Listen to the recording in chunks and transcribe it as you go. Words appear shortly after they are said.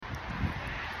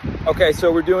Okay,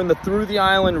 so we're doing the Through the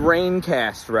Island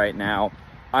Raincast right now.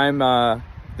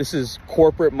 This is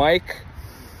Corporate Mike,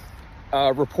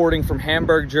 reporting from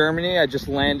Hamburg, Germany. I just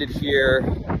landed here,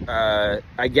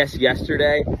 I guess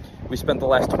yesterday. We spent the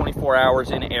last 24 hours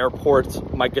in airports.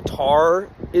 My guitar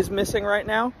is missing right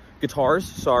now. About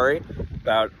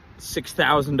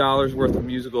 $6,000 worth of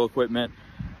musical equipment.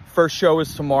 First show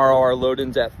is tomorrow. Our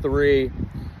load-in's at 3.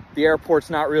 The airport's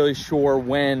not really sure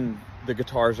when the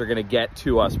guitars are going to get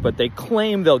to us, but they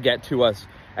claim they'll get to us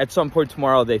at some point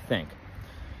tomorrow, they think.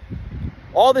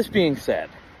 All this being said,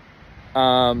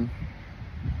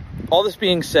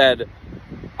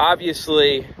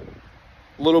 obviously, a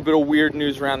little bit of weird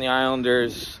news around the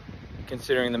Islanders,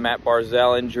 considering the Matt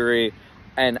Barzal injury,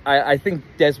 and I think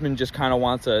Desmond just kind of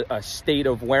wants a state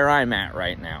of where I'm at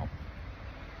right now.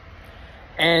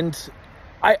 And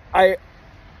I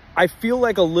feel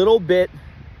like a little bit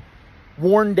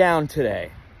worn down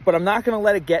today, but I'm not going to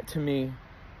let it get to me,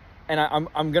 and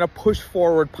I'm going to push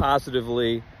forward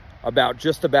positively about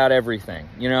just about everything,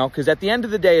 because at the end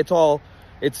of the day, it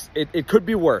could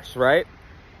be worse, right?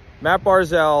 Matt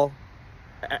Barzal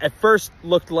at first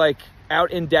looked like out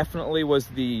indefinitely was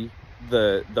the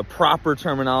proper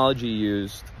terminology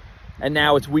used, and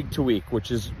now it's week to week, which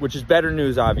is better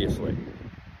news, obviously.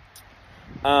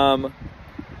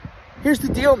 Here's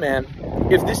the deal, man.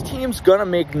 If this team's gonna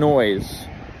make noise,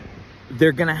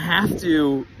 they're gonna have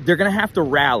to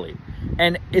rally.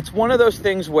 And it's one of those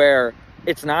things where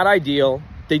it's not ideal.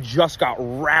 They just got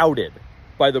routed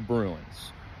by the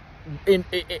Bruins in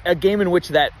a game in which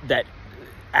that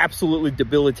absolutely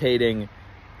debilitating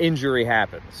injury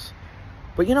happens.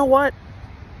 But you know what?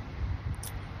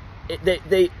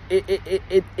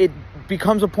 It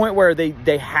becomes a point where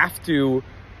they have to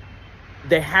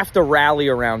rally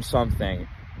around something.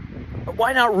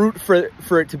 Why not root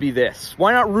for it to be this?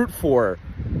 Why not root for,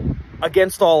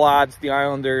 against all odds, the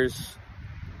Islanders,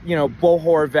 Bo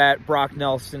Horvat, Brock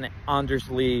Nelson, Anders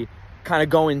Lee kind of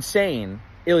go insane.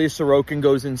 Ilya Sorokin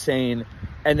goes insane,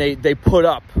 and they put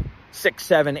up 6,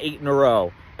 7, 8 in a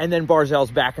row. And then Barzal's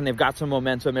back, and they've got some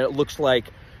momentum, and it looks like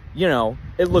they're going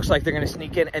to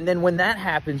sneak in. And then when that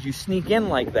happens, you sneak in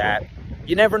like that,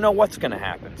 you never know what's going to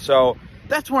happen. So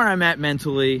that's where I'm at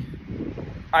mentally.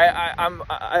 I'm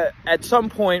at some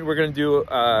point we're going to do,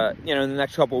 in the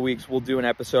next couple of weeks, we'll do an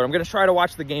episode. I'm going to try to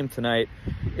watch the game tonight.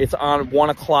 It's on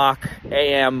 1:00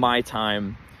 a.m. my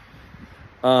time.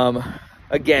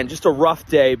 Again, just a rough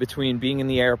day between being in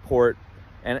the airport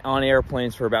and on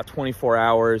airplanes for about 24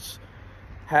 hours,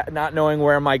 not knowing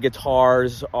where my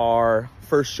guitars are.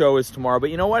 First show is tomorrow. But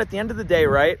you know what? At the end of the day,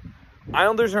 right?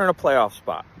 Islanders are in a playoff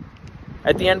spot.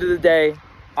 At the end of the day,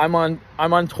 I'm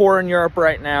on tour in Europe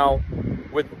right now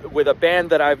with a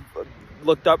band that I've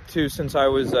looked up to since I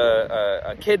was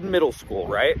a kid in middle school,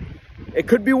 right? It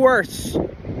could be worse.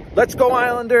 Let's go,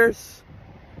 Islanders.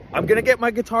 I'm going to get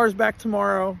my guitars back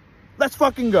tomorrow. Let's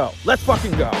fucking go. Let's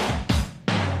fucking go.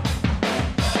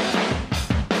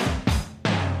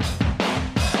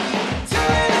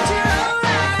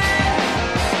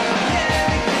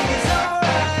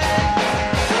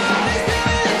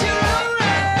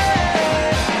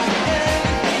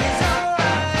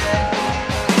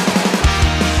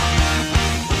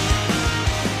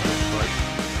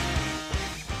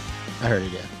 I heard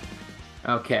it,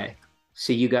 yeah. Okay.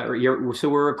 So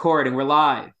we're recording. We're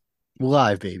live. We're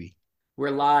live, baby.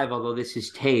 We're live, although this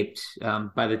is taped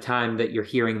by the time that you're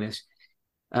hearing this.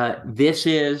 This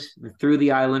is the Through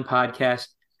the Island podcast,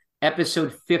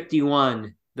 episode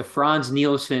 51, the Franz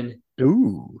Nielsen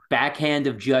backhand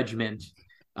of judgment.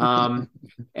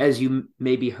 As you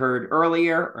maybe heard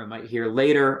earlier or might hear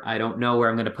later, I don't know where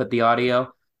I'm going to put the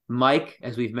audio. Mike,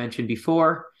 as we've mentioned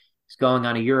before, is going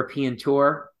on a European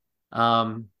tour.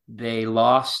 They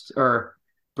lost, or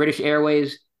British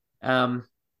Airways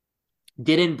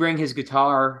didn't bring his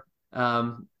guitar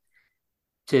to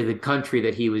the country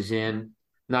that he was in.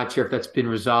 Not sure if that's been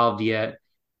resolved yet.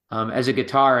 As a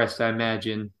guitarist, I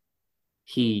imagine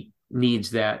he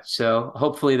needs that. So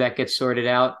hopefully that gets sorted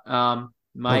out.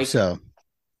 Mike. Hope so.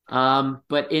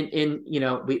 But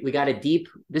we got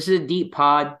this is a deep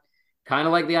pod, kind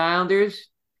of like the Islanders.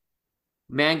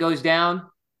 Man goes down,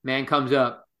 man comes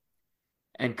up.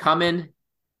 And coming,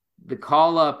 the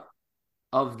call up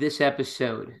of this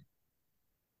episode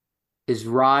is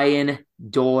Ryan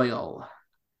Doyle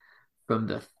from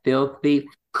the filthy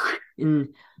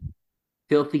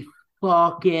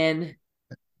fucking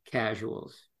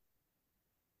Casuals.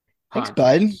 Thanks,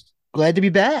 Biden. Glad to be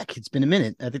back. It's been a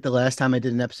minute. I think the last time I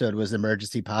did an episode was an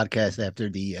emergency podcast after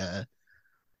the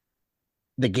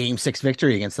Game 6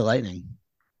 victory against the Lightning.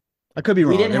 I could be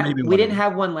wrong. We didn't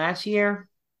have one last year.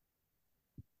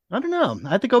 I don't know. I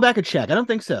have to go back and check. I don't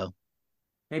think so.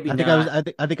 Maybe I think I was. not.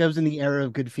 I think I was in the era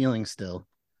of good feelings still.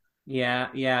 Yeah,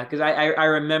 yeah, because I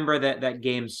remember that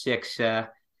game six. I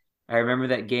remember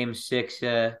that game six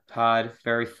pod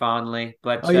very fondly. Oh,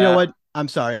 But you know what? I'm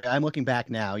sorry. I'm looking back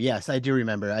now. Yes, I do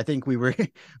remember. I think we were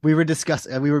we were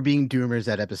discussing we were being doomers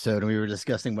that episode, and we were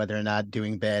discussing whether or not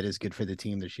doing bad is good for the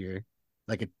team this year.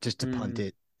 Just to punt mm,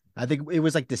 it. I think it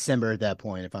was like December at that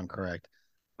point, if I'm correct.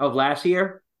 of last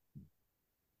year,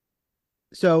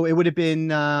 So it would have been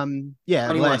yeah,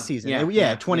 last 21. season. Yeah, Yeah, yeah,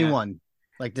 yeah. 21.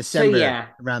 Like So December yeah,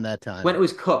 around that when time. it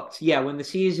was cooked, yeah, when the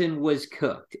season was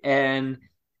cooked, and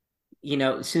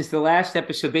since the last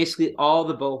episode, basically all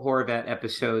the Bo Horvat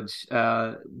episodes,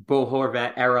 Bo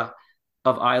Horvat era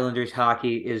of Islanders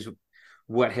hockey is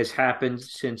what has happened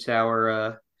since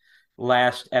our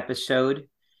last episode.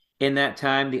 In that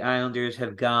time, the Islanders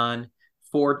have gone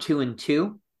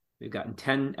 4-2-2. We've gotten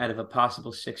 10 out of a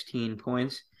possible 16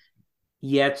 points.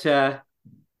 Yet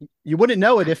You wouldn't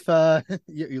know it if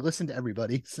you listen to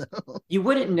everybody. So you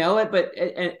wouldn't know it, but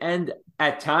and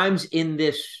at times in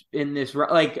this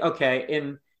like okay,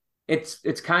 in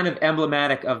it's kind of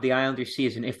emblematic of the Islanders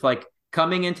season. If like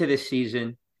coming into this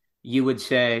season, you would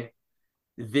say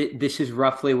this is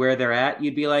roughly where they're at,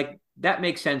 you'd be like, that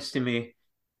makes sense to me.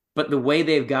 But the way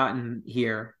they've gotten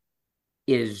here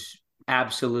is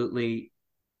absolutely.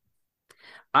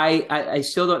 I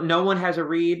still don't. No one has a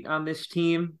read on this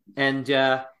team, and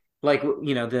like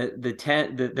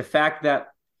the fact that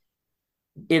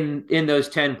in those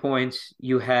 10 points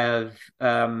you have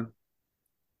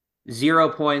 0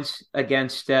 points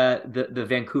against the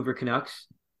Vancouver Canucks.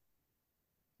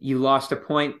 You lost a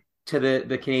point to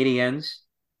the Canadiens.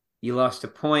 You lost a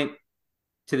point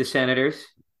to the Senators.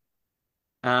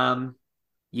 Um,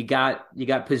 you got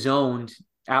pizzoned,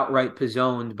 outright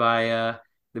pizzoned by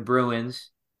the Bruins.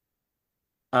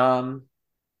 Um,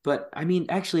 but I mean,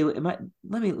 actually,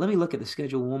 let me look at the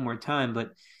schedule one more time.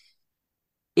 But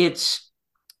it's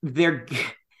they're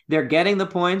they're getting the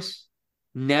points,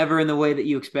 never in the way that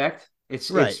you expect. It's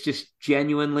right. just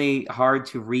genuinely hard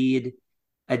to read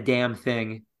a damn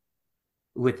thing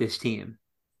with this team.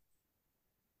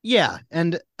 Yeah,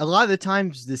 and a lot of the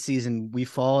times this season we've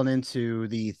fallen into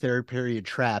the third period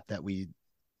trap that we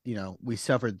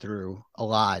suffered through a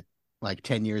lot like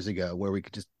 10 years ago where we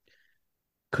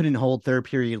couldn't hold third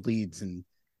period leads, and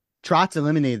Trotz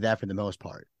eliminated that for the most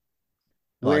part.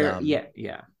 But Where yeah,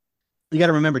 yeah. you got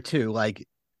to remember too, like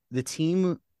the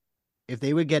team, if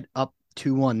they would get up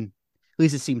 2-1, at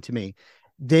least it seemed to me,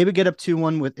 they would get up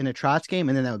 2-1 in a Trotz game,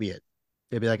 and then that would be it.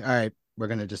 They'd be like, all right, we're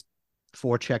gonna just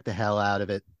forecheck the hell out of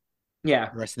it Yeah.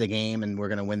 the rest of the game, and we're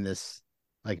gonna win this.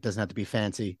 Like, it doesn't have to be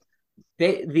fancy.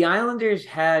 The Islanders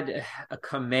had a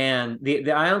command.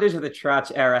 The Islanders of the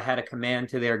Trotz era had a command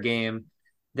to their game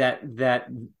that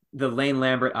the Lane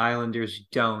Lambert Islanders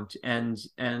don't, and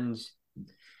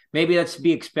maybe that's to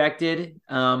be expected.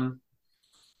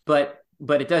 But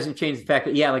it doesn't change the fact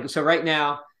that yeah, like so right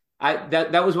now,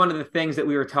 that was one of the things that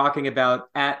we were talking about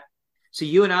at. So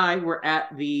you and I were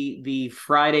at the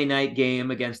Friday night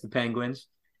game against the Penguins,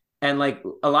 and like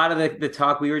a lot of the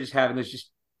talk we were just having was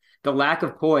just the lack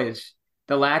of poise,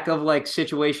 the lack of like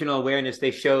situational awareness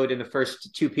they showed in the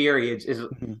first two periods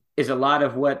Mhm. is a lot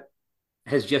of what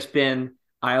has just been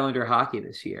Islander hockey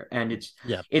this year, and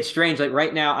Yeah. it's strange. Like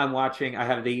right now, I'm watching. I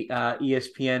have the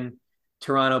ESPN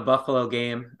Toronto Buffalo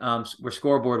game. We're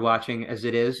scoreboard watching as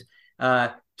it is.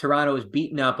 Toronto is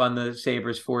beaten up on the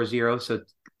Sabres 4-0. So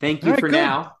thank All you right. for Good.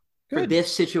 now for Good.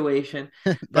 this situation.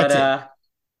 But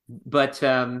That's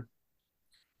it.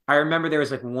 I remember there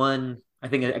was like one. I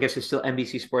guess it's still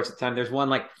NBC Sports at the time. There's one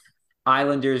like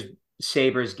Islanders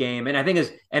Sabres game, and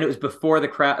it was before the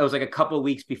crowd. It was like a couple of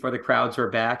weeks before the crowds were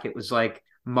back. It was like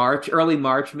March, early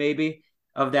March maybe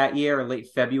of that year, or late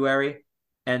February,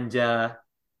 and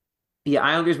the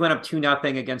Islanders went up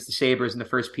 2-0 against the Sabres in the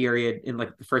first period in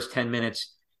like the first 10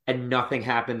 minutes, and nothing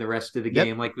happened the rest of the Yep.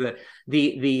 game. Like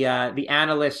the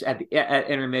analysts at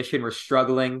intermission were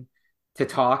struggling to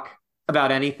talk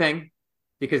about anything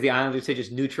because the Islanders had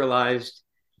just neutralized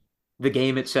the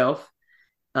game itself.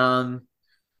 Um,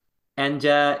 and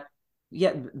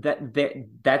yeah,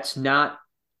 that's not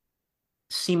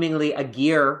seemingly a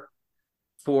gear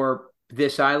for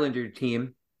this Islander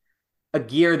team. A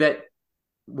gear that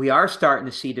we are starting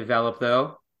to see develop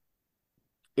though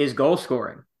is goal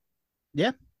scoring.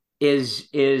 Yeah.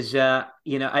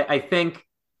 I think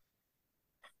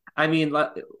I mean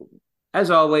as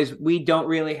always we don't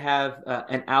really have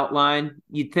an outline.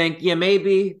 You'd think yeah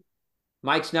maybe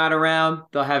Mike's not around,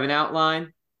 they'll have an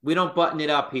outline. We don't button it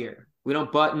up here. We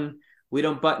don't button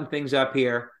things up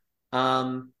here.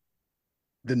 Um,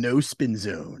 The no spin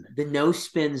zone. The no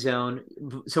spin zone.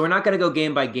 So we're not going to go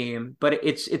game by game, but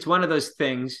it's one of those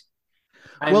things.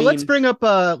 I Well, mean, let's bring up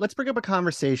a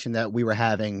conversation that we were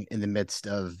having in the midst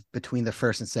of between the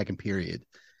first and second period.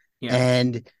 yeah.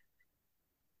 And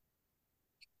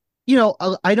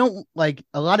I don't like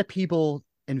a lot of people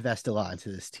invest a lot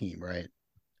into this team, right?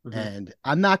 Mm-hmm. And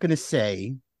I'm not going to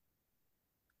say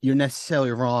you're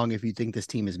necessarily wrong if you think this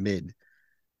team is mid.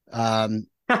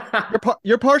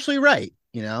 You're partially right.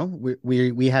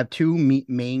 We have two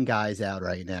main guys out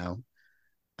right now.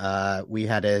 We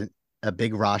had a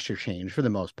big roster change for the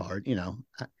most part.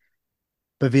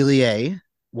 Bavillier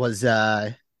was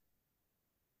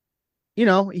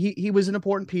he was an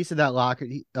important piece of that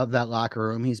locker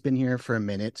room. He's been here for a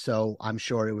minute, so I'm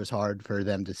sure it was hard for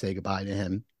them to say goodbye to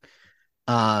him.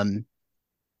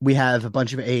 We have a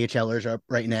bunch of AHLers up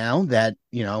right now that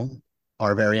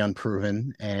are very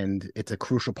unproven, and it's a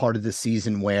crucial part of the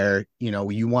season where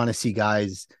you want to see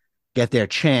guys get their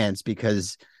chance,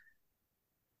 because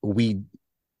we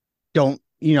don't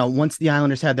once the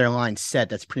Islanders have their line set,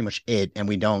 that's pretty much it, and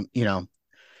we don't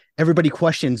everybody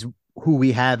questions who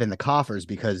we have in the coffers,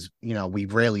 because we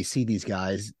rarely see these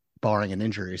guys barring an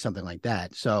injury or something like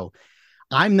that. So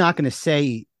I'm not going to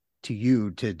say to you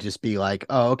to just be like,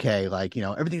 oh, okay, like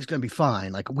everything's going to be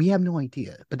fine. Like, we have no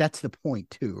idea, but that's the point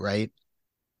too, right?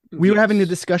 We were having the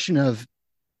discussion of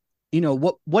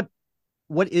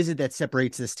what is it that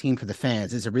separates this team for the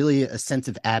fans? Is it really a sense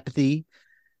of apathy,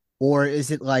 or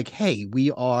is it like, hey,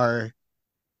 we are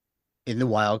in the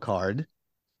wild card,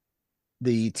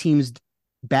 the team's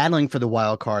battling for the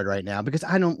wild card right now? Because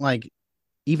I don't like,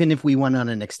 even if we went on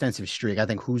an extensive streak, I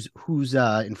think who's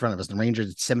in front of us? The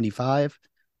Rangers at 75.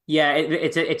 Yeah,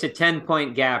 it's a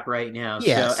 10-point gap right now.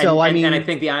 Yeah, So I mean, I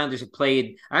think the Islanders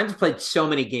played so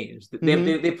many games.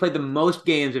 They played the most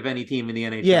games of any team in the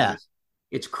NHL. Yeah,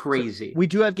 it's crazy. So we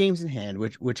do have games in hand,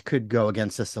 which could go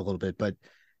against us a little bit. But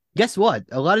guess what?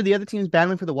 A lot of the other teams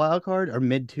battling for the wild card are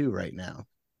mid two right now,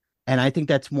 and I think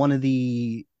that's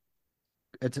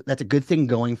that's a good thing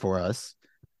going for us.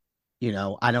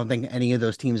 I don't think any of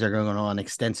those teams are going on an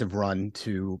extensive run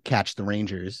to catch the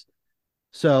Rangers.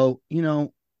 So,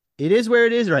 it is where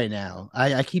it is right now.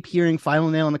 I keep hearing final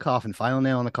nail in the coffin, final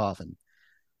nail in the coffin.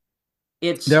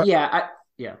 Yeah.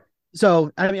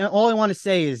 So, I mean, all I want to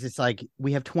say is it's like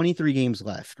we have 23 games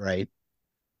left, right?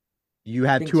 You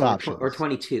have two options. Or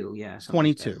 22, yeah.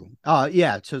 22.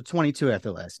 Yeah, so 22 after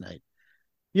last night.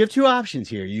 You have two options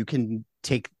here. You could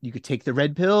take the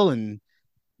red pill and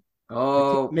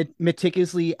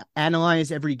meticulously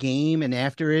analyze every game, and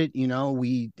after it,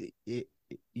 you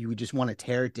just want to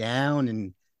tear it down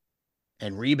and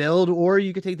rebuild, or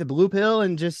you could take the blue pill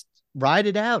and just ride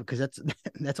it out, because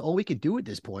that's all we could do at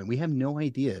this point. We have no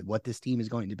idea what this team is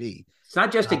going to be. It's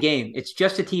not just a game; it's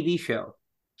just a TV show.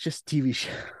 Just TV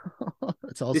show.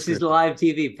 It's all. This scripted. is live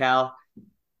TV, pal.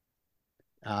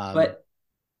 But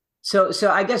so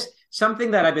I guess something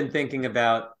that I've been thinking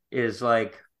about is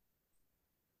like,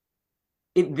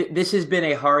 this has been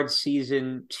a hard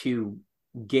season to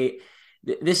gauge.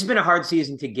 This has been a hard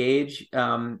season to gauge,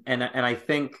 and I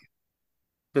think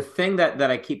the thing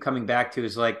that I keep coming back to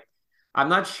is like, I'm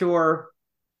not sure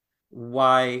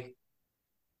why.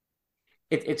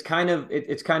 It's kind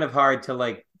of hard to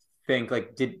like think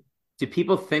like, did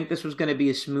people think this was going to be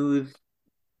a smooth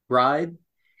ride?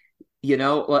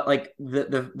 Like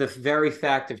the very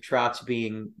fact of Trotz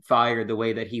being fired the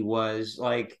way that he was,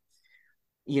 like,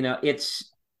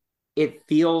 it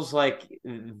feels like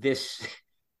this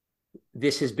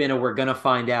has been a we're gonna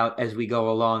find out as we go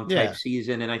along type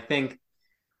season. And I think,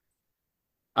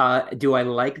 do I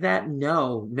like that?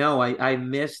 No, I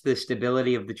miss the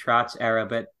stability of the Trotz era,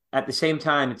 but at the same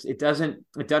time, it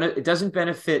doesn't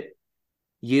benefit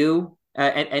you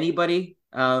and anybody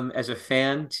as a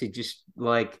fan to just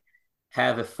like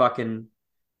have a fucking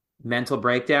mental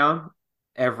breakdown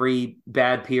every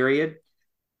bad period.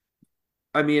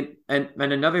 I mean, and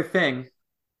another thing,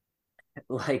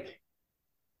 like,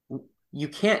 you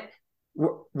can't.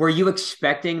 Were you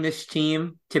expecting this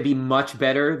team to be much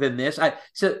better than this?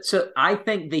 So I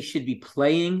think they should be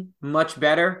playing much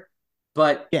better.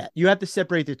 But yeah, you have to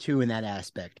separate the two in that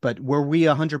aspect. But were we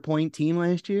a 100-point team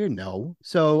last year? No.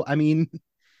 So I mean,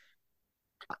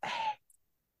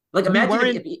 like,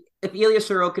 imagine if Ilya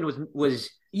Sorokin was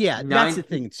that's the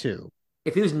thing too.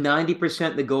 If he was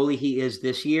 90% the goalie he is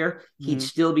this year, he'd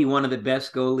still be one of the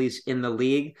best goalies in the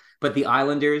league. But the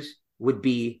Islanders would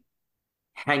be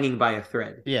hanging by a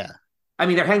thread. Yeah, I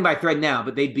mean, they're hanging by a thread now,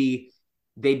 but they'd be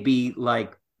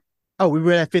like, we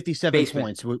were at 57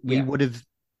 points. We would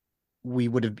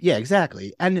have, yeah,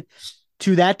 exactly. And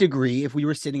to that degree, if we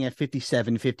were sitting at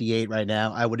 57, 58 right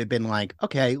now, I would have been like,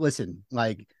 okay, listen,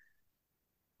 like,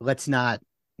 let's I'm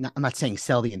not saying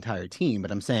sell the entire team, but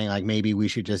I'm saying like maybe we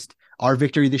should just, our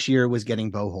victory this year was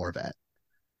getting Bo Horvat.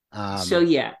 So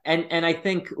yeah, and I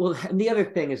think, well, and the other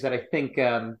thing is that I think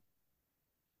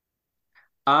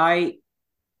I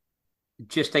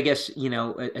just, I guess,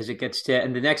 as it gets to,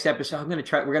 and the next episode,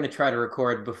 we're gonna try to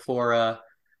record before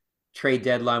trade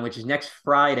deadline, which is next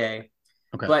Friday.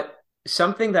 Okay. But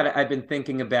something that I've been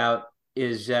thinking about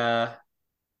is I'm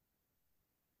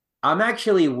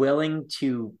actually willing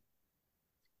to.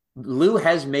 Lou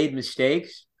has made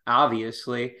mistakes,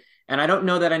 obviously, and I don't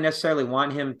know that I necessarily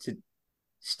want him to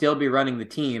still be running the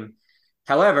team.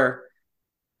 However,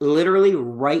 literally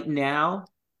right now,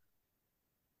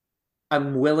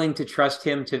 I'm willing to trust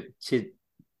him to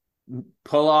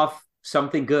pull off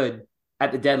something good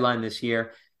at the deadline this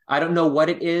year. I don't know what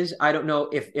it is. I don't know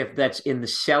if that's in the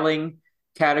selling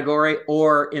category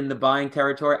or in the buying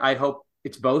territory. I'd hope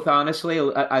it's both, honestly.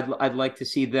 I'd like to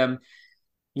see them,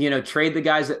 trade the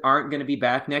guys that aren't going to be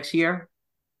back next year.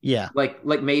 Yeah. Like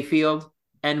Mayfield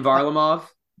and Varlamov.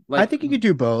 I think you could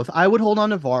do both. I would hold on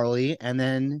to Varley, and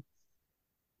then,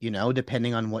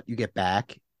 depending on what you get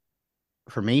back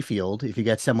for Mayfield, if you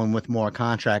get someone with more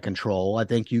contract control, I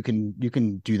think you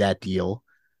can do that deal.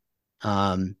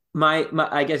 My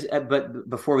I guess, but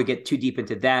before we get too deep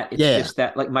into that, it's just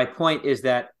that, like, my point is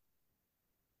that,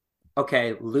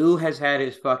 okay, Lou has had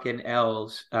his fucking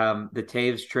L's. The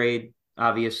Taves trade,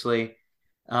 obviously.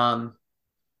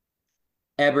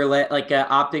 Eberle,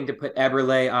 opting to put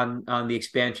Eberle on the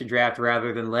expansion draft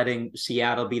rather than letting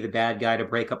Seattle be the bad guy to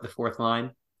break up the fourth line.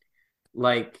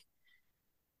 Like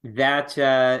that,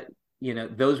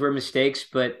 those were mistakes,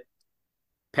 but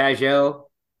Pajot,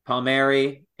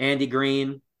 Palmieri, Andy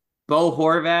Green, Bo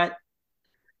Horvat,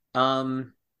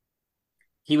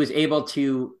 he was able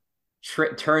to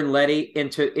turn Letty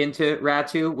into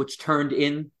Ratu, which turned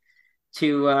into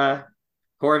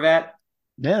Horvat.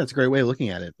 Yeah, that's a great way of looking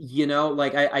at it.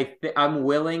 I'm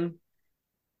willing.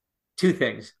 Two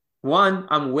things. One,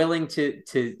 I'm willing to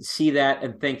see that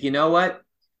and think, you know what?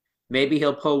 Maybe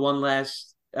he'll pull one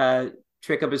last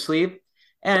trick up his sleeve.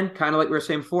 And kind of like we were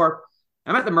saying before,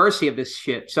 I'm at the mercy of this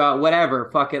shit. So whatever,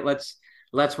 fuck it. Let's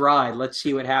ride. Let's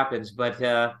see what happens. But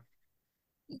I'm.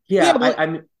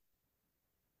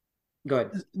 Go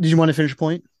ahead. Did you want to finish your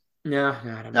point? No,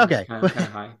 I don't know. Okay. Kind of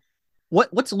high.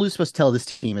 What's Lou supposed to tell this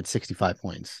team at 65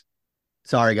 points?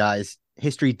 Sorry, guys.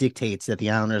 History dictates that the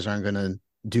Islanders aren't going to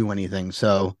do anything.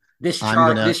 So this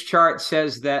chart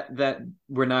says that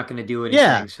we're not going to do anything.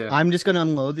 Yeah, so I'm just going to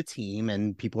unload the team,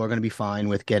 and people are going to be fine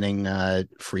with getting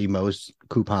free most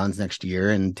coupons next year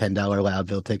and $10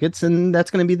 Loudville tickets, and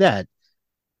that's going to be that.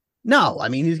 No, I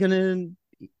mean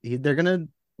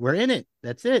we're in it.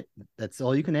 That's it. That's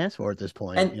all you can ask for at this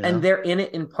point. And they're in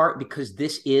it in part because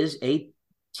this is a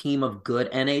team of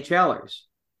good NHLers.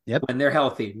 Yep. When they're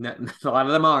healthy. A lot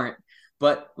of them aren't.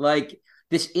 But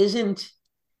this isn't,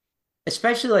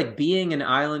 especially being an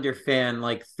Islander fan,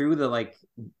 through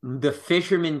the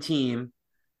Fisherman team,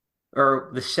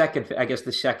 or the second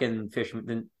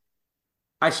Fisherman.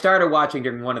 I started watching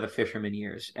during one of the Fisherman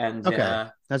years, and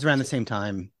that's around the same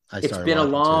time. It's been a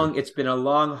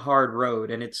long, hard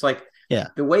road, and it's the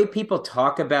way people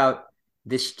talk about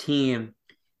this team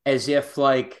as if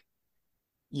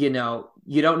you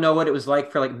don't know what it was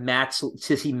like for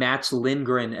to see Mats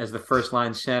Lindgren as the first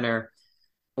line center,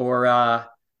 or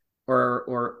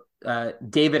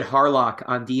David Harlock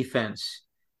on defense,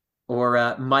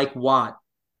 or Mike Watt,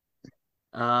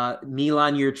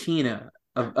 Milan Jurchina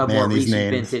of more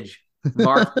recent vintage,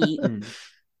 Mark Eaton.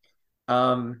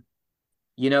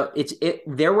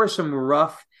 There were some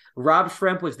rough. Rob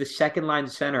Schremp was the second line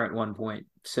center at one point,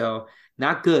 so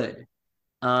not good.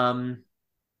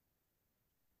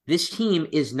 This team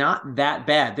is not that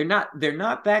bad. They're not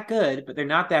that good, but they're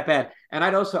not that bad. And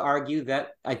I'd also argue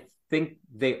that I think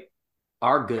they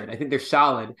are good. I think they're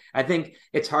solid. I think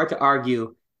it's hard to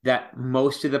argue that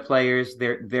most of the players,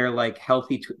 they're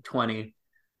healthy 20,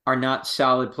 are not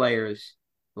solid players.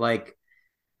 Bailey's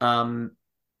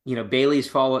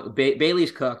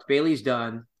cooked, Bailey's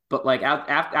done. But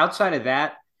outside of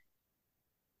that,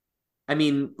 I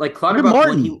mean,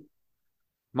 Clutterbuck,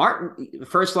 Martin,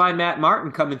 first line Matt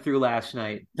Martin coming through last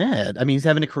night. Yeah, I mean, he's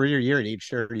having a career year at age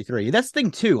 33. That's the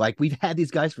thing too. We've had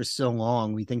these guys for so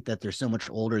long, we think that they're so much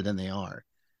older than they are.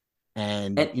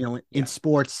 And in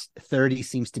sports, 30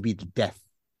 seems to be the death.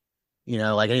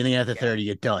 Anything after 30,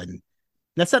 you're done.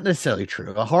 That's not necessarily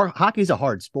true. Hockey's a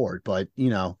hard sport, but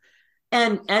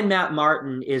And Matt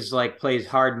Martin is like plays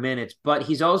hard minutes, but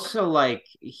he's also like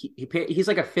he's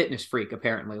like a fitness freak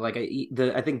apparently. Like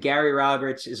I think Gary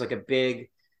Roberts is like a big,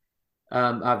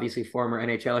 obviously former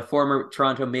NHL, a former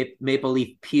Toronto Maple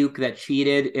Leaf puke that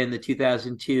cheated in the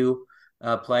 2002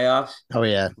 playoffs. Oh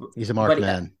yeah, he's a marked But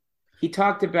man. he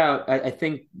talked about, I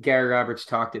think Gary Roberts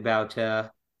talked about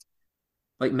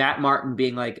like Matt Martin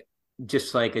being like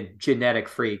just like a genetic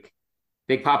freak,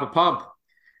 Big Papa Pump.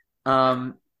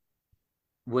 Um,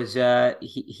 was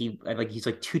he like he's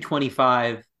like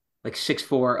 225, like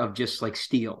 6'4" of just like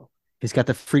steel. He's got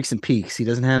the freaks and peaks. He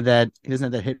doesn't have that. He doesn't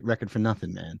have that hit record for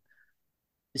nothing, man.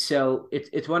 So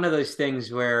it's one of those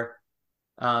things where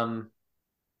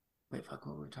wait, fuck,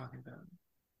 what were we talking about?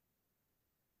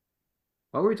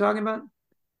 What were we talking about?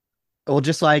 Well,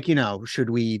 just like, should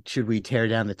we tear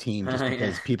down the team just Yeah.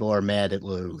 because people are mad at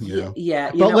Lou,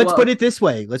 Yeah, But let's put well, it this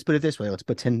way. Let's put it this way. Let's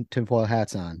put tinfoil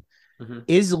hats on. mhm.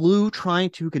 Is Lou trying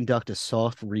to conduct a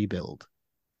soft rebuild?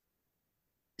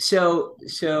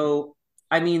 So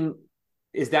I mean,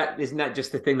 isn't that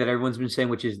just the thing that everyone's been saying,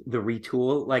 which is the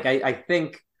retool? Like I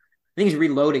think he's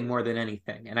reloading more than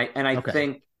anything, and I Okay.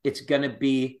 think it's gonna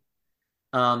be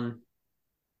um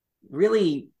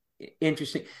really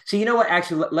interesting. So you know what?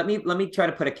 Actually, let me try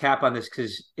to put a cap on this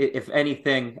because if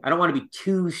anything, I don't want to be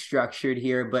too structured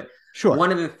here, but Sure.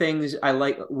 one of the things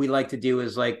we like to do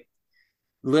is like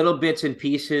little bits and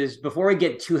pieces before we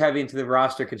get too heavy into the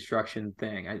roster construction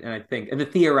thing. And I think and the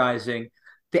theorizing,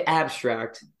 the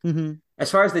abstract, Mm-hmm. as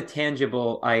far as the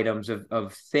tangible items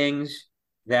of things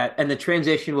that and the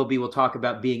transition will be we'll talk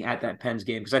about being at that Pens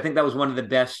game because I think that was one of the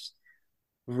best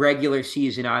regular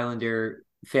season Islander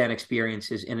fan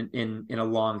experiences in a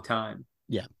long time.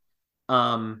 Yeah.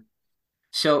 Um,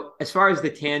 so as far as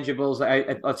the tangibles,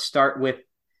 let's start with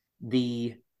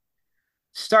the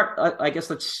start. I guess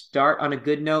let's start on a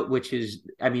good note, which is,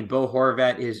 I mean, Bo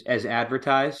Horvat is as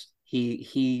advertised.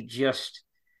 He just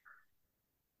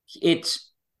it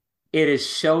is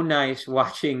so nice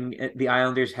watching the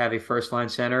Islanders have a first line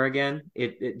center again.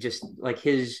 It just like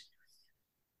his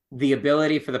the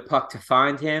ability for the puck to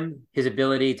find him, his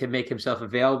ability to make himself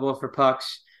available for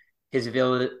pucks, his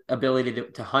ability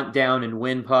to hunt down and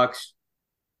win pucks,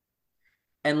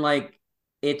 and like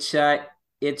it's uh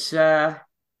it's uh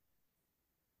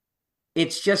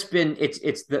it's just been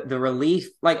it's the relief.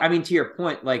 Like I mean, to your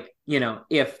point, like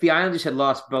if the Islanders had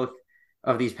lost both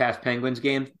of these past Penguins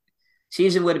games,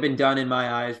 season would have been done in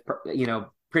my eyes.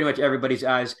 Pretty much everybody's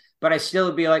eyes. But I still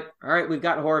would be like, all right, we've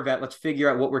got Horvat. Let's figure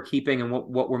out what we're keeping and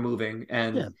what we're moving.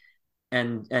 Yeah.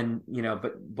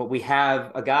 But we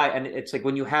have a guy, and it's like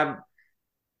when you have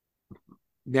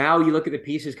now you look at the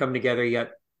pieces coming together. You got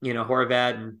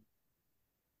Horvat and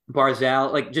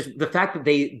Barzal. Like just the fact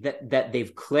that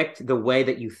they've clicked the way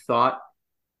that you thought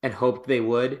and hoped they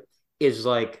would is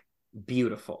like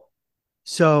beautiful.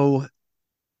 So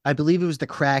I believe it was the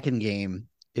Kraken game.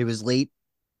 It was late.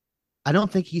 I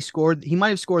don't think he scored. He might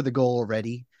have scored the goal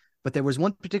already, but there was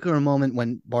one particular moment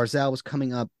when Barzal was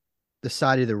coming up the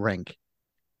side of the rink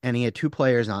and he had two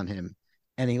players on him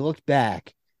and he looked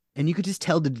back and you could just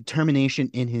tell the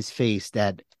determination in his face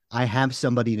that I have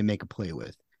somebody to make a play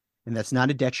with. And that's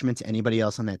not a detriment to anybody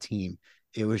else on that team.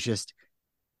 It was just,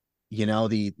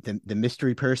 the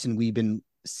mystery person we've been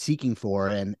seeking for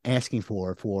and asking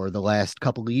for the last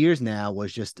couple of years now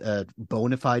was just a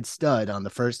bona fide stud on the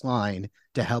first line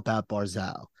to help out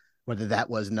Barzal, whether that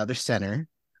was another center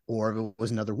or if it was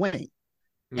another wing.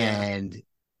 Yeah, And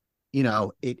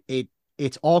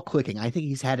it's all clicking. I think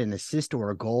he's had an assist or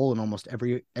a goal in almost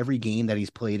every game that he's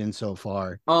played in so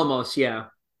far. almost. Yeah,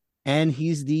 And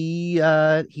he's the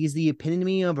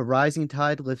epitome of a rising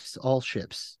tide lifts all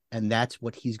ships, and that's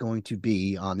what he's going to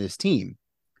be on this team.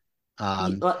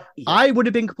 yeah. I would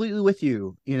have been completely with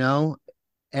you,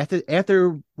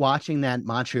 after watching that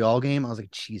Montreal game. I was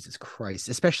like, Jesus Christ,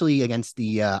 especially against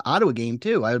the Ottawa game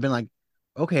too. I would have been like,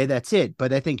 okay, that's it.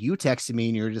 But I think you texted me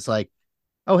and you were just like,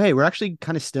 oh, hey, we're actually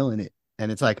kind of still in it.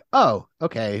 And it's like, oh,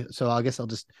 okay. So I guess I'll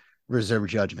just reserve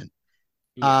judgment.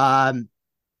 Yeah.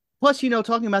 Plus,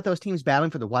 talking about those teams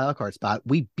battling for the wild card spot,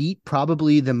 we beat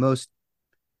probably the most.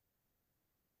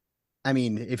 I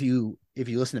mean, if you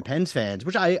listen to Pens fans,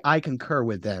 which I concur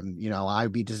with them,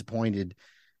 I'd be disappointed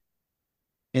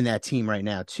in that team right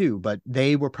now too. But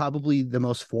they were probably the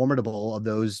most formidable of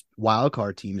those wild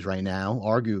card teams right now,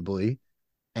 arguably.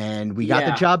 And we got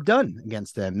the Yeah. job done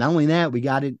against them. Not only that, we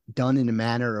got it done in a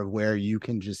manner of where you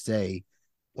can just say,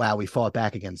 "Wow, we fought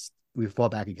back against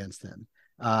them."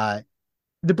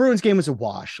 The Bruins game was a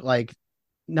wash. Like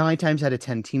 9 times out of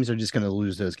 10, teams are just going to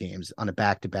lose those games on a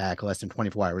back-to-back less than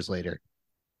 24 hours later.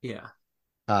 Yeah.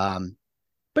 Um,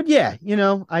 But yeah,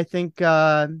 I think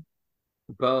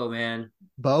Bo, man.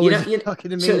 Bo is You know,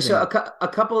 fucking so amazing. a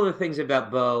couple of the things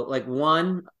about Bo, like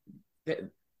one,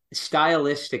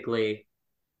 stylistically,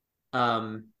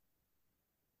 um,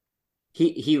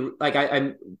 he like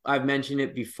I've mentioned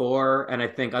it before, and I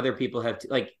think other people have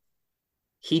like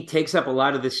he takes up a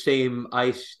lot of the same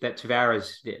ice that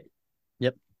Tavares did,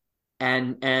 Yep.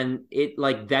 and it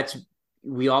like that's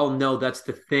we all know that's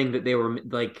the thing that they were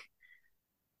like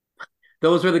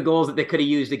those were the goals that they could have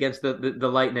used against the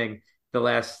Lightning the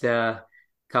last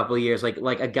couple of years. Like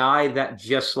a guy that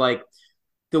just like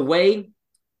the way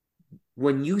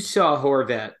when you saw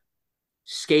Horvat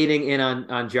skating in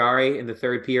on Jari in the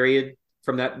third period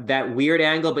from that weird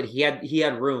angle, but he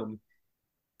had room.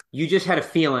 You just had a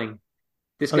feeling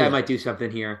this Oh guy yeah. might do something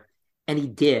here, and he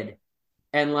did.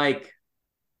 And like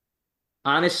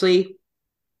honestly,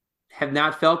 have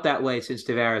not felt that way since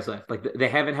Tavares left. Like they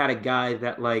haven't had a guy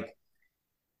that like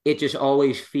it just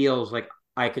always feels like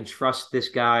I can trust this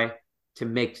guy to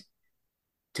make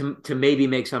to maybe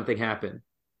make something happen.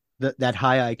 That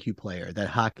high IQ player, that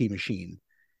hockey machine.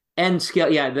 And skill,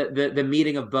 yeah, the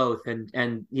meeting of both,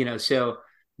 and so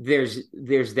there's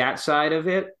that side of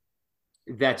it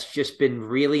that's just been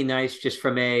really nice, just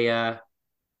from a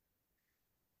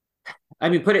I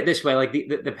mean, put it this way, like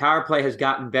the power play has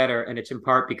gotten better, and it's in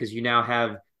part because you now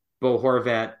have Bo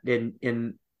Horvat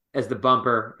in as the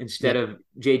bumper instead Yep. of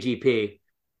JGP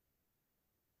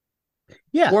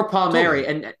Yeah, or Palmieri,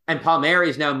 totally. and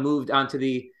Palmieri's now moved onto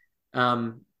the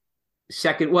um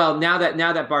second. Well, now that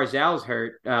Barzal's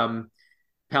hurt,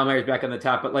 Palmieri's back on the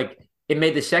top, but like it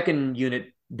made the second unit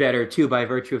better too by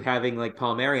virtue of having like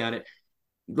Palmieri on it.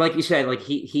 Like you said, like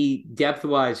he depth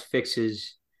wise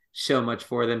fixes so much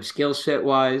for them, skill set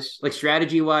wise, like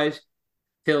strategy wise,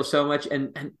 feels so much.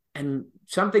 And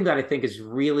something that I think is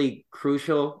really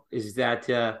crucial is that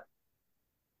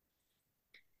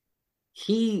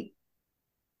he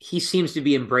he seems to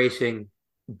be embracing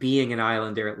being an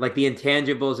Islander, like the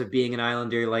intangibles of being an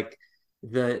Islander, like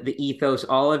the ethos,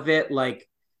 all of it, like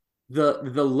the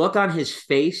look on his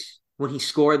face when he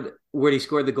scored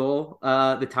the goal,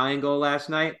 the tying goal last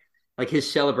night, like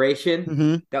his celebration,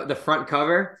 Hmm. the front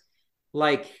cover,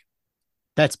 like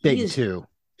That's he big is too.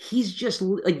 he's just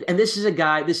like, and this is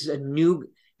a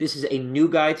new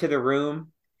guy to the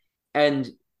room, and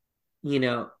you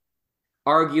know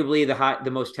arguably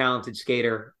the most talented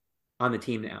skater on the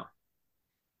team now,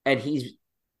 and he's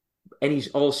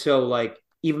also like,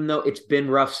 even though it's been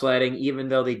rough sledding, even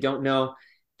though they don't know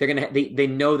they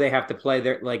know they have to play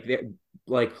their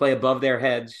like play above their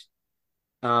heads,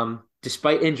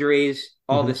 despite injuries,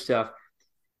 all Hmm. this stuff.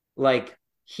 Like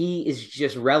he is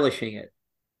just relishing it,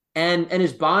 and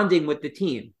is bonding with the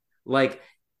team. Like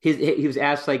he was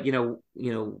asked like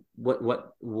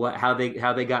what how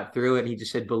they got through it, and he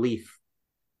just said belief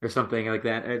or something like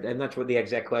that. I'm not sure what the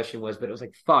exact question was, but it was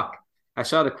like fuck. I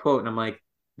saw the quote and I'm like,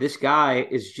 this guy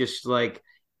is just like,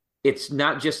 it's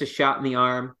not just a shot in the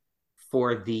arm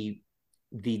for the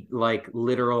like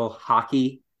literal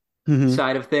hockey Hmm.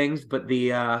 side of things, but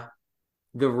the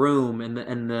room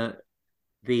and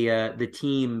the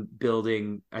team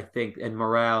building, I think, and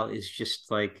morale is just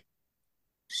like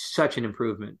such an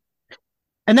improvement.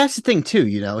 And that's the thing too,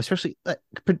 especially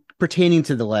pertaining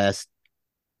to the last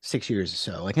 6 years or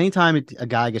so. Like anytime a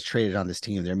guy gets traded on this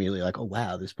team, they're immediately like, "Oh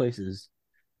wow, this place is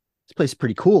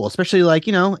pretty cool." Especially like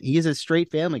he's a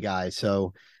straight family guy,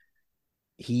 so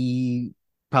he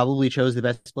probably chose the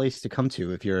best place to come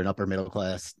to if you're an upper middle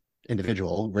class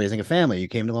individual raising a family. You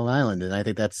came to Long Island, and I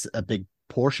think that's a big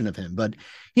portion of him. But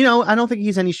I don't think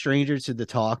he's any stranger to the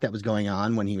talk that was going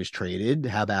on when he was traded.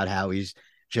 How about how he's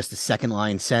just a second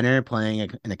line center playing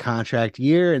in a contract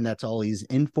year, and that's all he's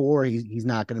in for. He's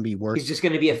not going to be worth He's just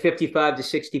going to be a 55 to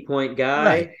 60 point right.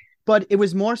 guy. But it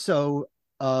was more so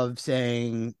of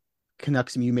saying,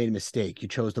 Canucks, you made a mistake. You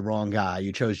chose the wrong guy.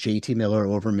 You chose JT Miller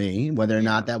over me. Whether or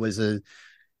not Yeah. that was a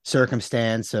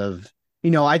circumstance of,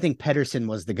 I think Pedersen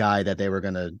was the guy that they were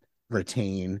going to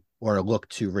retain or look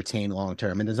to retain long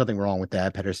term. And there's nothing wrong with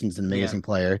that. Pedersen's an Yeah. amazing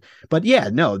player. But yeah,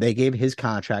 no, they gave his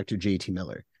contract to JT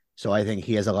Miller. So I think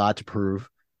he has a lot to prove.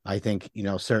 I think,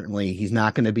 certainly he's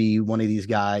not going to be one of these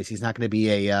guys. He's not going to be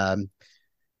a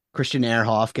Christian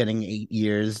Ehrhoff getting 8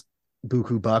 years,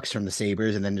 buku bucks from the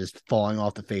Sabres, and then just falling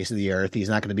off the face of the earth. He's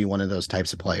not going to be one of those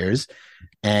types of players.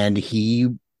 And he,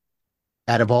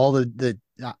 out of all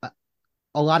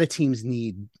a lot of teams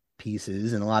need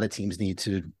pieces and a lot of teams need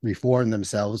to reform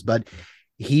themselves, but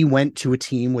he went to a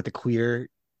team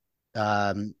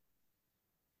um,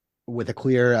 with a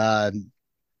clear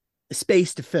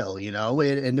space to fill,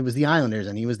 and it was the Islanders,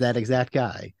 and he was that exact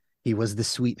guy. He was the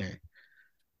sweetener.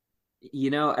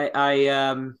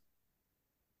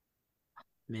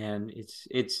 Man,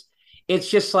 it's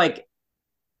just like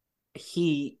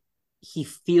he he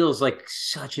feels like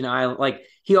such an island. Like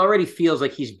he already feels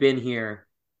like he's been here.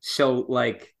 So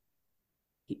like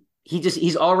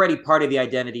he's already part of the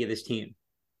identity of this team.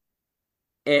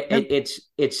 Yep.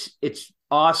 It's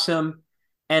awesome.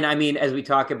 And I mean, as we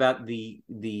talk about the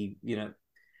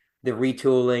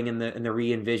retooling and the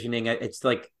re-envisioning, it's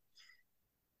like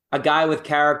a guy with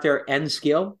character and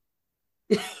skill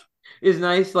is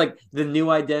nice. Like the new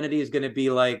identity is going to be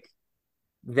like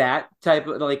that type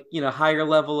of like higher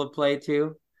level of play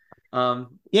too. Yeah, While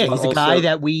he's a guy also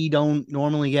that we don't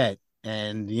normally get.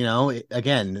 And,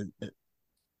 again, an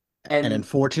and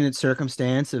unfortunate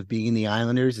circumstance of being the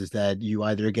Islanders is that you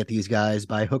either get these guys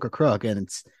by hook or crook. And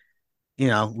it's,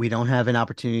 we don't have an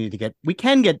opportunity we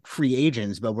can get free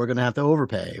agents, but we're going to have to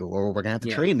overpay or we're going to have to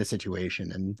yeah, trade in the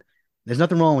situation. And there's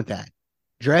nothing wrong with that.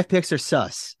 Draft picks are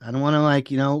sus. I don't want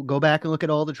to go back and look at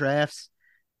all the drafts.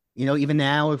 Even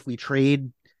now, if we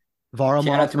trade shout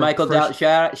Varlamov out to for Michael Dow.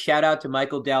 first, Shout out to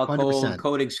Michael Dow Cole and 100%.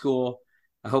 coding school.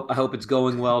 I hope it's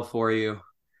going well for you.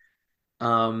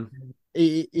 Um,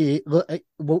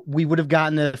 We would have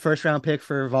gotten the first round pick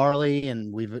for Varley,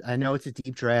 and I know it's a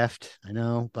deep draft, I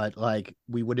know, but like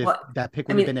we would have well, that pick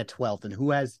I would have mean, been at 12th, and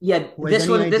who has yeah, any this idea of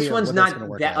one's what that's going to not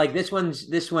work that out like to?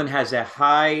 this one has a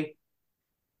high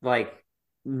like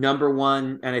number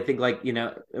one, and I think like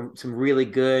some really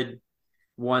good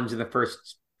ones in the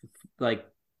first like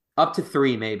up to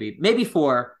three, maybe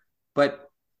four, but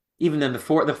even then the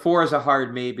four is a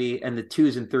hard maybe, and the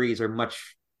twos and threes are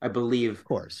much, I believe, Of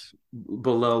course,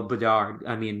 below Bedard.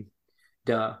 I mean,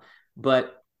 duh.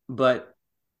 But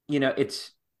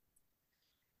it's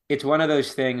one of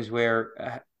those things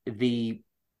where the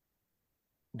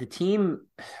team.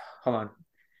 Hold on.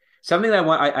 Something that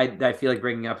I feel like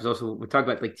bringing up is also we talk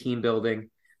about like team building.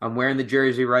 I'm wearing the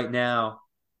jersey right now.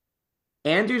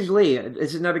 Anders Lee,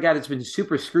 this is another guy that's been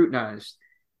super scrutinized.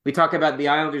 We talk about the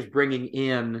Islanders bringing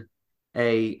in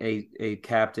a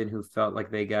captain who felt like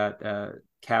they got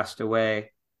cast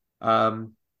away.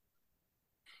 Um,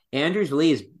 Anders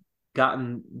Lee has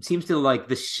seems to like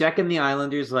the second the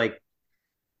Islanders like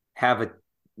have a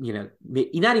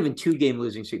not even 2 game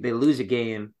losing streak, they lose a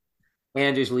game.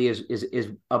 Anders Lee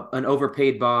an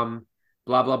overpaid bum,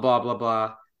 blah blah blah blah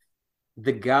blah.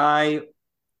 The guy,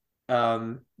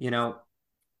 um, you know,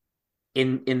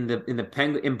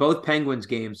 in both Penguins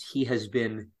games, he has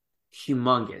been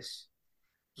humongous.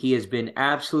 He has been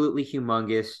absolutely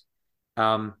humongous.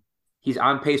 Um, he's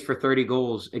on pace for 30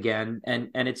 goals again, and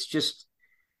it's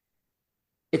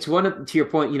one of to your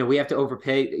point. We have to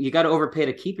overpay. You got to overpay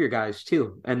to keep your guys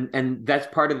too, and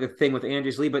that's part of the thing with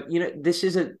Anders Lee. But this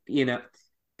is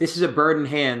a bird in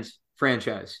hands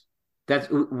franchise. That's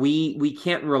we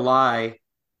can't rely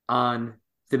on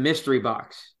the mystery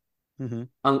box mm-hmm.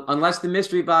 unless the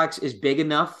mystery box is big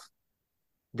enough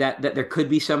that there could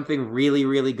be something really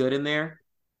really good in there.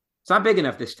 It's not big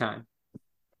enough this time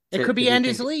It could to be be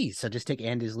Anders thinking. Lee, so just take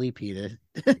Anders Lee, Peter.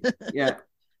 Yeah,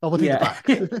 Oh, we'll take the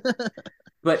yeah.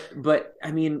 box. but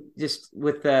I mean, just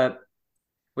with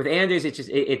Anders, it's just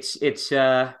it's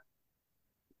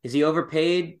is he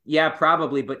overpaid? Yeah,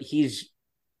 probably, but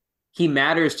he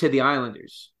matters to the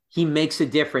Islanders. He makes a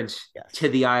difference to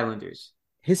Yes. the Islanders.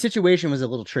 His situation was a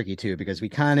little tricky too because we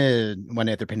kind of went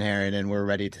after Panarin and we're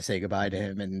ready to say goodbye to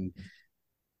him and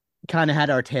kind of had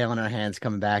our tail in our hands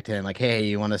coming back to him like, hey,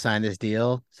 you want to sign this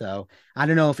deal? So I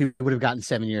don't know if he would have gotten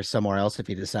 7 years somewhere else if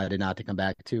he decided not to come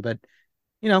back to, but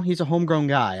he's a homegrown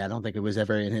guy. I don't think it was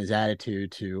ever in his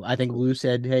attitude to. I think Lou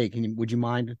said, hey, would you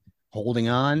mind holding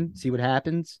on, see what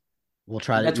happens? We'll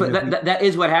try to, That's what that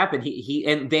is what happened. He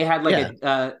and they had like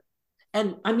yeah,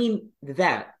 and I mean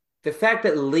that the fact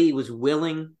that Lee was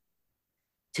willing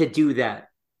to do that,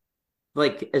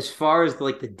 like as far as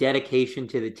like the dedication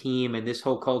to the team and this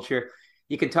whole culture,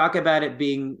 you can talk about it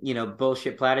being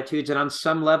bullshit platitudes, and on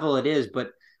some level it is,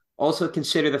 but also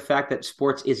consider the fact that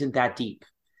sports isn't that deep.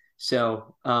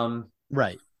 So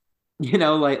right.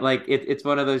 it's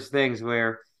one of those things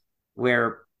where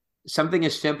something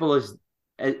as simple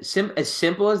as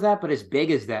simple as that, but as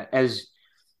big as that, as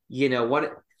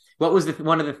what was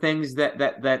one of the things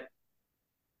that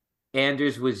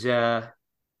Anders was that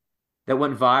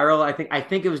went viral. I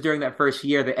think it was during that first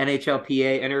year, the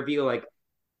NHLPA interview, like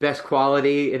best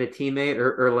quality in a teammate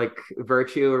or like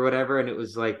virtue or whatever, and it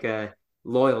was like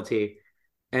loyalty,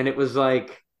 and it was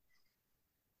like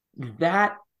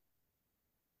that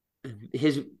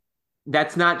his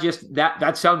that's not just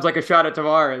that sounds like a shot at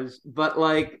Tavares, but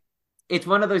like it's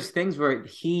one of those things where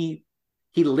he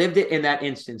lived it in that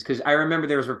instance because I remember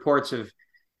there was reports of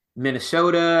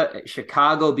Minnesota,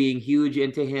 Chicago being huge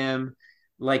into him.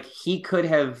 Like he could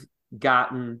have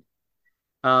gotten,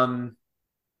 I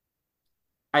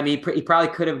mean, he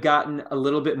probably could have gotten a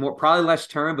little bit more, probably less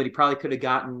term, but he probably could have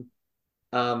gotten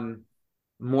um,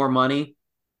 more money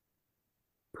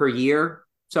per year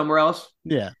somewhere else.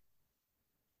 Yeah.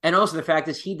 And also the fact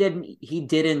is he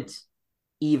didn't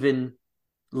even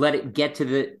let it get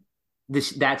to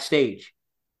that stage.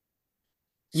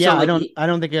 Yeah, So like I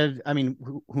don't think I mean,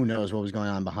 who knows what was going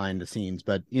on behind the scenes,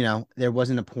 but there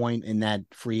wasn't a point in that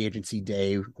free agency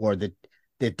day or the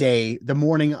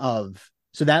morning of.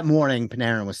 So that morning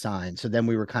Panarin was signed. So then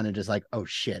we were kind of just like, oh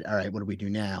shit, all right, what do we do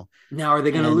now? now are they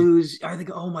going to And lose? Are they?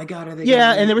 Oh my god, are they going to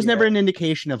yeah, and lose? there was never Yeah, an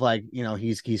indication of like,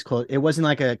 he's close. It wasn't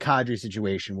like a Kadri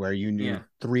situation where you knew yeah.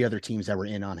 three other teams that were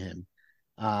in on him.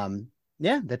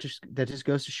 Yeah, that just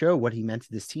goes to show what he meant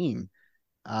to this team.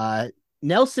 Uh, And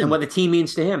Nelson, what the team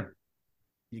means to him.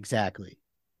 exactly.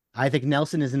 I think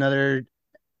Nelson is another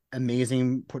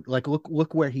amazing. Like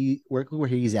look where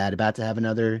he's at. About to have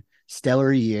another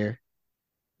stellar year.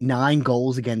 9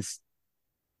 goals against.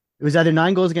 It was either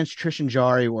 9 goals against Trishan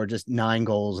Jari or just 9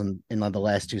 goals in the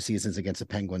last 2 seasons against the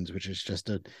Penguins, which is just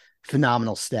a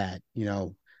phenomenal stat.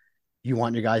 You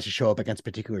want your guys to show up against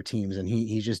particular teams, and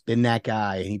he's just been that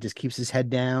guy, and he just keeps his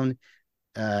head down,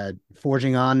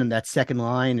 forging on in that second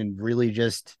line, and really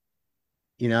just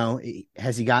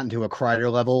has he gotten to a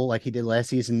Kreider level like he did last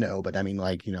season? No, but I mean,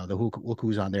 like, look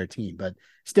who's on their team. But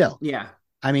still, Yeah.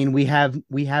 I mean, we have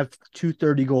 2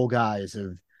 30-goal guys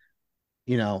of,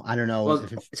 I don't know Well,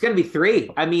 if it's it's going to be three.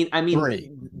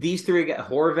 three. These three got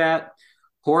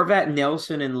Horvat,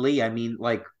 Nelson, and Lee. I mean,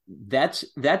 like that's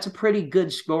a pretty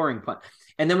good scoring point.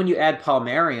 And then when you add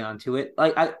Palmieri onto it,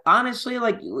 like I honestly,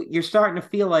 like you're starting to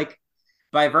feel like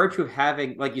by virtue of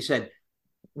having, like you said,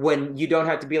 when you don't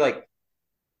have to be like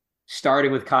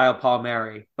starting with Kyle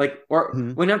Palmieri, like, or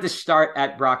Mhm. when you have to start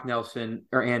at Brock Nelson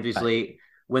or Andrews Right. Lee,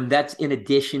 when that's in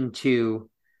addition to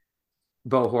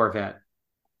Bo Horvat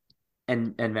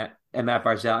and Matt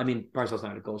Barzal. I mean, Barzal's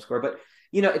not a goal scorer, but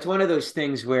it's one of those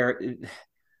things where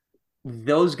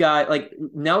those guys like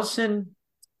Nelson,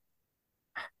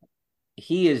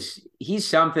 he's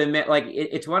something, man. Like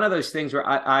it's one of those things where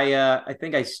I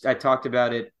think I talked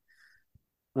about it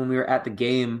when we were at the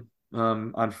game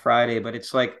on Friday, but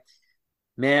it's like,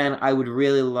 man, I would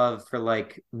really love for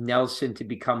like Nelson to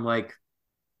become like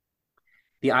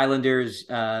the Islanders,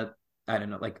 I don't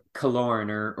know, like Killorn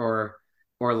or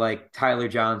like Tyler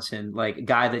Johnson, like a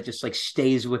guy that just like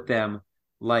stays with them,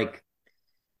 like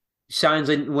signs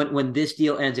when this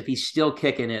deal ends, if he's still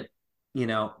kicking it, you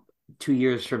know, 2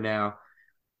 years from now,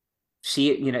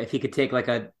 see it, if he could take like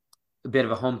a bit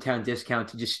of a hometown discount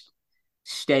to just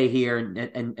stay here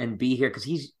and be here because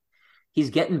he's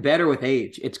getting better with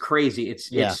age. It's crazy.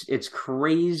 It's Yeah. it's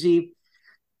crazy.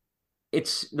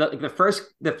 It's the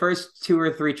first 2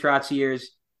 or 3 Trotz years,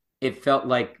 it felt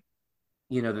like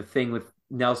the thing with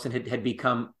Nelson had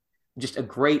become just a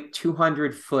great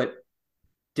 200-foot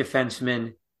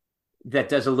defenseman that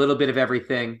does a little bit of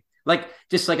everything, like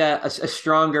just like a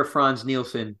stronger Franz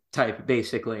Nielsen type,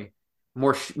 basically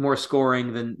more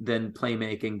scoring than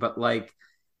playmaking, but like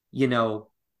you know,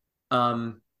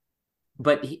 um,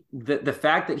 but the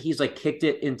fact that he's like kicked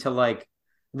it into like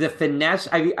the finesse.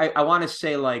 I want to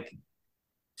say like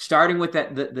starting with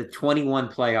the 21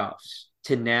 playoffs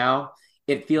to now,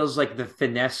 it feels like the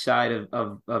finesse side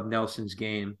of Nelson's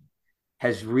game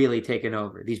has really taken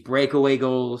over. These breakaway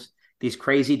goals, these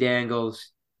crazy dangles.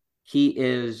 He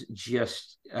is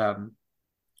just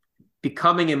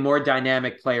becoming a more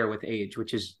dynamic player with age,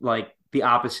 which is like the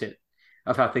opposite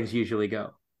of how things usually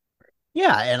go.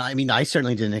 Yeah, and I mean, I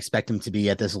certainly didn't expect him to be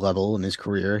at this level in his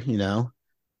career.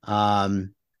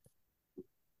 Um,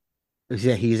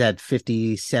 he's at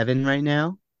 57 right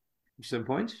now, Some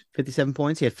points. 57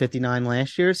 points. He had 59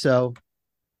 last year. So,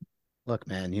 look,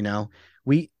 man,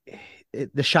 we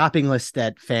the shopping list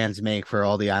that fans make for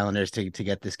all the Islanders to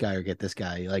get this guy or get this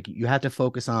guy, like you have to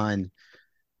focus on,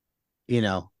 you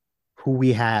know, who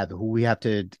we have, who we have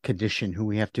to condition, who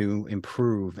we have to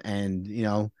improve, and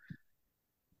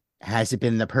has it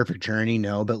been the perfect journey?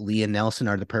 No, but Lee and Nelson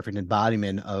are the perfect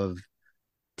embodiment of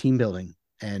team building.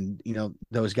 And,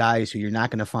 those guys who you're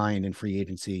not going to find in free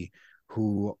agency,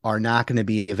 who are not going to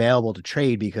be available to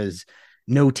trade because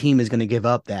no team is going to give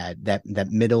up that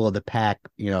middle of the pack,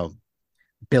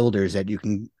 builders that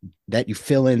you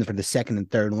fill in for the second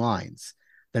and third lines.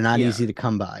 They're not Yeah. easy to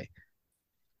come by.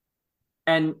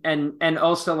 And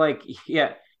also like,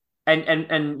 yeah.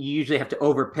 And you usually have to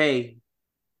overpay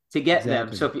to get them.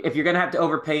 Exactly. So if you're going to have to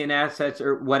overpay in assets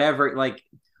or whatever, like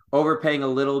overpaying a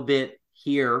little bit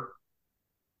here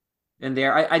and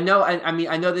there. I know. I mean,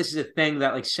 I know this is a thing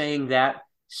that like saying that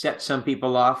sets some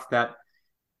people off. That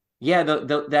yeah,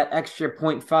 that extra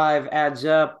point 0.5 adds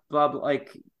up. Blah, blah,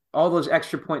 like all those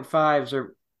extra point 0.5s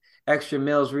or extra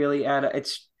mils really add up.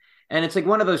 It's like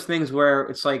one of those things where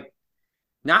it's like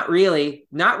not really,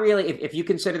 not really. If you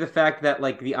consider the fact that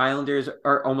like the Islanders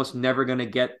are almost never going to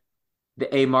get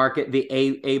the A market, the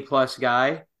A plus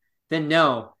guy, then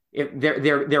no. If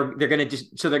they're going to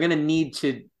just so they're going to need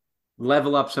to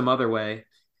level up some other way.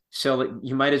 So like,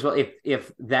 you might as well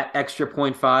if that extra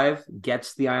point 0.5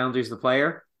 gets the Islanders the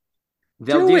player,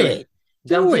 they'll do it.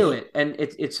 They'll do it. And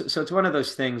it's so it's one of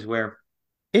those things where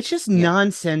it's just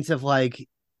nonsense of like,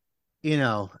 you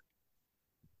know,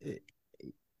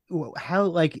 how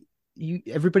like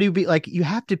everybody would be like, you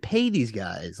have to pay these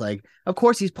guys. Like, of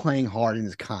course he's playing hard in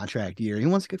his contract year. He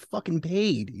wants to get fucking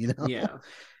paid, you know? Yeah.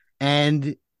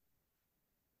 And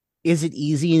is it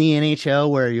easy in the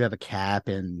NHL where you have a cap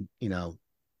and, you know,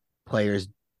 players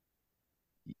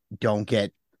don't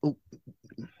get,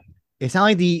 it's not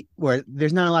like where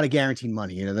there's not a lot of guaranteed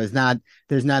money, you know, there's not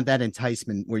that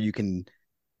enticement where you can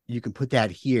put that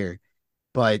here.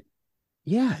 But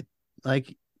yeah,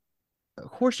 like, of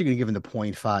course you're going to give him the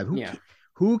 0.5.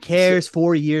 Who cares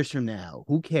 4 years from now?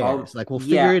 Who cares? Like, we'll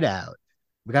figure it out.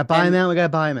 We got to buy him out. We got to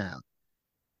buy him out.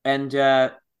 And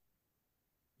I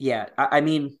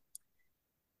mean,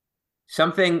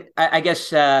 something, I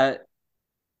guess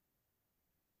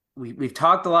we've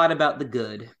talked a lot about the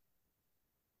good.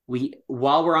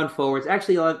 While we're on forwards,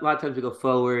 actually a lot of times we go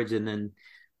forwards and then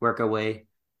work our way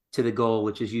to the goal,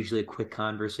 which is usually a quick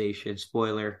conversation.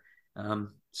 Spoiler,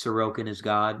 Sorokin is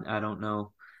God. I don't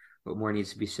know what more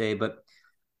needs to be said, but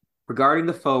regarding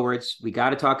the forwards, we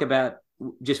got to talk about we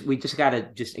have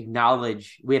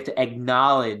to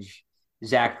acknowledge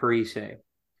Zach Parise. Of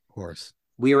course.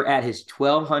 We were at his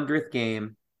 1200th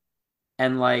game,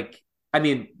 and like, I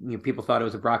mean, you know, people thought it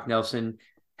was a Brock Nelson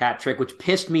hat trick, which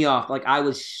pissed me off. Like, I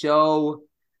was so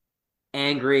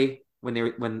angry when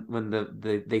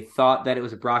they thought that it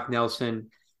was a Brock Nelson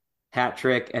hat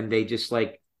trick, and they just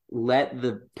like let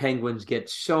the Penguins get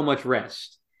so much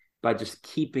rest by just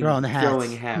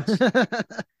throwing hats.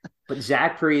 But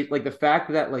Zach Parise, like the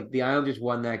fact that like the Islanders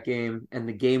won that game and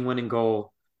the game-winning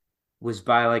goal was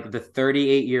by like the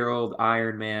 38-year-old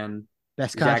Iron Man,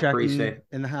 best contract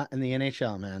in the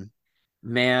NHL, man.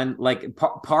 Man, like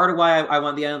part of why I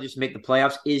want the Islanders to make the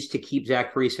playoffs is to keep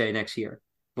Zach Parise next year.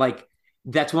 Like,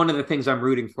 that's one of the things I'm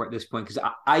rooting for at this point, because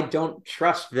I don't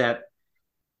trust that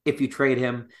if you trade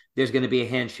him, there's going to be a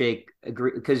handshake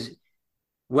agree, because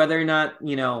whether or not,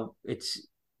 you know, it's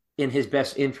in his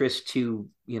best interest to,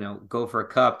 you know, go for a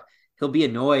cup, he'll be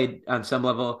annoyed on some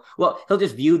level. Well, he'll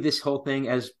just view this whole thing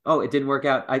as, oh, it didn't work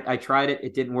out. I tried it.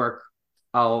 It didn't work.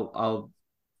 I'll,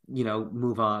 you know,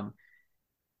 move on.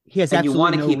 He has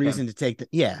absolutely no reason to take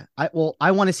I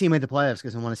want to see him at the playoffs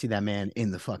because I want to see that man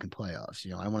in the fucking playoffs.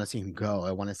 You know, I want to see him go.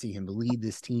 I want to see him lead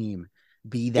this team,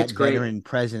 be that veteran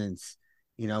presence.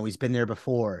 You know, he's been there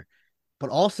before.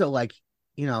 But also, like,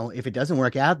 you know, if it doesn't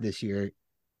work out this year,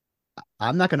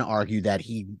 I'm not going to argue that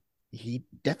he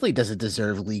definitely doesn't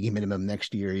deserve league minimum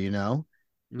next year, you know?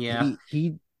 Yeah.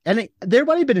 There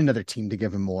might have been another team to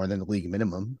give him more than the league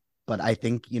minimum, but I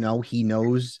think, you know, he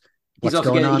knows what's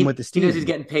going on with this team. He knows he's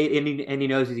getting paid, and he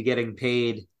knows he's getting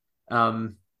paid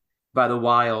by the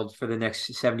Wild for the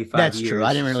next 75 That's years. That's true.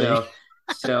 I didn't really...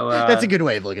 So that's a good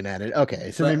way of looking at it.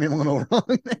 Okay, so maybe I'm a little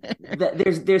wrong there.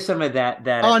 There's some of that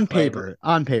on paper,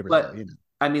 but though, you know.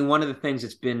 I mean, one of the things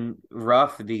that's been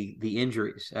rough, the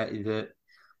injuries, the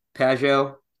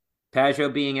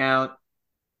Pajot being out,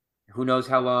 who knows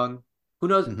how long? Who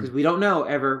knows? Because we don't know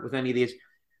ever with any of these.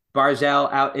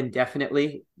 Barzal out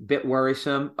indefinitely, bit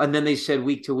worrisome. And then they said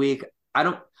week to week. I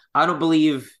don't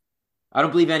believe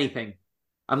anything.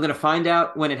 I'm going to find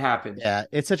out when it happens. Yeah,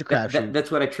 it's such a crapshoot.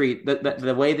 That's what I treat.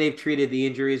 The way they've treated the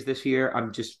injuries this year,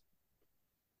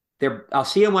 I'll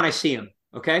see them when I see them.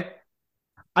 Okay.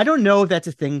 I don't know if that's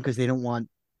a thing because they don't want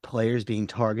players being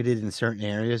targeted in certain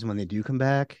areas when they do come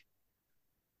back.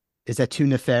 Is that too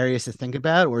nefarious to think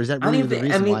about, or is that really the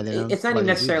reason why they don't? It's not even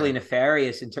necessarily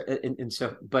nefarious,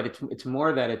 but it's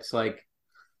more that it's like,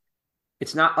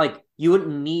 it's not like you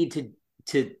wouldn't need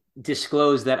to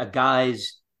disclose that a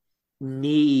guy's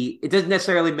knee. It doesn't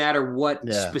necessarily matter what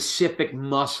specific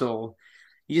muscle.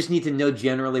 You just need to know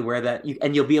generally where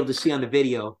and you'll be able to see on the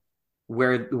video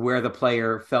where the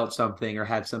player felt something or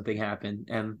had something happen,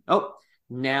 and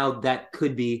now that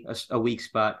could be a weak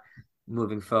spot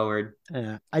moving forward.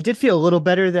 Yeah, I did feel a little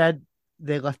better that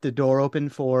they left the door open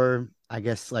for, I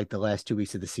guess, like the last 2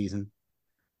 weeks of the season.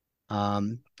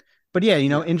 But yeah, you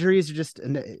know, injuries are just,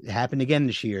 it happened again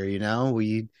this year. You know,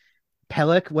 we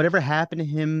Pellick, whatever happened to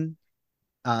him,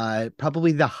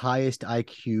 probably the highest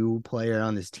IQ player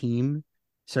on this team,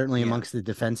 certainly Yeah. amongst the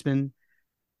defensemen.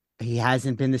 He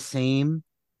hasn't been the same.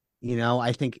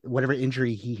 I think whatever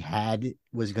injury he had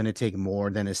was going to take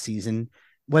more than a season.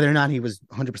 Whether or not he was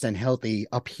 100% healthy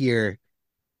up here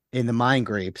in the Mind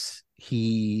Grapes,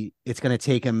 it's going to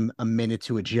take him a minute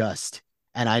to adjust.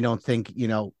 And I don't think,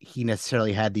 he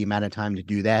necessarily had the amount of time to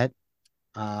do that.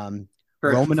 For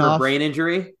Romanoff brain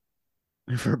injury.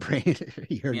 for brain,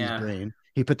 he hurt his Yeah. brain.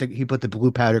 He put the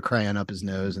blue powder crayon up his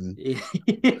nose and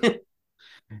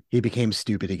he became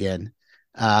stupid again.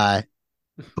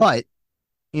 But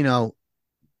you know,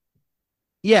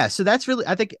 yeah. So that's really,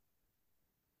 I think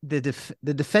the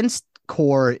defense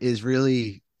core is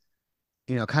really,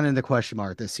 kind of the question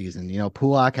mark this season.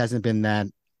 Pulak hasn't been that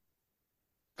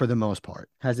for the most part.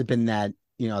 Hasn't been that,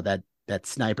 that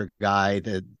sniper guy,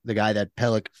 the guy that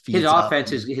Pellick his feeds up.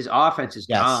 offense is his offense is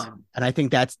Yes. gone. And I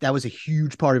think that was a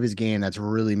huge part of his game that's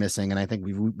really missing. And I think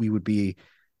we would be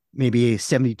maybe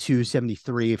 72,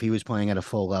 73 if he was playing at a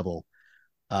full level.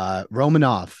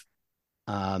 Romanov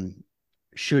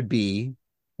should be.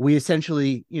 We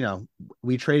essentially,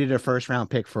 we traded a first round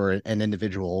pick for an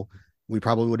individual. We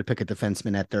probably would have picked a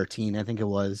defenseman at 13, I think it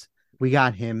was. We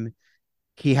got him.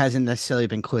 He hasn't necessarily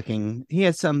been clicking. He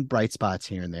has some bright spots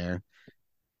here and there.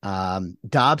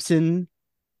 Dobson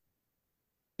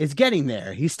is getting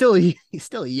there. He's still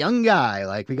a young guy.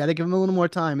 Like, we got to give him a little more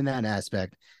time in that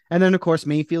aspect. And then of course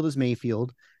Mayfield is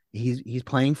Mayfield. He's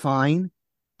playing fine.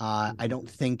 I don't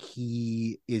think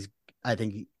he is. I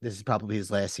think this is probably his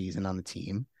last season on the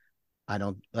team. I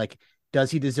don't like.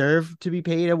 Does he deserve to be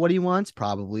paid at what he wants?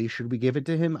 Probably. Should we give it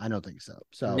to him? I don't think so.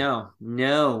 So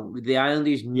No. The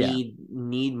Islanders yeah,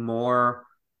 need more.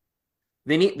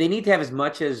 They need to have as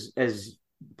much as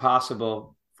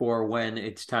possible for when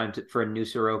it's time for a new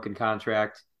Sorokin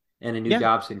contract and a new yeah,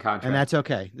 Dobson contract. and that's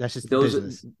okay. That's just those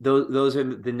business. those are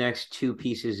the next two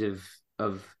pieces of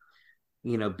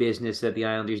business that the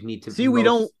Islanders need to See, we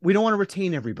don't want to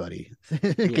retain everybody.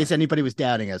 In case anybody was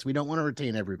doubting us, we don't want to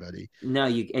retain everybody. No,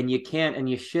 you can't and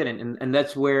you shouldn't, and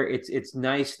that's where it's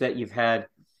nice that you've had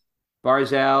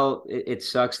Barzal. It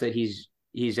sucks that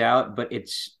he's out, but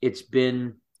it's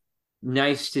been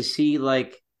nice to see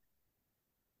like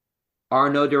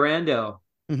Arnaud Durando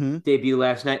debut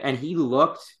last night, and he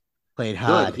looked Played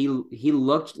hard. good. He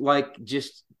looked like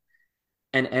just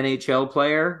an NHL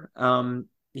player.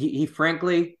 He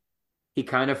frankly, he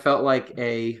kind of felt like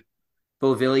a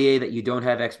Beauvillier that you don't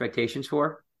have expectations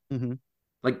for.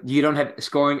 Like, you don't have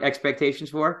scoring expectations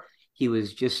for. He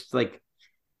was just like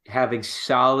having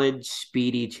solid,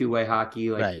 speedy two-way hockey,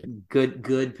 like Right.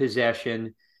 good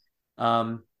possession.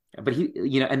 But he,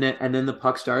 and then the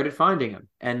puck started finding him,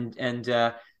 and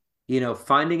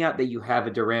finding out that you have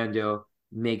a Durando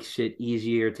makes it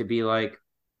easier to be like,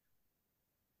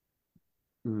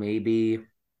 maybe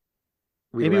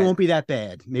Maybe it won't be that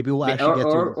bad. Maybe we'll actually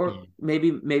get through this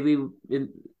game. maybe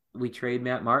we trade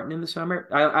Matt Martin in the summer.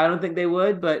 I don't think they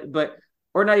would, but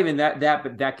or not even that,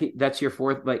 but that's your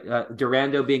fourth, like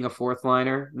Durando being a fourth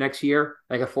liner next year,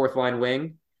 like a fourth line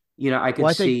wing. I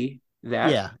could see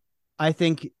that. Yeah, I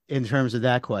think in terms of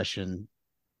that question,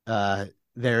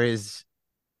 there is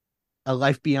a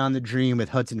life beyond the dream with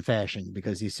Hudson Fashion,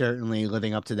 because he's certainly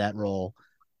living up to that role.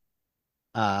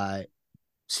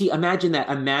 See, imagine that.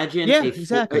 Imagine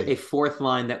exactly. a fourth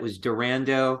line that was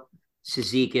Durando,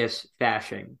 Cizikas,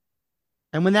 Fashing.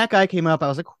 And when that guy came up, I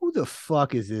was like, who the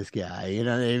fuck is this guy? You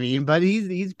know what I mean? But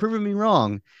he's proven me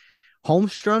wrong.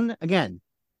 Holmstrom, again,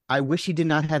 I wish he did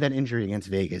not have that injury against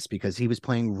Vegas, because he was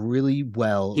playing really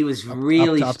well. He was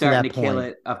really up starting to kill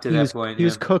it up to that point. He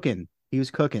was cooking. He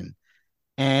was cooking.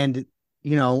 And,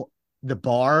 the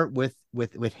bar with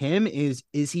him is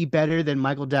he better than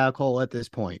Michael Dowcole at this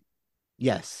point?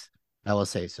 Yes, I will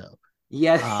say so.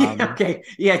 Yeah. Okay.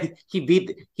 Yeah. He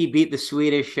beat the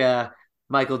Swedish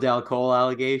Michael Dowcole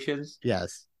allegations.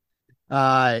 Yes. Do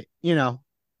I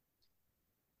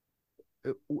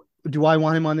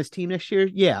want him on this team next year?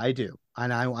 Yeah, I do.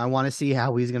 And I want to see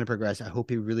how he's going to progress. I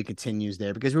hope he really continues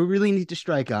there, because we really need to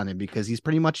strike on him, because he's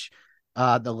pretty much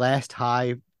the last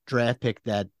high draft pick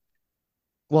the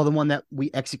one that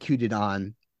we executed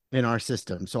on in our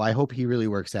system. So I hope he really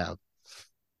works out.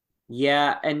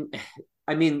 Yeah, and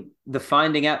I mean, the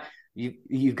finding out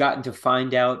you've gotten to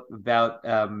find out about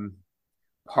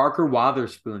Parker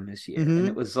Wotherspoon this year, and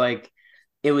it was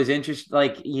interesting.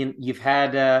 Like, you've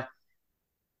had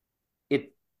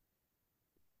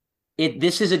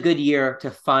this is a good year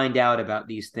to find out about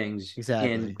these things,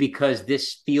 exactly, and because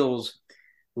this feels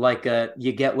like a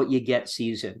you get what you get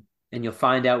season, and you'll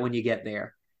find out when you get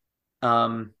there.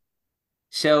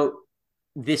 So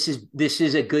this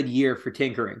is a good year for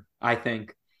tinkering, I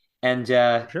think. And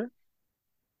Sure.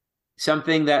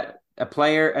 something that a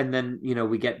player, and then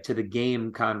we get to the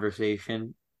game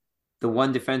conversation. The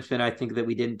one defenseman I think that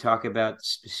we didn't talk about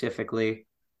specifically,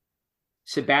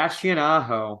 Sebastian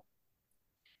Aho,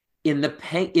 in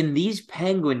these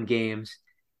Penguin games,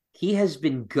 he has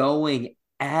been going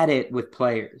at it with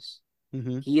players.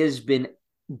 Mm-hmm. He has been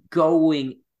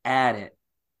going at it.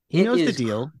 He knows the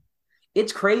deal.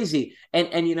 It's crazy. And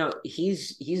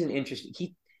he's an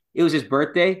interesting it was his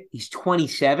birthday. He's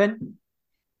 27.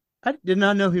 I did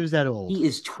not know he was that old. He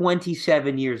is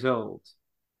 27 years old.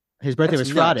 His birthday That's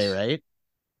was nuts. Friday, right?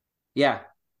 Yeah.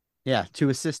 Yeah, 2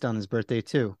 assists on his birthday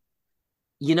too.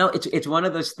 It's one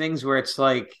of those things where it's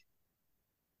like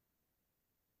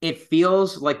it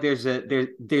feels like there's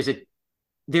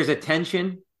a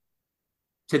tension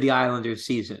to the Islanders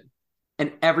season.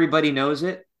 And everybody knows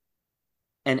it.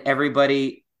 And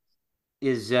everybody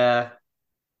is I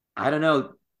don't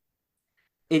know.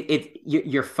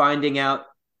 You're finding out,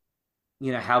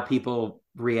 how people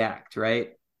react, right?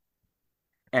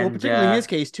 Well, And particularly in his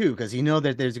case too, because you know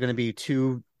that there's going to be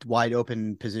 2 wide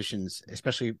open positions,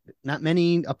 especially not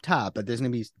many up top, but there's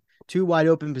going to be 2 wide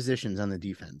open positions on the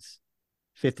defense,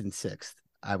 5th and 6th,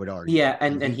 I would argue. yeah,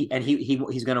 and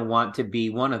he's going to want to be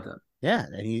one of them. Yeah,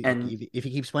 and if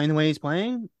he keeps playing the way he's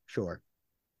playing, sure.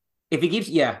 If he keeps,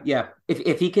 yeah,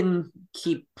 if he can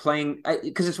keep playing,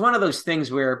 because it's one of those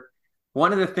things where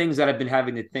one of the things that I've been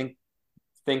having to think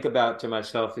about to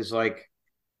myself is like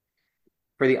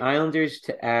for the Islanders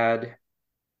to add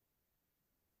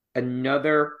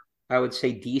another, I would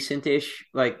say decent-ish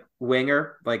like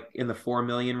winger, like in the 4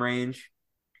 million range,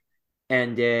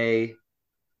 and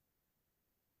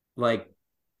like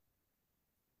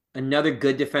another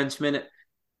good defenseman,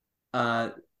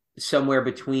 somewhere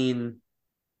between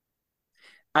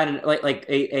I don't know, like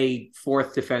a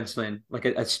fourth defenseman, like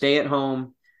a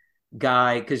stay-at-home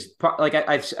guy, because like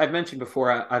I've mentioned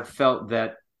before, I've felt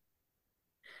that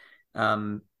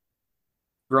Romanov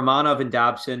and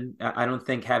Dobson, I don't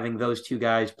think having those 2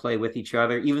 guys play with each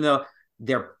other, even though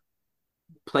their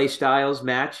play styles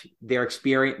match, their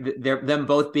experience, them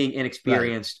both being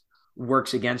inexperienced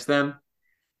works against them,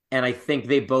 and I think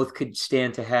they both could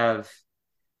stand to have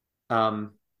a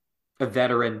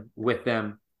veteran with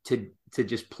them to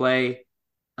just play,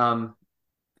 and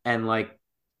like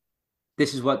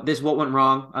this is what went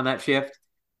wrong on that shift.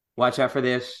 Watch out for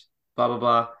this. Blah blah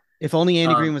blah. If only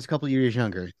Andy Green was a couple years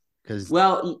younger, because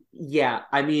yeah.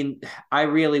 I mean, I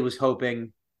really was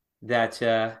hoping that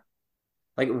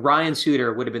like Ryan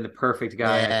Suter would have been the perfect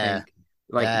guy. I think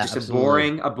just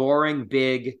absolutely. a boring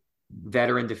big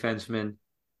veteran defenseman,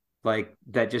 like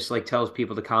that just like tells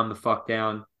people to calm the fuck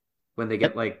down when they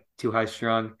get like too high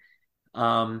strung.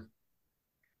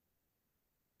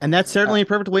 And that's certainly a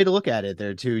perfect way to look at it.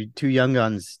 They're two young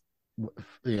guns,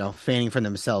 fanning for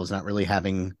themselves, not really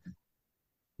having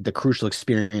the crucial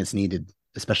experience needed,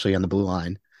 especially on the blue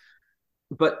line.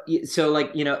 But so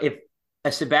like, if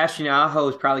a Sebastian Aho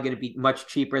is probably going to be much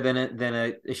cheaper than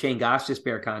a Shane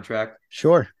Gostisbehere contract.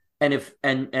 Sure. And if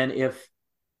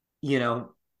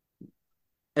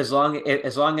as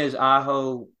long as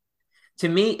Aho, to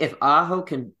me, if Aho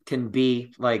can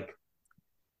be like,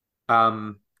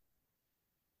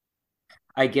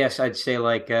 I guess I'd say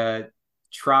like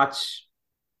Trotz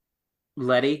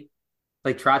Letty,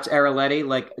 like Trotz era Letty,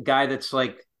 like a guy that's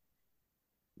like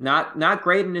not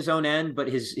great in his own end, but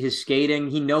his skating,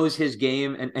 he knows his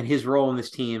game, and his role in this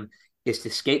team is to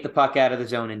skate the puck out of the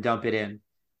zone and dump it in,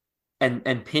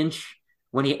 and pinch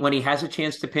when he has a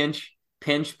chance to pinch,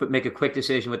 but make a quick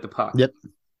decision with the puck. Yep.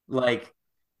 Like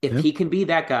if he can be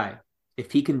that guy,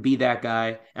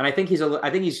 and I think he's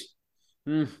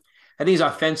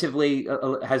offensively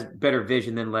has better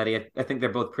vision than Letty. I think they're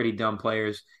both pretty dumb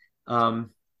players.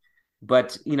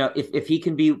 But if he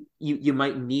can be, you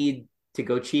might need to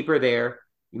go cheaper there.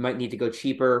 You might need to go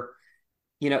cheaper.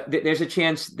 There's a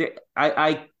chance that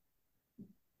I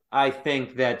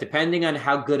think that depending on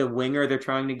how good a winger they're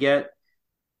trying to get,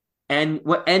 and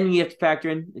you have to factor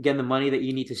in again the money that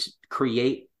you need to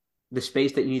create, the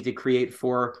space that you need to create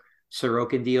for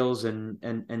Sorokin deals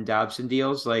and Dobson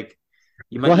deals, like.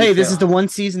 This is the one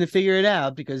season to figure it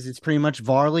out because it's pretty much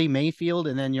Varley, Mayfield,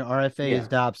 and then your RFA is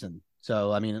Dobson.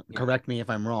 So, I mean, correct me if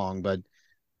I'm wrong, but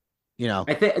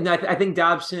I think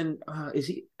Dobson is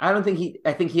he? I don't think he.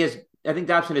 I think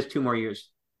Dobson has 2 more years.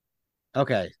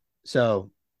 Okay, so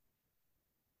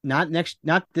not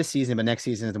this season, but next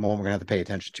season is the one we're gonna have to pay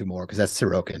attention to more because that's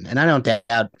Sorokin, and I don't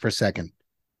doubt for a second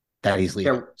that he's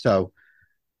leaving. So,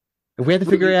 if we have to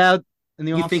figure it out in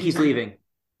the you off think he's leaving?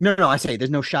 No, I say there's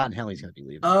no shot in hell he's going to be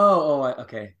leaving.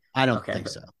 Okay. I don't Okay. think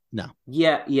so. No.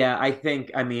 Yeah. I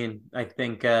think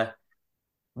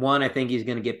he's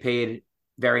going to get paid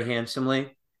very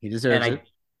handsomely. He And deserves it.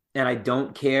 I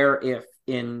don't care if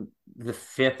in the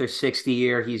fifth or sixth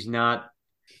year he's not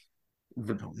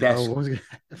the Oh no. best. What was gonna...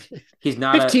 He's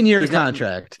not a 15-year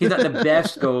contract. he's not the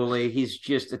best goalie. He's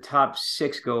just a top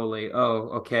six goalie.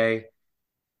 Oh, okay.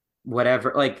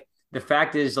 Whatever. Like the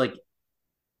fact is like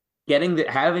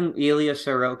having Ilya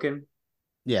Sorokin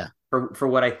Yeah. for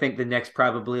what I think the next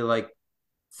probably like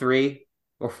 3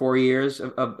 or 4 years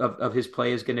of his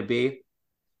play is going to be.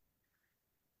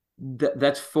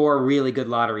 That's 4 really good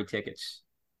lottery tickets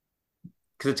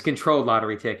because it's a controlled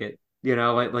lottery ticket. You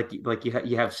know, you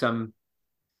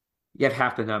have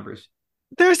half the numbers.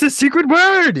 There's the secret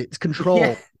word. It's Yeah,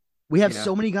 control. We have you know.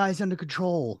 so many guys under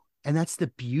control. And that's the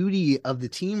beauty of the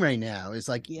team right now. Is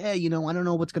like, yeah, I don't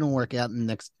know what's going to work out in the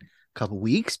next couple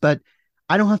weeks, but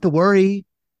I don't have to worry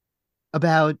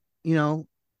about,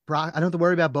 Brock. I don't have to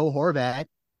worry about Bo Horvat. I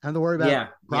don't have to worry about Yeah,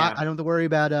 Brock. yeah. I don't have to worry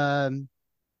about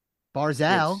Barzal. It's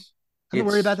I don't have to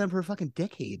worry about it's them for a fucking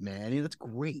decade, man. That's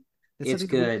great. That's it's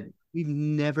something that good. we've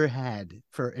never had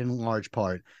for in large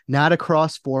part. Not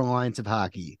across 4 lines of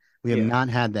hockey. We have Yeah. not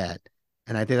had that.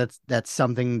 And I think that's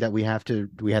something that we have to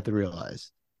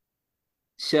realize.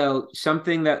 So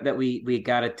something that we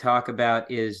got to talk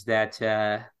about is that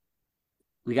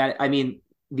we got. I mean,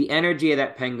 the energy of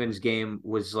that Penguins game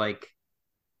was like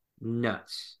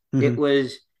nuts. Mm-hmm. It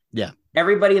was Yeah.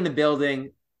 everybody in the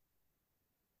building.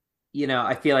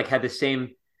 I feel like had the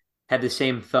same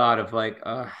thought of like,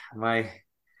 am I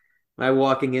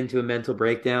walking into a mental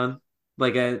breakdown?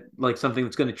 Like something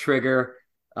that's going to trigger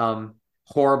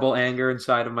horrible anger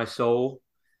inside of my soul.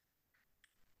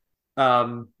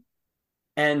 Um,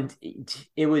 and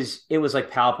it was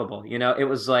like palpable. It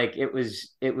was like it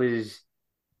was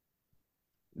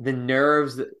the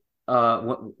nerves that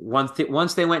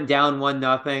once they went down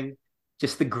 1-0,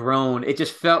 just the groan. It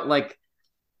just felt like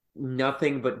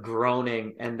nothing but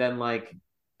groaning, and then like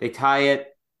they tie it,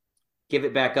 give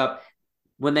it back up.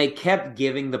 When they kept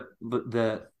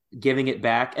the giving it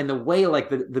back, and the way like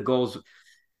the goals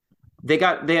they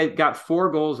had got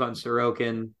 4 goals on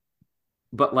Sorokin,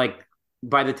 but like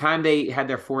by the time they had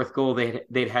their fourth goal,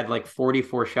 they'd had like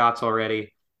 44 shots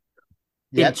already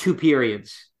in Yep. 2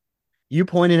 periods. You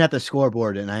pointed at the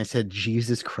scoreboard and I said,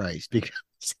 Jesus Christ, because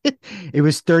it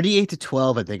was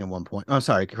 38-12, I think, at one point. Oh,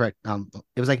 sorry, correct.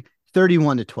 It was like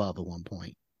 31-12 at one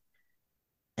point.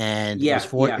 And Yeah,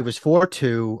 it yeah. was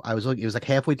 4-2. I was looking, it was like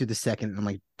halfway through the second. And I'm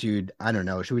like, dude, I don't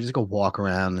know. Should we just go walk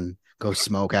around and go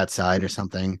smoke outside or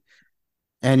something?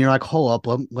 And you're like, hold up,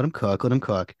 let him cook, let him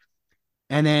cook.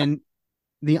 And then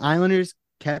the Islanders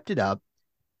kept it up.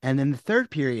 And then the third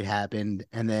period happened.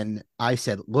 And then I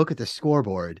said, look at the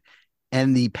scoreboard.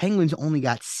 And the Penguins only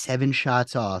got 7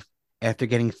 shots off after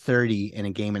getting 30 in a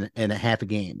game and a half a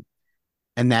game.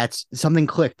 And that's something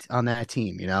clicked on that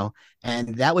team,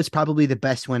 and that was probably the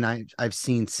best one I've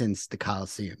seen since the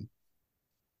Coliseum.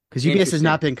 Because UBS has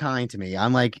not Interesting. been kind to me.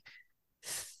 I'm like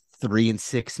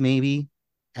 3-6 maybe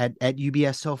at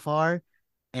UBS so far.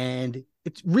 And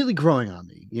it's really growing on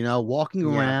me, walking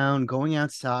Yeah. around, going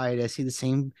outside. I see the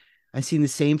same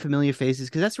familiar faces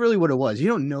because that's really what it was. You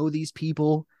don't know these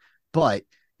people, but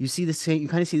you kind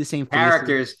of see the same faces.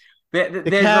 Characters.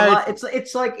 There's a lot.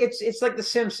 It's like The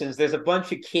Simpsons. There's a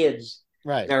bunch of kids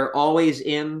Right. that are always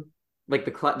in like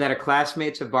that are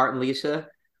classmates of Bart and Lisa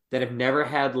that have never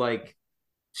had like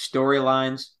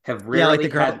storylines. Have Yeah,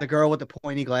 like rarely the girl with the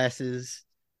pointy glasses,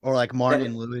 or like Martin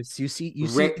and that. Lewis. You see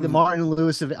the Martin and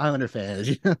Lewis of Islander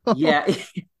fans. Yeah,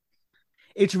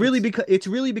 It's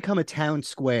really become a town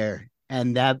square,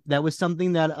 and that was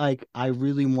something that like I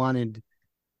really wanted.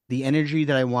 The energy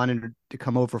that I wanted to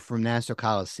come over from Nassau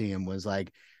Coliseum was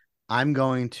like, I'm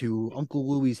going to Uncle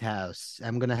Louie's house.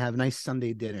 I'm going to have a nice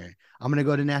Sunday dinner. I'm going to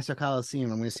go to Nassau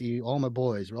Coliseum. I'm going to see all my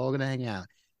boys. We're all going to hang out.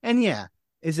 And yeah,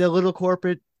 is it a little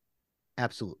corporate?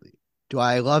 Absolutely. Do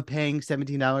I love paying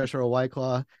 $17 for a White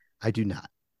Claw? I do not.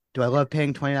 Do I love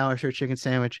paying $20 for a chicken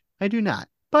sandwich? I do not.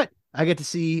 But I get to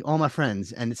see all my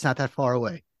friends, and it's not that far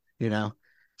away,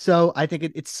 So I think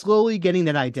it's slowly getting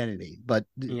that identity. But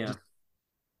yeah.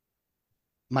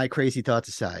 my crazy thoughts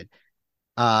aside,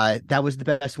 that was the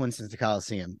best one since the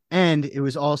Coliseum. And it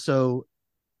was also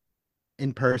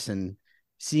in person,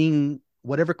 seeing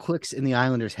whatever clicks in the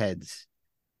Islanders' heads.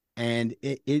 And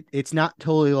it's not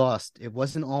totally lost. It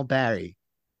wasn't all Barry,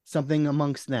 something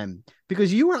amongst them.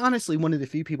 Because you were honestly one of the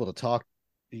few people to talk.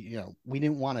 We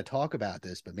didn't want to talk about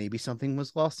this, but maybe something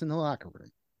was lost in the locker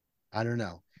room. I don't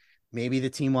know. maybe the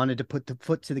team wanted to put the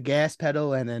foot to the gas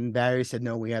pedal, and then Barry said,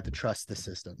 no, we have to trust the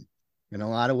system. In a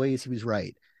lot of ways, he was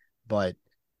right. But,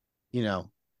 you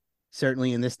know,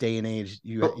 certainly in this day and age,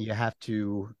 But you have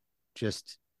to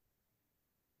just,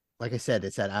 like I said,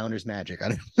 it's that Islanders magic. I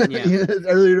don't, yeah,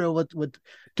 I really don't know what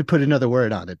to put another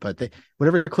word on it, but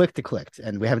whatever clicked, it clicked,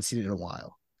 and we haven't seen it in a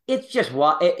while. it's just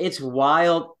it's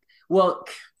wild. Well,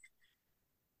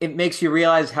 it makes you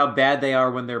realize how bad they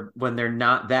are when they're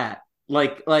not that.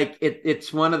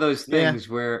 It's one of those Yeah. things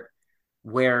where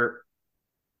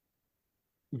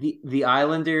the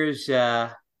Islanders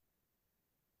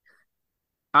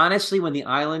honestly, when the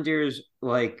Islanders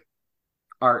like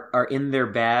are in their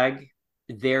bag,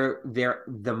 they're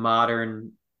the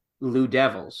modern Blue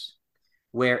Devils,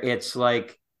 where it's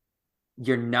like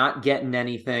you're not getting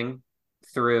anything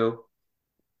through.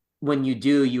 When you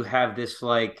do, you have this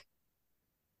like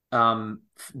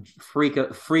freak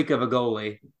of a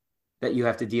goalie that you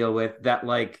have to deal with that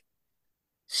like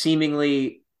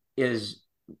seemingly is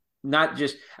not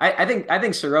just I think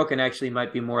Sorokin actually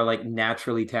might be more like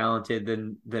naturally talented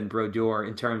than Brodeur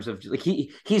in terms of like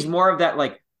he's more of that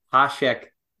like Hasek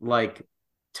like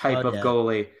Oh type of yeah.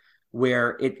 goalie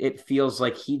where it feels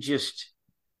like he just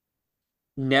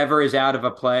never is out of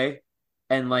a play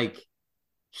and like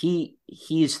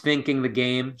he's thinking the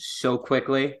game so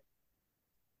quickly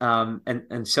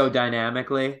and so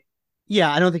dynamically.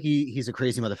 Yeah, I don't think he's a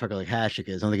crazy motherfucker like Hasek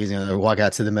is. I don't think he's gonna walk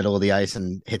out to the middle of the ice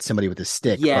and hit somebody with a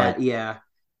stick. Yeah, But yeah.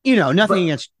 nothing But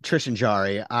against Tristan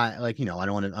Jari. I like, I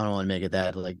don't want to make it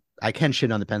that like I can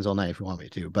shit on the Pens all night if you want me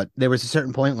to. But there was a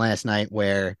certain point last night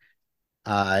where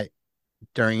uh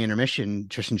during intermission,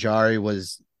 Tristan Jari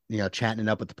was, chatting it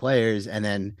up with the players, and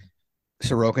then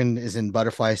Sorokin is in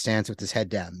butterfly stance with his head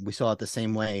down. We saw it the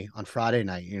same way on Friday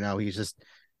night.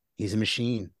 He's a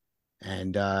machine.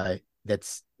 And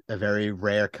that's a very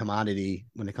rare commodity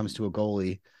when it comes to a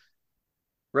goalie.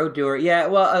 Brodeur, yeah.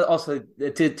 Well, also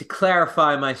to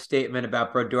clarify my statement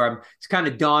about Brodeur, it's kind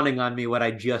of dawning on me what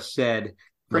I just said. What's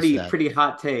Pretty that? pretty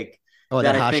hot take Oh,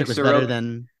 that that I think Hasek was better Sorokin.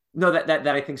 than. No, that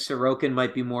I think Sorokin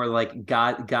might be more like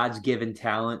God's given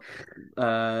talent,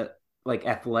 uh, like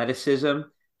athleticism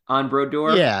on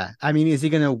Brodeur. Yeah, I mean, is he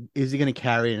gonna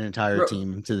carry an entire Bro,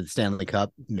 team to the Stanley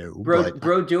Cup? No, but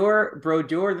Brodeur.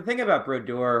 The thing about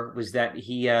Brodeur was that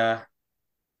he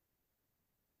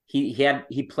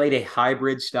played a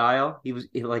hybrid style.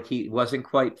 He wasn't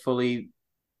quite fully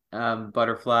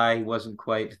butterfly. He wasn't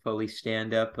quite fully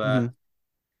stand up. mhm.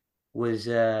 Was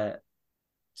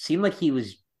seemed like he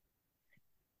was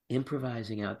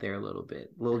improvising out there a little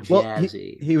bit, a little Well, he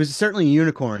jazzy. he was certainly a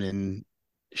unicorn in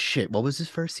shit. What was his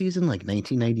first season? Like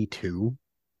 1992.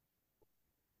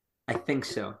 I think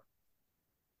so.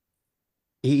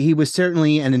 He was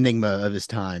certainly an enigma of his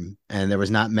time, and there was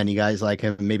not many guys like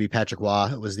him. Maybe Patrick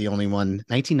Waugh was the only one.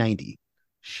 1990.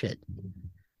 Shit.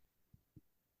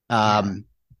 Yeah, Um,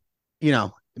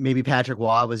 maybe Patrick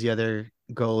Waugh was the other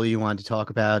goalie you wanted to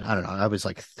talk about. I don't know. I was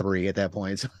like 3 at that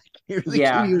point, so I can't really give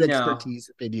yeah, you an no, expertise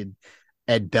opinion.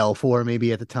 Ed Belfour,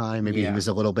 maybe at the time, maybe he yeah. was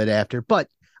a little bit after, but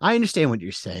I understand what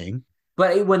you're saying.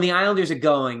 But when the Islanders are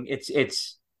going,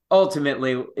 it's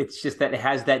ultimately it's just that it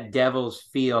has that Devils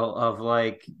feel of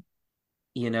like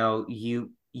you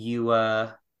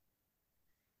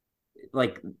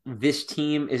like this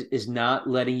team is not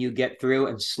letting you get through,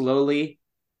 and slowly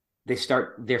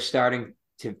they're starting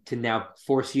to now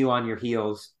force you on your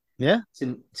heels Yeah.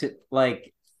 to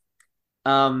like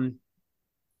um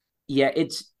yeah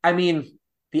it's I mean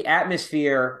the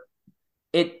atmosphere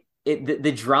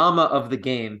the drama of the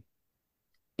game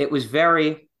it was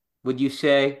very would you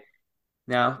say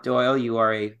now Doyle you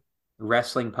are a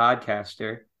wrestling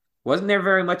podcaster wasn't there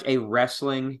very much a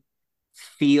wrestling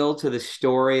feel to the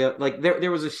story like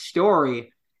there was a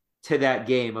story to that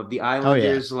game of the Oh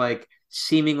yeah. Islanders like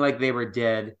seeming like they were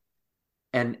dead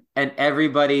and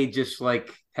everybody just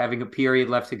like having a period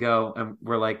left to go and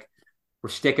we're like we're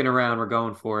sticking around we're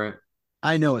going for it.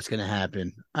 I know what's gonna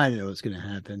happen. I know what's gonna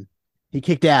happen. He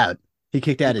kicked out. He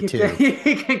kicked He out at kicked,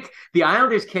 2. the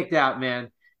Islanders kicked out,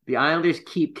 man. The Islanders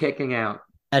keep kicking out.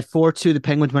 At 4-2, the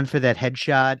Penguins went for that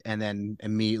headshot, and then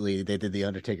immediately they did the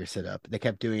Undertaker sit up. They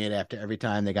kept doing it after every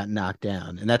time they got knocked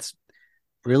down. And that's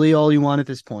really all you want at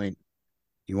this point.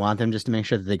 You want them just to make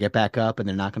sure that they get back up and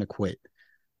they're not going to quit.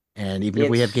 And even if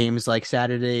we have It's games like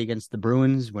Saturday against the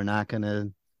Bruins, we're not going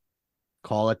to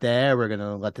call it there. We're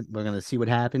going to see what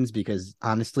happens because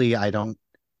honestly, I don't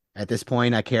at this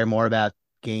point I care more about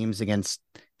games against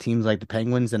teams like the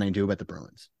Penguins than I do about the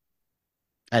Bruins.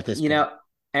 At this you point. know,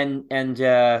 and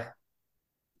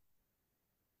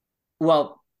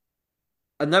well,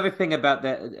 another thing about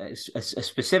that, a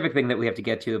specific thing that we have to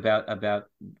get to about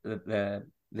the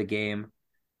game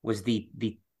was the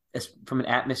from an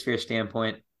atmosphere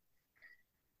standpoint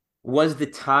was the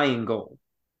tying goal.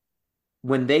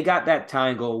 When they got that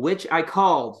tying goal, which I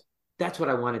called, that's what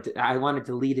I wanted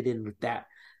to lead it in with that.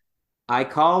 I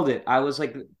called it. I was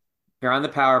like, they're on the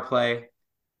power play.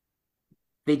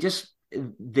 They just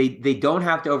they don't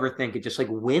have to overthink it. Just like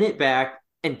win it back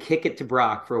and kick it to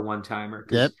Brock for a one timer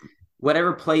Yep. because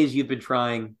whatever plays you've been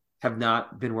trying have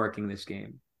not been working this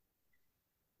game,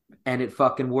 and it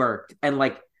fucking worked. And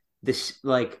like the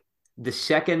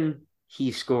second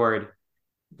he scored,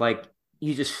 like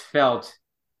you just felt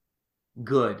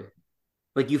good.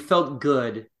 Like you felt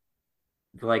good.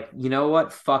 Like, you know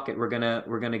what? Fuck it. We're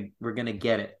gonna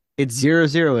get it. It's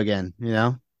 0-0 again, you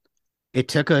know?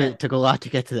 It And took a lot to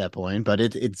get to that point, but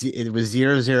it was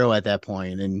 0-0 at that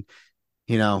point. And,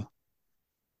 you know,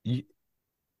 you,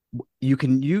 you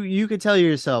can tell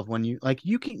yourself when you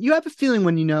have a feeling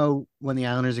when you know when the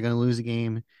Islanders are going to lose a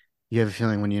game. You have a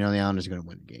feeling when you know the Islanders are going to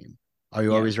win the game. Are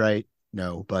you yeah. always right?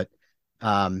 No, but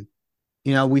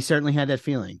we certainly had that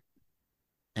feeling.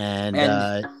 And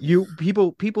And you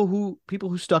people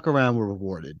who stuck around were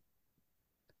rewarded.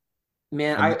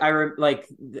 man, And like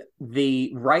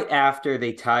the right after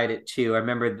they tied it too. I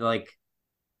remember like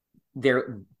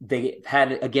they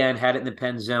had it in the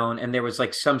pen zone, and there was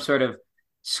like some sort of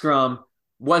scrum.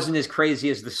 Wasn't as crazy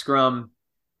as the scrum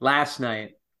last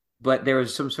night, but there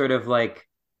was some sort of like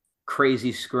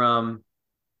crazy scrum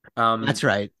that's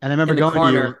right. And I remember in the going to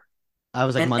you. corner, I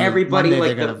was like, and everybody Monday they're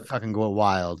like gonna the fucking go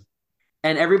wild.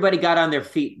 and everybody got on their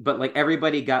feet, but like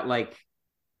everybody got like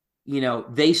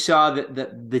they saw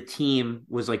that the team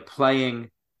was like playing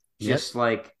Yep. just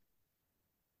like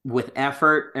with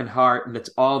effort and heart, and that's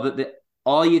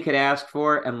all you could ask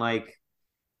for. And like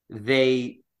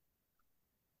they,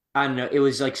 I don't know, it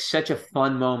was like such a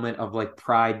fun moment of like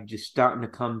pride just starting to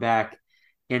come back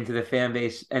into the fan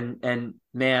base. And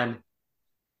man,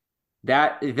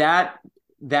 that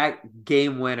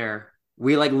game winner.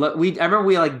 We like look. I remember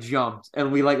we like jumped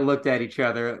and we like looked at each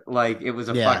other like it was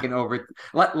a Yeah. fucking over,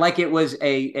 like it was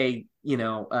a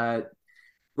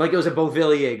like it was a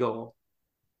Beauvillier goal.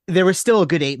 There was still a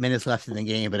good 8 minutes left in the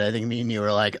game, but I think me and you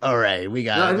were like, all right, we No,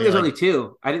 got I it. think They're there's like only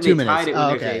two. I think they 2 minutes. tied it when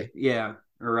Oh, there's okay.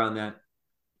 around that.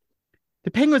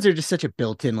 The Penguins are just such a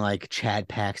built-in like Chad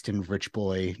Paxton, rich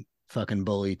boy fucking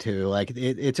bully too. Like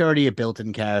it's already a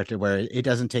built-in character where it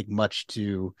doesn't take much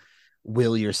to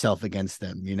will yourself against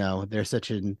them. They're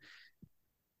such an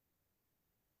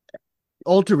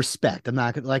all due respect. I'm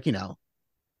not like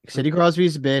Sidney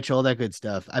Crosby's a bitch, all that good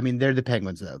stuff. I mean, they're the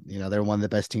Penguins though. They're one of the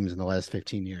best teams in the last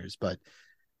 15 years. But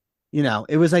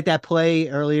it was like that play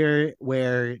earlier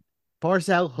where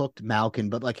Barzal hooked Malkin,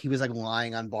 but like he was like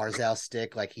lying on Barzal's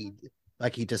stick, like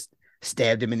he just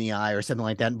stabbed him in the eye or something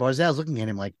like that. And Barzal's looking at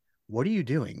him like, "What are you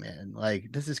doing, man?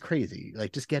 Like this is crazy.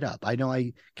 Like just get up. I know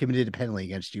I committed a penalty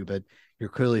against you, but you're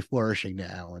clearly flourishing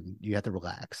now, and you have to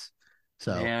relax."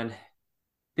 So Man,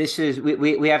 this is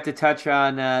we have to touch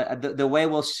on the way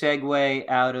we'll segue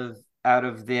out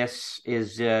of this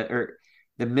is or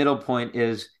the middle point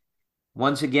is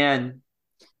once again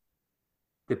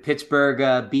the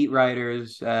Pittsburgh beat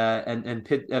writers and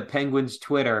Penguins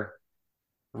Twitter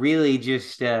really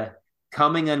just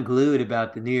coming unglued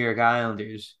about the New York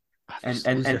Islanders they and just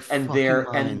and lose their and, and fucking their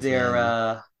and minds, their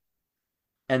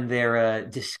man.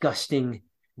 disgusting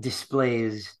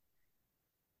displays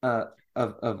uh,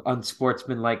 of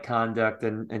unsportsmanlike conduct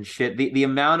and shit. The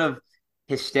amount of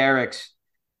hysterics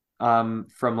from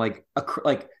like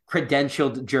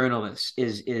credentialed journalists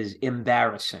is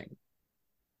embarrassing.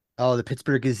 Oh, the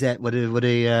Pittsburgh Gazette. What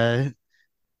a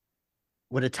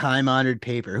time honored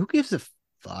paper. Who gives a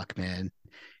fuck, man?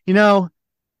 You know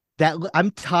that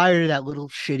I'm tired of that little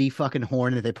shitty fucking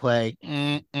horn that they play.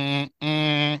 And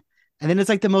then it's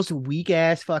like the most weak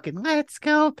ass fucking "Let's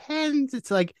go Pens." It's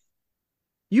like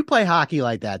you play hockey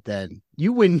like that, then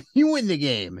you win the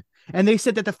game. And they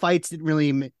said that the fights didn't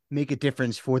really make a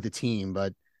difference for the team,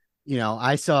 but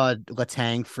I saw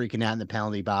Letang freaking out in the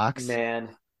penalty box. Man,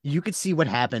 You could see what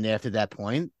happened after that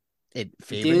point. It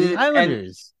favored the dude, and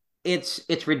Islanders.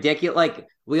 it's ridiculous. Like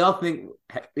we all think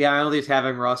the Islanders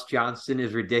having Ross Johnston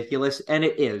is ridiculous, and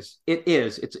it is. It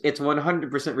is. It's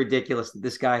 100% ridiculous that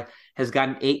this guy has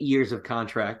gotten 8 years of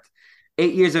contract,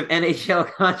 8 years of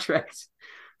NHL contracts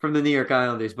from the New York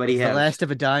Islanders, but he He's the has. last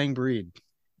of a dying breed.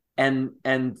 And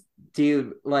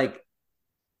dude, like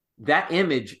that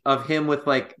image of him with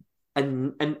like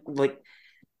and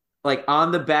like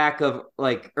on the back of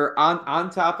like or on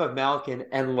top of Malkin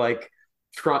and like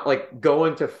like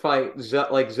going to fight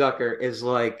like Zucker is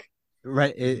like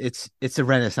Right. It's a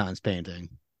Renaissance painting.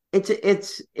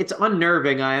 It's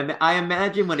unnerving. I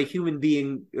imagine when a human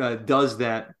being does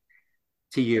that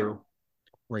to you,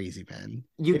 Crazy, man.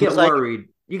 you It was get like worried.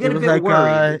 You get a bit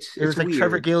worried. It's Trevor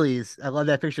weird. Gillies. I love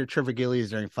that picture of Trevor Gillies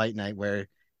during fight night where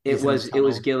he's in the It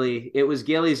was tunnel. Gilly. It was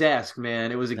Gilly's esque,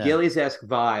 man. It was a Yeah. Gilly's esque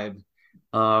vibe.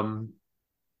 Um,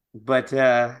 but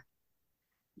the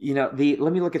let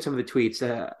me look at some of the tweets.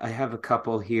 I have a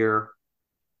couple here.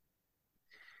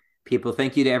 People,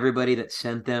 thank you to everybody that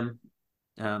sent them.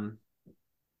 Um,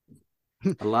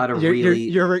 a lot of really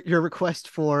Your request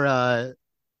for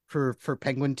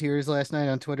penguin tears last night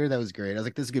on Twitter, that was great. I was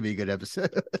like, this is gonna be a good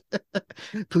episode.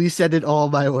 Please send it all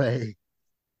my way.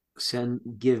 send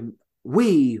give.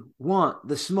 We want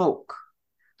the smoke.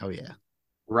 Oh yeah.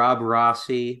 Rob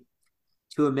Rossi,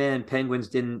 to a man, Penguins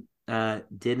didn't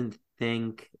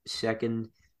think second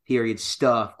period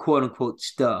stuff, quote unquote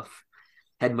stuff,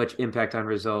 had much impact on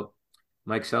result.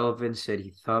 Mike Sullivan said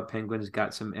he thought Penguins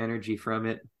got some energy from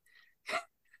it.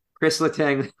 Chris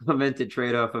Letang lamented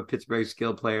trade off of Pittsburgh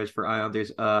skill players for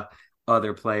Islanders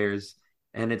other players.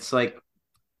 And it's like,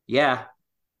 yeah,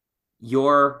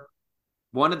 your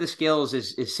one of the skills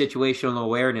is situational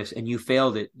awareness, and you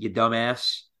failed it, you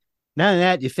dumbass. None of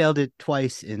that, you failed it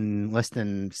twice in less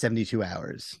than 72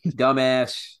 hours.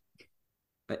 Dumbass.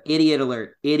 Idiot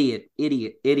alert. Idiot,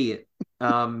 idiot, idiot.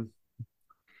 Um,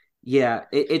 yeah,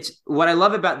 it's what I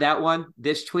love about that one,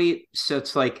 this tweet. So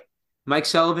it's like Mike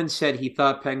Sullivan said he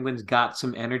thought Penguins got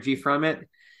some energy from it.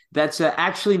 That's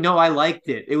actually no, I liked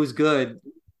it. It was good.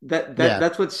 Yeah.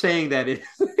 That's what's saying that is.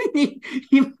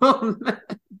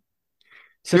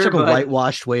 Such Sure, like a bud.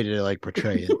 whitewashed way to like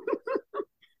portray it.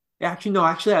 Actually, no,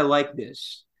 actually I like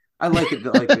this. I like it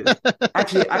like this.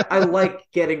 Actually, I like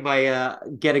getting my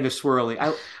getting a swirly.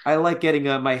 I like getting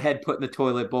my head put in the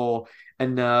toilet bowl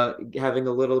and having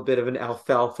a little bit of an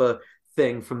alfalfa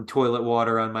thing from toilet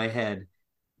water on my head.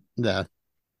 Yeah.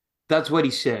 That's what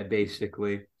he said,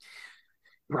 basically.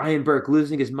 Ryan Burke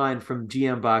losing his mind from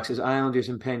GM box as Islanders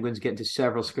and Penguins get into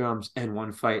several scrums and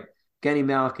one fight. Kenny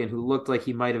Malkin, who looked like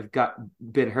he might have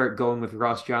been hurt going with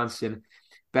Ross Johnston,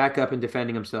 back up and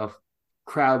defending himself.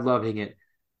 Crowd loving it.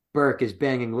 Burke is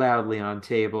banging loudly on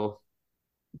table.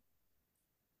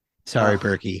 Sorry,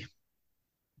 Berkey.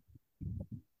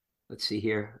 Let's see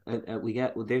here. We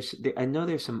got I know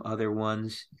there's some other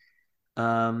ones.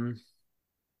 Um,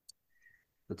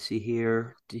 let's see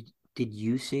here. Did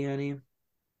you see any?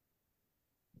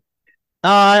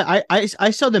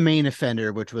 I saw the main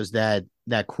offender, which was that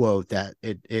quote that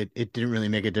it didn't really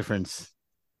make a difference,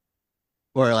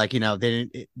 or like they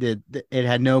didn't it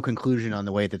had no conclusion on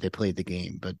the way that they played the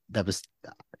game, but that was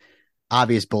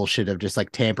obvious bullshit of just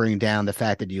like tampering down the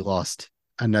fact that you lost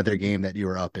another game that you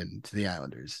were up in to the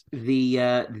Islanders. The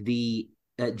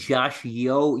Josh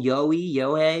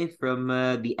Yohei from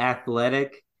the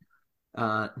Athletic.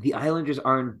 The Islanders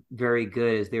aren't very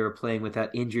good as they were playing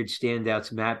without injured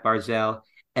standouts Matt Barzal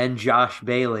and Josh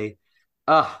Bailey.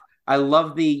 I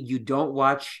love the you don't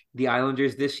watch the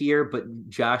Islanders this year, but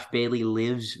Josh Bailey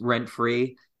lives rent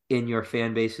free in your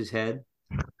fan base's head.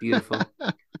 Beautiful.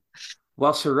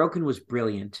 While Sorokin was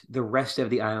brilliant, the rest of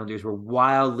the Islanders were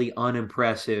wildly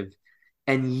unimpressive,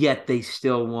 and yet they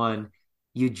still won.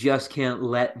 You just can't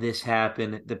let this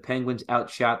happen. The Penguins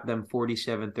outshot them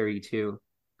 47-32.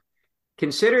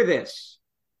 Consider this,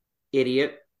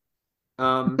 idiot.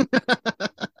 Um,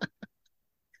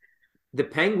 the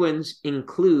Penguins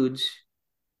includes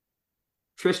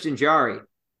Tristan Jarry,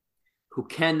 who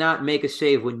cannot make a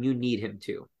save when you need him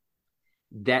to.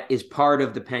 That is part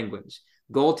of the Penguins.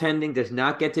 Goaltending does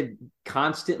not get to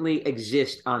constantly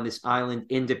exist on this island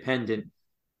independent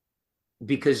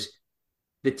because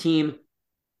the team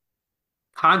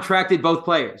contracted both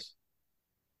players.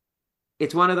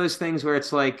 It's one of those things where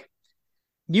it's like,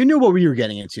 you knew what we were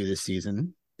getting into this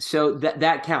season, so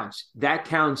that counts. That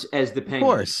counts as the Penguins. Of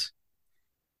course.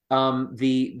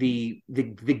 The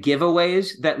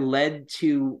giveaways that led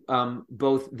to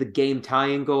both the game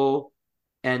tying goal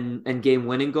and game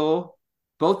winning goal,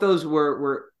 both those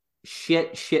were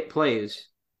shit plays.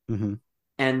 Mm-hmm.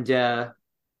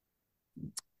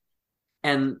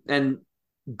 And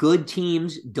good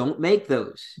teams don't make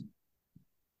those.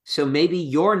 So maybe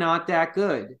you're not that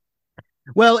good.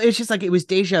 Well, it's just like it was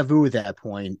deja vu at that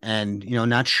point, and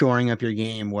not shoring up your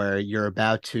game where you're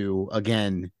about to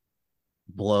again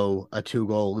blow a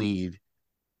 2-goal lead.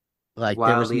 Like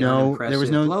Wildly there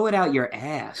was no blow it out your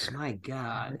ass. My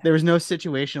God. there was no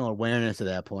situational awareness at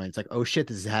that point. It's like, oh shit,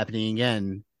 this is happening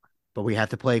again, but we have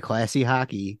to play classy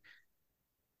hockey.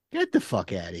 Get the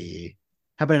fuck out of here.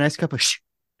 How about a nice cup of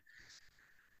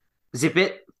Zip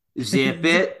it. Zip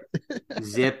it.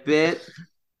 Zip it.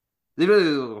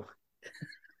 Ooh.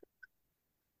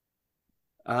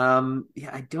 Yeah,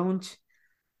 I don't.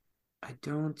 I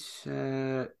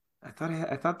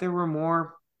thought there were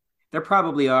more. There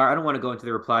probably are. I don't want to go into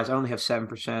the replies. I only have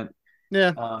 7%.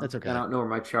 Yeah, that's And I okay. don't know where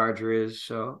my charger is,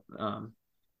 so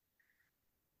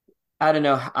I don't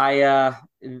know.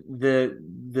 The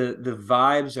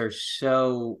vibes are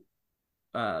so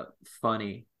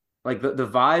funny. Like the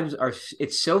vibes are.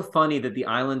 It's so funny that the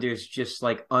Islanders just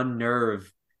like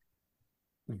unnerve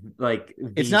like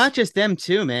It's these. not just them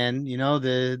too, man. You know,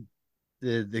 the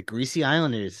greasy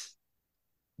Islanders.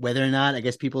 Whether or not, I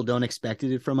guess people don't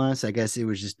expected it from us. I guess it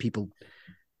was just people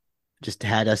just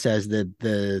had us as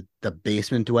the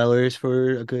basement dwellers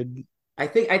for a good I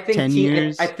think 10 team.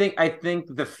 years. I think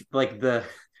the like the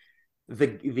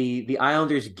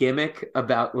Islanders gimmick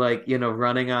about like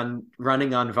running on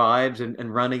vibes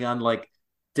and running on like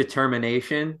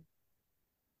determination.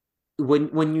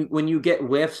 When you get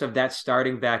whiffs of that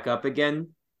starting back up again,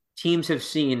 teams have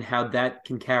seen how that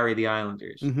can carry the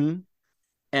Islanders. Mm-hmm.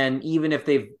 And even if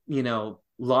they've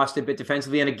lost a bit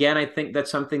defensively, and again, I think that's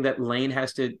something that Lane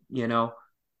has to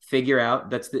figure out.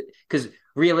 That's the because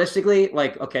realistically,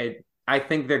 like okay, I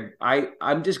think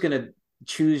I'm just gonna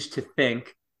choose to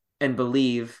think and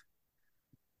believe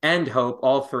and hope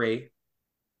all three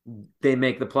they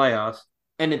make the playoffs.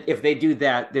 And if they do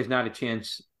that, there's not a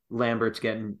chance Lambert's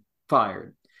getting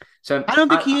fired. So I don't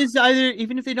think he is either.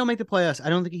 Even if they don't make the playoffs, I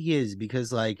don't think he is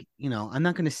because, like, I'm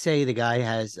not going to say the guy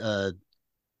has a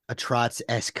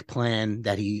Trotz-esque plan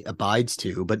that he abides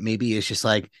to, but maybe it's just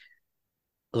like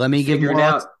let me give figure it more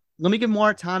out. let me give more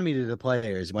autonomy to the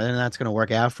players. Whether or not it's going to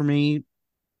work out for me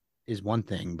is one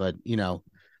thing, but the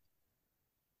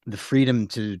freedom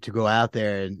to go out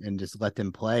there and just let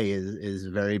them play is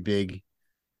a very big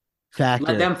Let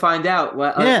factor. them find out.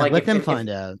 Well, Yeah, like let them find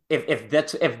out. if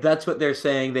that's what they're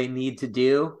saying they need to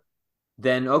do,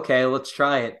 then okay, let's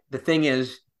try it. The thing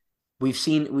is, we've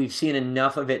seen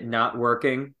enough of it not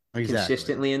working Exactly.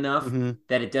 consistently enough Mm-hmm.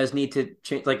 that it does need to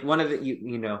change. Like one of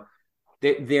the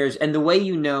there's and the way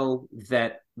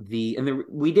that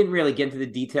we didn't really get into the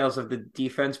details of the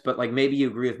defense, but like maybe you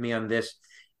agree with me on this.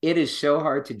 It is so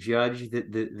hard to judge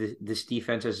this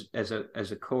defense as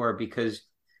a core because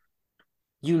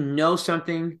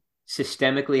something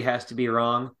systemically has to be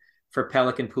wrong for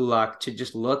Pelican Pulak to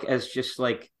just look as just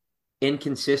like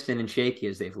inconsistent and shaky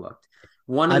as they've looked.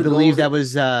 One of I the believe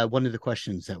goals. that was one of the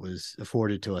questions that was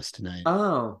afforded to us tonight.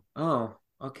 Oh,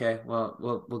 okay. Well,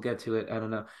 we'll get to it. I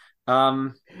don't know.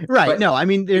 Right. But No, I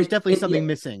mean there's definitely yeah, something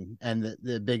missing, and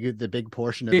the big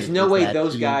portion of there's it no is way that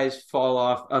those he. guys fall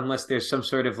off unless there's some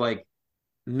sort of like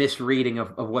misreading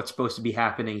of what's supposed to be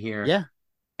happening here. Yeah,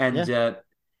 And yeah.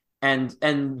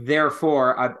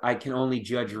 therefore I can only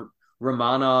judge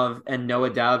Romanov and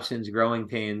Noah Dobson's growing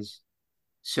pains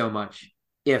so much.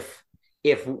 If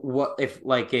if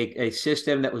like a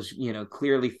system that was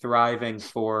clearly thriving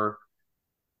for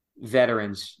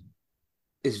veterans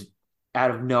is out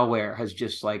of nowhere has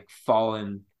just like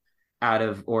fallen out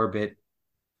of orbit,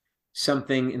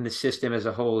 something in the system as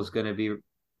a whole is going to be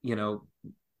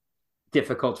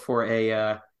difficult for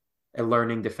a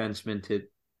learning defenseman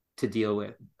to deal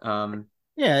with.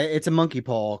 Yeah, it's a monkey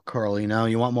paw curl,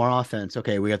 you want more offense.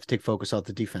 Okay, we have to take focus off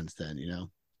the defense then.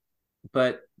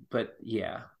 But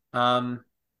yeah,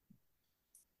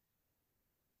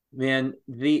 man,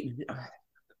 the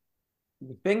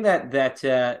thing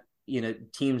that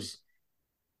teams,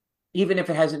 even if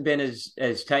it hasn't been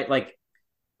as tight, like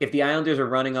if the Islanders are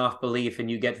running off belief and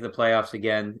you get to the playoffs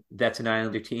again, that's an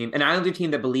Islander team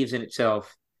that believes in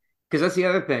itself. Because that's the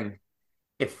other thing.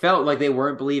 It felt like they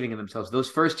weren't believing in themselves. Those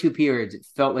first two periods, it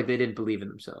felt like they didn't believe in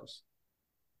themselves.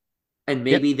 And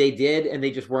Yep. maybe they did, and they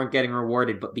just weren't getting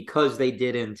rewarded. But because they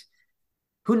didn't,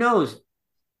 who knows?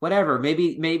 Whatever.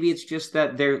 Maybe it's just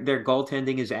that their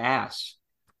goaltending is ass.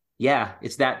 Yeah,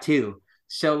 it's that too.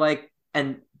 So like,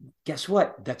 and guess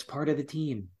what? That's part of the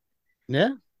team. Yeah.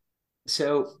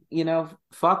 So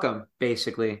fuck them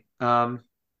basically.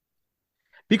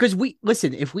 Because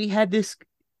listen, if we had this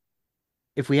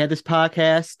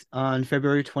podcast on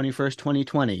February 21st,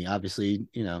 2020, obviously,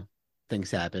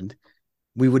 things happened.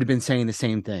 We would have been saying the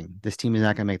same thing. This team is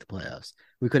not going to make the playoffs.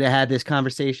 We could have had this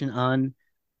conversation on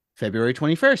February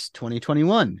 21st,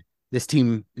 2021. This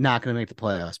team not going to make the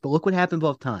playoffs. But look what happened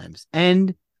both times.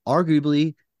 And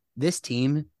arguably, this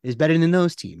team is better than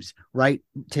those teams, right?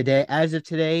 Today, as of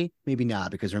today, maybe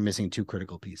not because we're missing two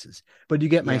critical pieces. But you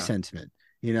get my Yeah, sentiment.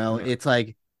 yeah, It's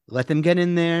like, let them get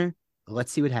in there.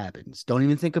 Let's see what happens. Don't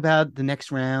even think about the next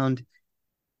round.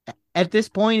 At this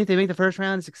point, if they make the first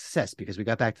round, it's a success because we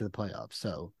got back to the playoffs.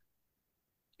 So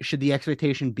should the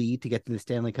expectation be to get to the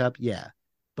Stanley Cup? Yeah,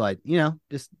 but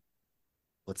just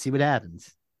let's see what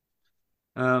happens.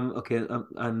 Okay,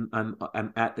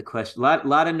 I'm at the question.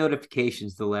 Lot of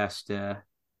notifications the last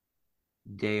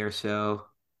day or so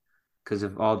because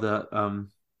of all the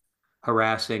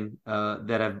harassing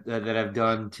that I've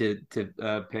done to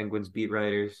Penguins beat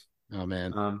writers. Oh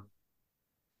man,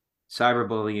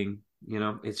 Cyberbullying,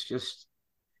 it's just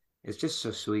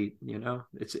so sweet,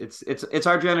 it's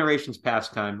our generation's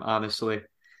pastime, honestly.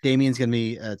 Damien's gonna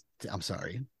be. I'm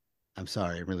sorry. I'm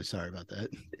sorry. I'm really sorry about that.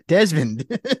 Desmond.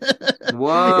 It's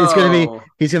gonna be. Whoa.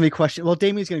 He's gonna be questioned. Well,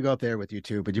 Damien's gonna go up there with you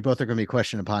too, but you both are gonna be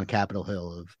questioned upon Capitol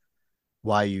Hill of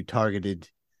why you targeted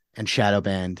and shadow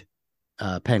banned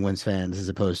Penguins fans as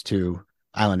opposed to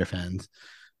Islander fans.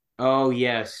 Oh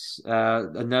yes,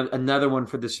 another one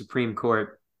for the Supreme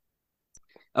Court.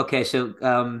 Okay,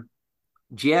 so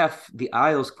Jeff, the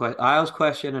Isles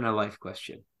question and a life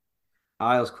question.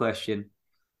 Isles question.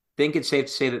 Think it's safe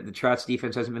to say that the Trotz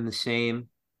defense hasn't been the same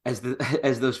as the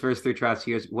as those first three Trotz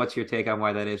years. What's your take on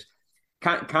why that is?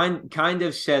 Kind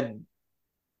of said.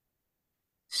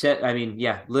 I mean,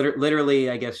 yeah, literally.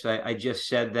 I guess I just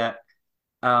said that.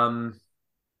 Um,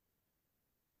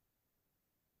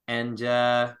 and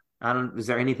I don't. Is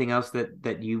there anything else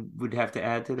that you would have to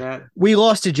add to that? We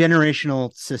lost a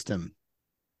generational system.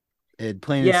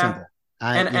 Plain and Yeah, simple.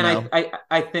 I and you and know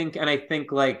I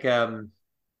think like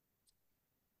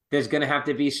there's gonna have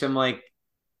to be some like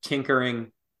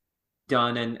tinkering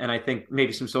done, and I think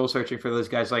maybe some soul searching for those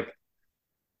guys. Like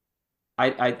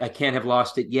I can't have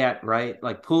lost it yet, right?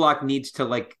 Like Pulak needs to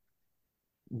like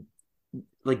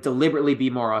deliberately be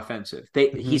more offensive.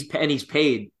 Mhm. He's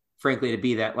paid, frankly, to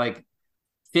be that. Like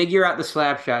figure out the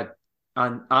slap shot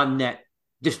on net.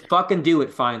 Just fucking do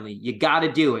it finally. You got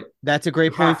to do it. That's a You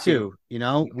great point have to. too. You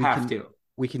have to.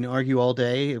 We can argue all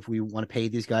day if we want to pay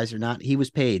these guys or not. He was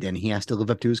paid and he has to live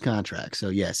up to his contract. So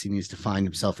yes, he needs to find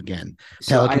himself again.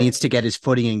 So Pelech I needs to get his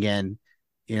footing again.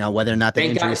 Whether or not that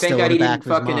injury is thank still in God the he back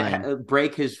didn't of his fucking mind.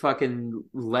 break his fucking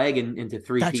leg into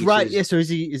three That's right. Yeah. pieces. So is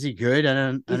he good? I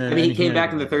I mean, he didn't hear came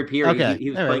back anything in the about that. third period. He, Okay. he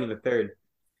was All right. playing in the third,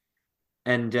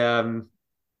 and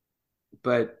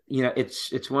but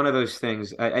it's one of those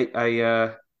things.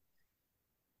 I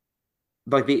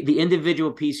like the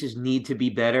individual pieces need to be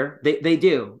better. They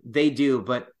do,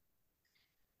 but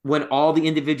when all the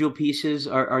individual pieces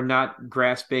are not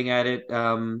grasping at it,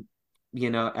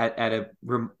 at a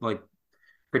like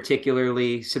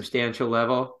particularly substantial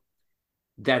level,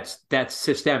 that's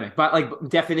systemic. But like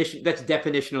definition, that's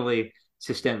definitionally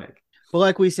systemic. Well,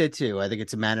 like we said too, I think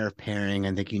it's a matter of pairing.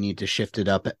 I think you need to shift it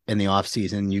up in the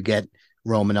offseason. You get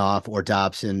Romanoff or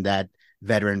Dobson, that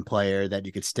veteran player that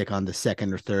you could stick on the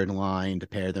second or third line to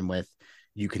pair them with.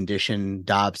 You condition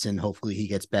Dobson. Hopefully he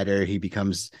gets better. He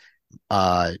becomes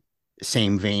uh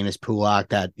same vein as Pulak,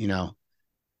 that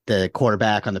the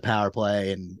quarterback on the power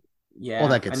play and all Yeah,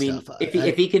 that good I stuff. mean,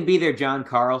 if he can be their John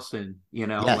Carlson,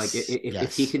 like Yes, if he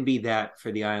yes, can be that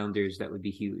for the Islanders, that would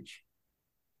be huge.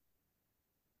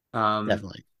 Um,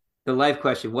 definitely. the life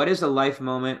question: what is a life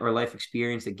moment or life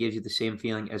experience that gives you the same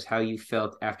feeling as how you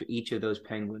felt after each of those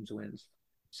Penguins wins?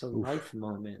 It's a Oof. life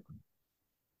moment.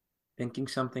 Thinking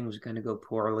something was going to go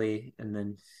poorly and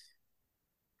then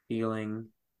feeling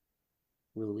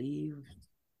relieved.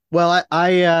 Well,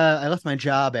 I left my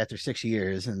job after 6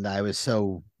 years, and I was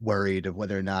so worried of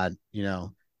whether or not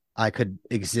I could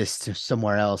exist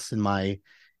somewhere else in my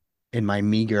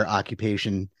meager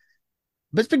occupation.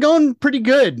 But it's been going pretty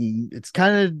good, and it's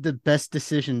kind of the best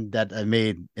decision that I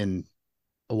made in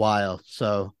a while.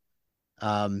 So,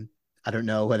 I don't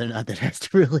know whether or not that has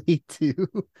to relate to.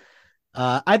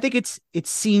 I think it's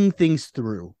seeing things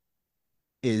through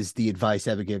is the advice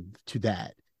I would give to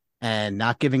that, and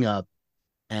not giving up.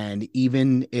 And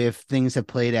even if things have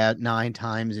played out 9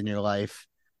 times in your life,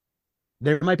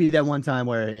 there might be that one time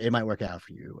where it might work out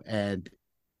for you. And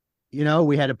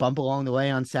we had a bump along the way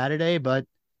on Saturday, but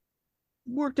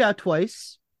worked out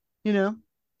twice. You know,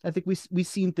 I think we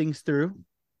seen things through.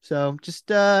 So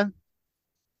just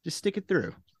stick it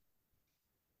through.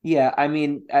 Yeah, I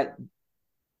mean,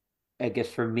 I guess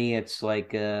for me, it's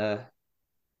like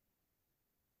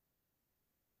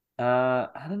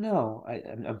I don't know.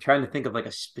 I'm trying to think of like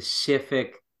a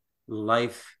specific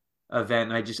life event.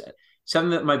 And I just something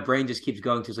that my brain just keeps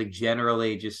going to is like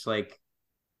generally just like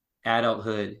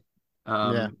adulthood.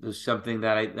 Yeah. It was something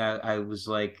that I was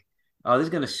like, oh, this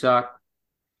is gonna suck.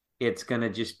 It's gonna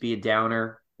just be a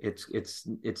downer. It's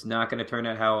not gonna turn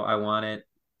out how I want it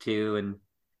to, and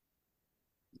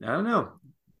I don't know.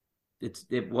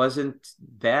 It wasn't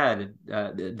bad.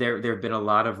 There have been a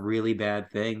lot of really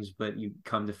bad things, but you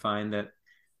come to find that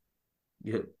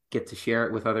get to share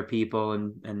it with other people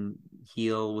and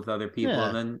heal with other people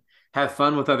and Yeah. then have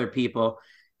fun with other people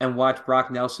and watch Brock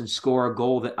Nelson score a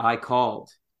goal that I called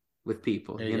with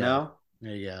people, There you you go. know?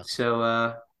 There you go.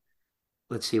 So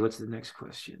let's see, what's the next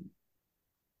question?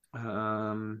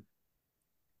 That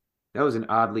was an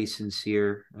oddly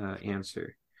sincere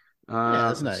answer. Yeah,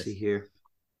 that's Let's see nice. here.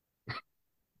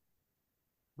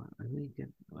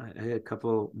 I had a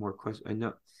couple more questions. I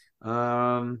know.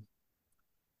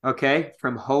 Okay,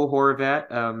 from Ho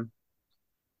Horvat.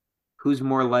 Who's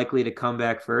more likely to come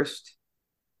back first,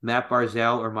 Matt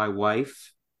Barzell or my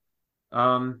wife?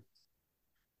 Um,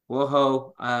 well,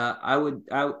 Ho, I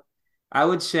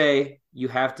would say you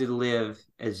have to live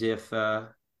as if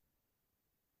Matt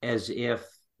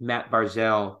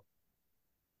Barzell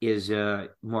is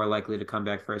more likely to come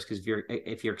back first because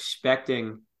if you're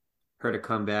expecting her to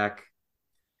come back,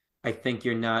 I think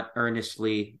you're not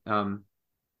earnestly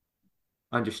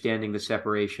understanding the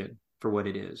separation for what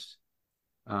it is.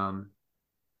 Um,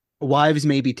 Wives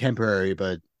may be temporary,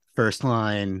 but first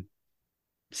line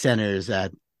centers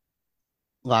that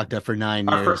locked up for 9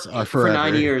 years are for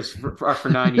nine forever. years for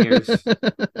 9 years.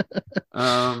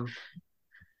 Um,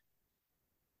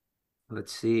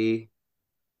 let's see.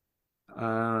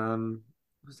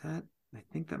 Was that? I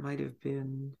think that might have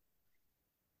been.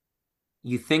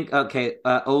 You think okay?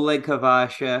 Oleg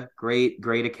Kavasha,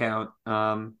 great account.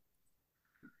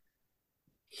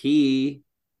 He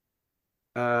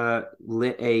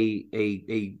lit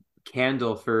a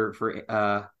candle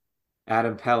for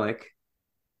Adam Pellick,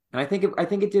 and I think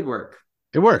it did work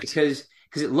It worked. because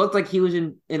it looked like he was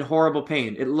in horrible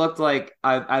pain. It looked like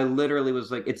I literally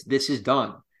was like, this is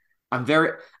done.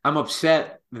 I'm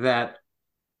upset that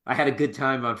I had a good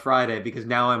time on Friday because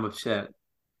now I'm upset.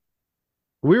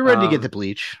 We were ready to get the Um,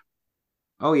 bleach.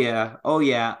 oh yeah.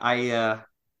 I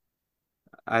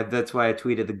that's why I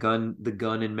tweeted the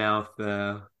gun in mouth,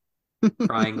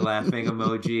 crying, laughing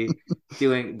emoji,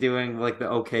 doing like the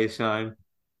okay sign.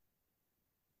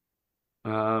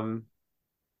 Um,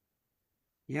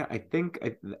 yeah, I think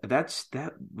that's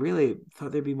that. Really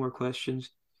thought there'd be more questions.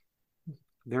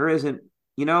 There isn't.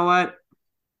 You know what?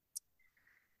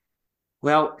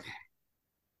 Well,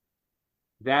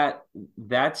 that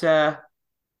that's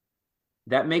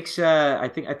that makes I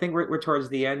think we're towards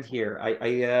the end here.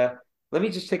 I let me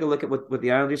just take a look at what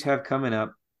the Islanders have coming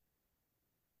up.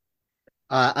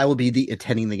 I will be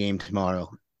attending the game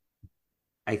tomorrow,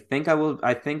 I think I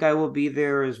will be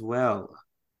there as well.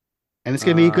 and it's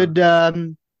gonna Uh,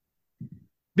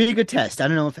 be a good test. I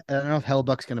don't know if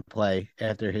Hellbuck's gonna play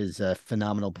after his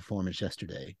phenomenal performance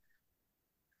yesterday,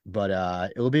 but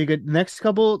it will be a good next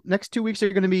 2 weeks are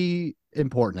gonna be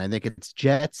important. I think it's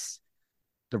Jets,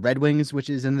 the Red Wings, which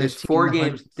is in the team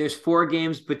hunt. there's 4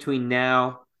 games between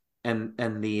now and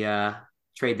the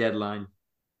trade deadline. Okay,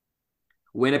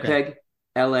 Winnipeg,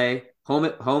 LA,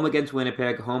 home against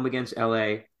Winnipeg, home against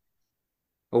LA,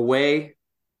 away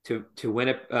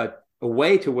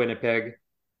away to Winnipeg,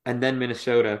 and then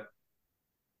Minnesota,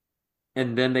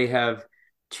 and then they have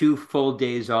 2 full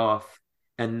days off,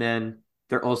 and then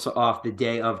they're also off the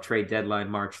day of trade deadline,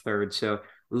 March 3rd. So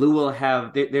Lou will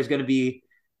have there's going to be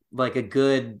like a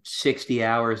good 60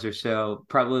 hours or so,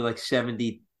 probably like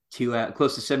 72,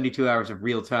 close to 72 hours of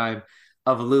real time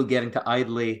of Lou getting to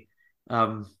idly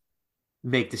um,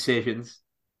 make decisions.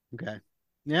 okay,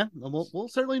 yeah, we'll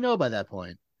certainly know by that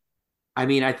point. I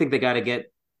mean, I think they got to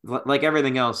get like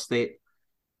everything else.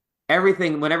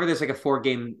 Everything whenever there's like a 4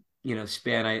 game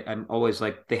span, I'm always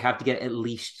like they have to get at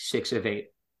least 6 of 8.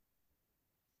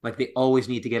 Like they always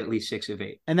need to get at least 6 of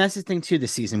 8. And that's the thing too.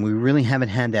 This season, we really haven't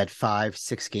had that 5,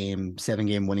 6 game, 7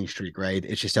 game winning streak, right?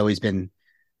 It's just always been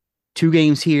 2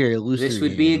 games here, lose This three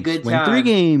would be a games, good win three time.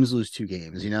 games, lose 2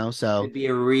 games. So It'd be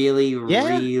a really,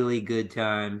 yeah, really good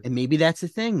time. and maybe that's the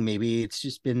thing. Maybe it's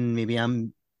just been maybe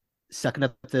I'm sucking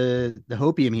up the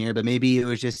hopium here, but maybe it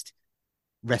was just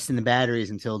resting the batteries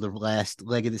until the last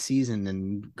leg of the season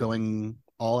and going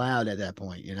all out at that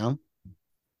point.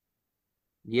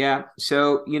 Yeah.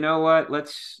 So you know what?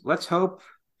 Let's hope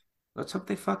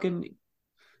they fucking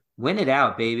win it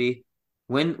out, baby.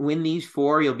 Win these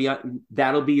 4,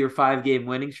 that'll be your 5 game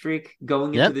winning streak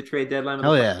going into Yep. the trade deadline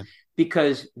Hell yeah.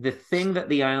 because the thing that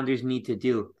the Islanders need to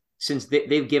do since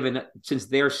they've given since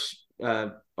they're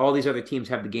all these other teams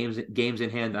have the games in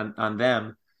hand on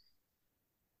them,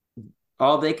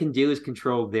 all they can do is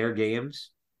control their games.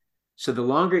 So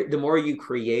the more you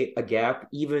create a gap,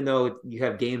 even though you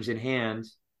have games in hand,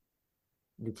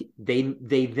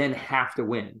 they then have to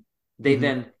win. They Mm-hmm.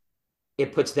 then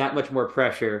it puts that much more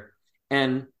pressure.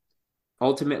 And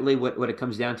ultimately, what it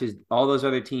comes down to is all those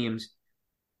other teams,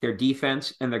 their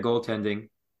defense and their goaltending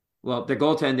Well, their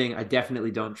goaltending, I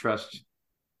definitely don't trust.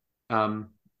 Um,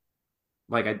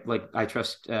 I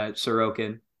trust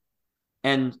Sorokin,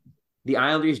 and the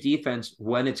Islanders' defense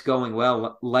when it's going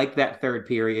well, like that third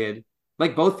period,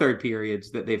 like both third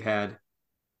periods that they've had,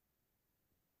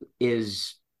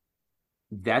 is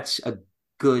that's a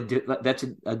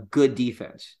a good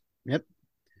defense. Yep. It, it,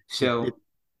 So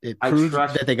it I proved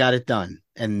trust that they got it done.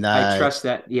 And I trust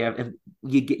that. Yeah, if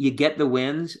you get the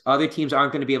wins. Other teams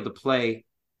aren't going to be able to play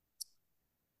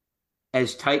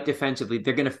as tight defensively.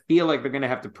 They're going to feel like they're going to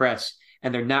have to press,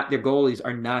 and they're not. Their goalies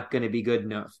are not going to be good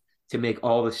enough to make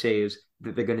all the saves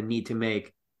that they're going to need to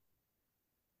make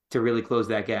to really close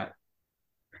that gap.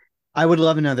 I would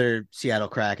love another Seattle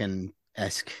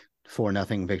Kraken-esque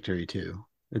 4-0 victory too.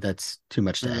 That's too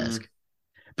much to ask.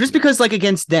 Just because, like,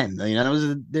 against them, that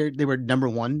was they were number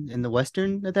one in the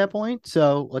Western at that point.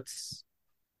 So let's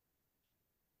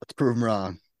prove them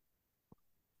wrong.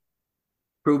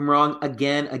 Prove them wrong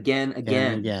again. Again and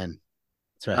again.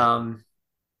 That's right.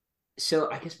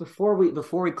 So I guess before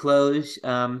we close,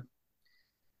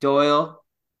 Doyle,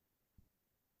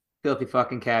 Filthy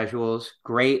Fucking Casuals,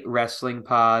 great wrestling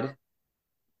pod.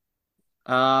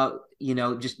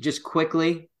 Just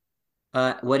quickly,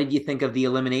 what did you think of the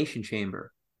Elimination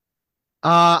Chamber?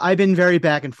 I've been very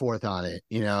back and forth on it.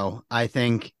 I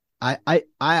think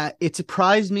it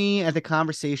surprised me at the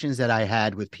conversations that I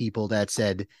had with people that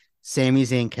said Sami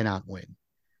Zayn cannot win.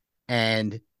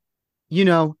 And,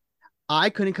 I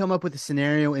couldn't come up with a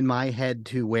scenario in my head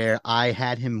to where I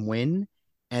had him win.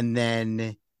 And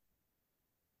then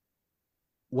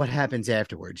what happens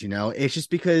afterwards? It's just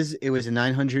because it was a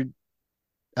 900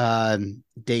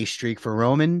 day streak for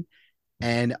Roman.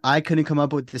 And I couldn't come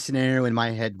up with the scenario in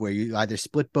my head where you either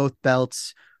split both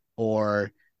belts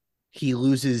or he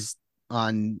loses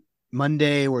on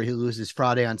Monday or he loses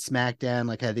Friday on SmackDown,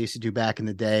 like how they used to do back in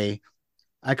the day.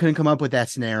 I couldn't come up with that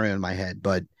scenario in my head,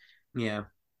 but yeah,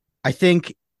 I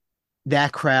think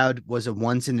that crowd was a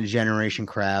once in a generation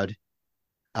crowd.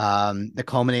 The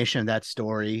culmination of that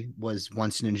story was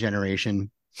once in a generation.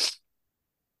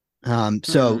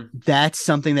 So that's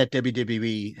something that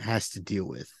WWE has to deal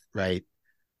with, right?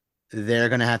 They're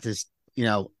going to have to,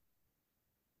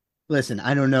 listen,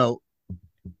 I don't know.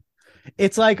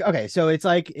 It's like, okay, so it's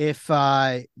like if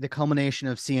the culmination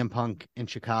of CM Punk in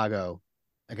Chicago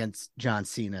against John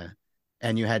Cena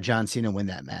and you had John Cena win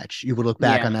that match, you would look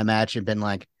back on that match and been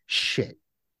like, shit.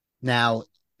 Now,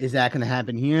 is that going to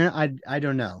happen here? I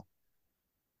don't know.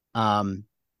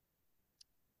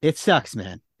 It sucks,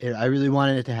 man. I really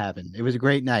wanted it to happen. It was a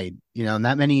great night.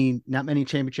 Not many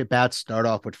championship bouts start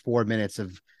off with 4 minutes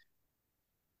of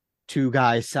two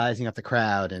guys sizing up the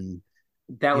crowd, and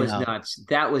that was nuts.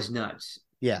 That was nuts.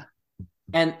 Yeah.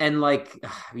 And like,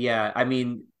 yeah, I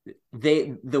mean,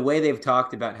 the way they've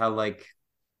talked about how, like,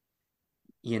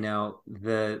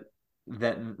 that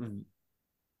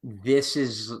this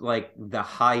is like the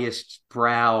highest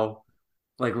brow,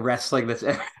 like, wrestling that's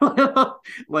ever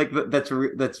like that's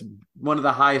one of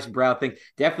the highest brow things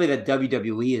definitely that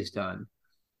WWE has done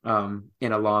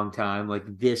in a long time, like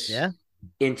this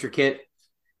intricate.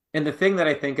 And the thing that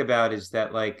I think about is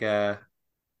that, like,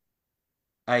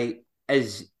 I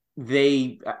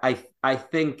think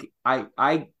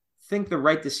the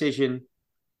right decision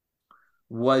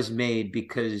was made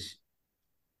because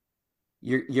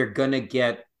you're gonna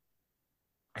get,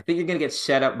 I think you're gonna get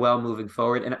set up well moving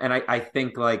forward, and I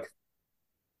think, like,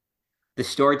 the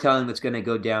storytelling that's gonna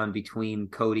go down between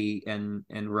Cody and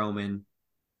Roman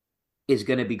is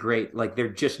gonna be great. Like, they're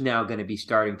just now gonna be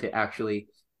starting to actually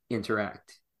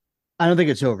interact. I don't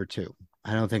think it's over too.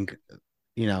 I don't think,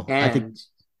 I think,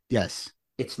 yes,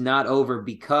 it's not over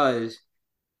because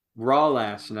Raw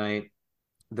last night,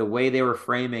 the way they were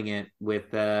framing it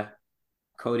with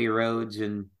Cody Rhodes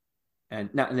with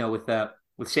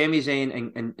Sami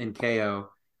Zayn and KO,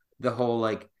 the whole,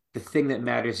 like, the thing that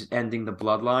matters is ending the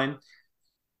bloodline.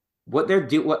 What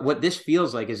this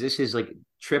feels like is this is like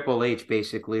Triple H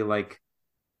basically, like,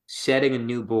 setting a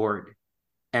new board,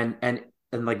 and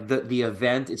like the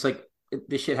event. It's like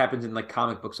this shit happens in, like,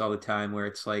 comic books all the time where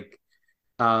it's like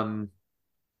a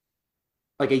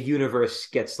universe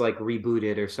gets, like,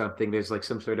 rebooted or something. There's, like,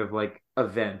 some sort of, like,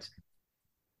 event.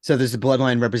 So does the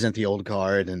bloodline represent the old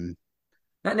guard? And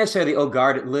not necessarily the old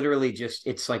guard. It literally just,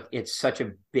 it's like, it's such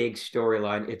a big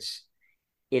storyline.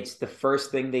 It's the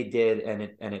first thing they did, and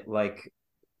it like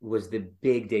was the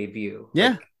big debut.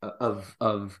 Yeah. Like,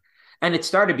 of and it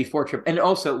started before and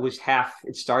also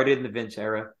it started in the Vince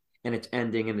era and it's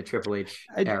ending in the Triple H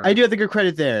era. I do have to give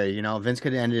credit there. Vince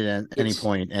could have ended it at any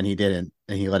point, and he didn't,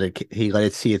 and he let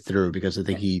it see it through because I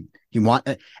think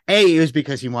it was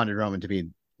because he wanted Roman to be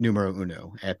numero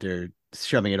uno after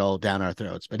shoving it all down our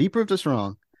throats. But he proved us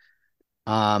wrong.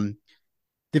 Um,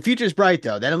 the future's bright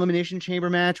though. That Elimination Chamber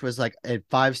match was like a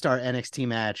 5-star NXT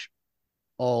match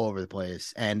all over the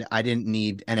place. And I didn't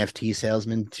need NFT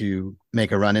salesmen to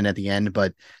make a run in at the end,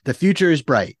 but the future is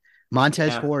bright.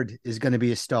 Montez Yeah, Ford is going to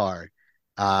be a star.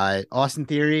 Austin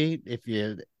Theory, if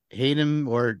you hate him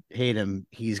or hate him,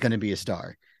 he's going to be a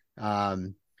star.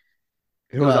 Um,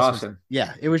 it who was else was? awesome.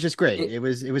 Yeah, it was just great. It, It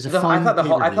was a I fun thought the pay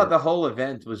whole per view.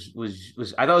 event was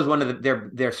I thought it was one of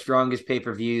their strongest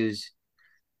pay-per-views,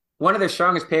 one of their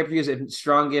strongest pay-per-views and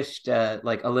strongest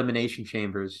like elimination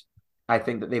chambers I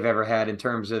think that they've ever had in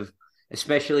terms of,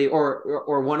 especially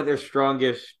or one of their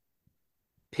strongest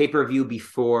pay-per-view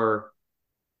before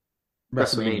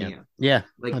WrestleMania. WrestleMania. Yeah,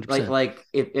 100%.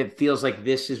 It feels like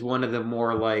this is one of the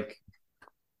more like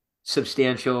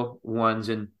substantial ones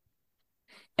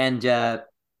and uh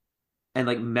and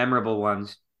like memorable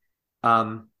ones.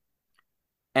 Um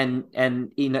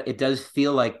and you know it does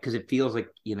feel like, because it feels like,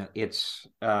 you know, it's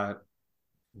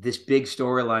this big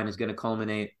storyline is going to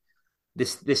culminate,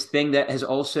 this thing that has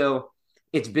also,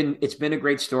 it's been a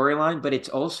great storyline, but it's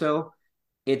also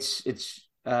it's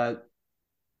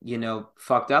you know,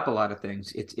 fucked up a lot of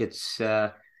things. It's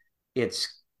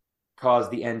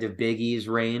caused the end of Big E's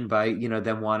reign by, you know,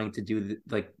 them wanting to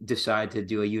like decide to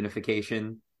do a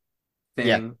unification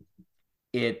Yeah, thing.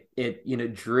 It you know,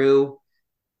 Drew,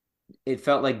 it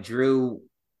felt like Drew,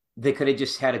 they could have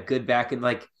just had a good back and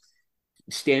like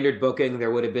standard booking. There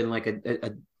would have been like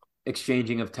a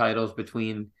exchanging of titles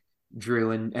between Drew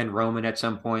and Roman at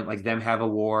some point, like them have a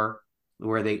war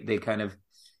where they kind of,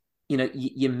 you know,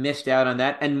 you missed out on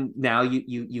that, and now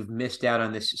you've missed out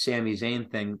on this Sami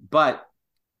Zayn thing. But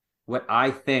what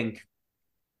I think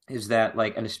is that,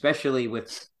 like, and especially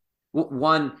with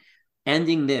one,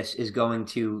 ending this is going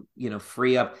to, you know,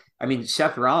 free up. I mean,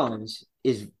 Seth Rollins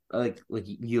is like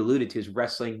you alluded to, is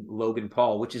wrestling Logan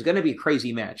Paul, which is going to be a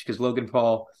crazy match because Logan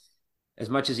Paul, as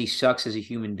much as he sucks as a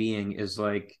human being, is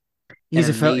like an he's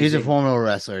a amazing. formidable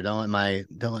wrestler. Don't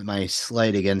let my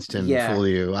slight against him Yeah, fool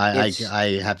you. it's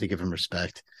I have to give him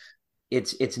respect.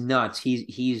 it's nuts.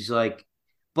 He's like,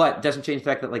 but doesn't change the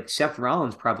fact that like Seth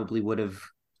Rollins probably would have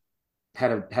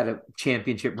had a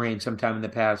championship reign sometime in the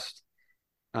past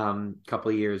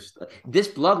couple of years. This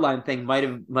bloodline thing might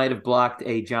have blocked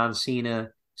a John Cena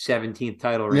 17th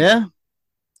title reign. Yeah.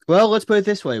 Well, let's put it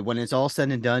this way: when it's all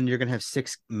said and done, you're gonna have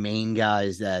 6 main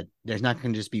guys. That there's not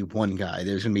gonna just be one guy.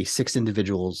 There's gonna be 6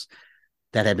 individuals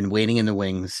that have been waiting in the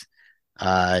wings.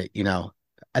 You know,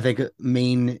 I think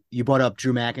you brought up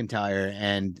Drew McIntyre,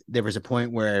 and there was a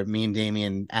point where me and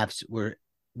Damien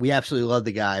we absolutely loved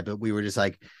the guy, but we were just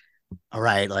like, all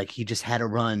right, like he just had a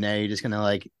run. Now you're just gonna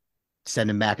like send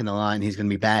him back in the line. He's gonna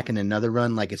be back in another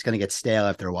run. Like it's gonna get stale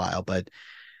after a while. But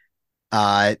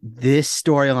this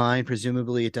storyline,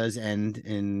 presumably it does end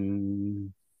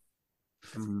in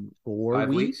four 5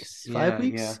 weeks. weeks, 5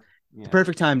 weeks. The Yeah.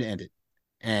 perfect time to end it.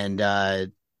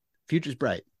 And future's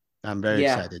bright. I'm very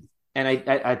Yeah. excited. And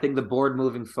I think the board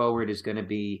moving forward is going to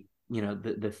be, you know,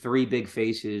 the three big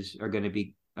faces are going to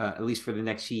be at least for the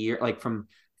next year, like from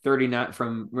 39,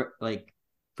 from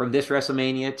this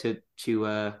WrestleMania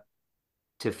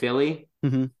to Philly,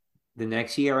 Mm-hmm. the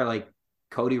next year are like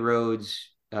Cody Rhodes,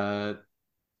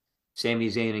 Sami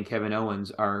Zayn, and Kevin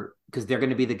Owens, are because they're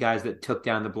going to be the guys that took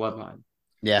down the bloodline.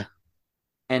 Yeah.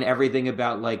 And everything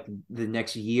about like the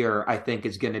next year, I think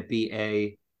is going to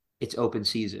be it's open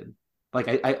season. Like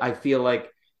I feel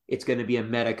like it's going to be a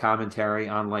meta commentary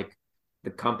on like the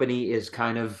company is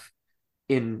kind of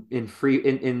in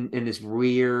this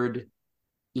weird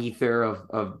ether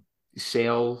of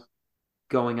sales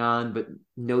going on, but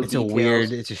no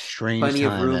details. It's a strange Plenty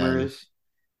of time, man.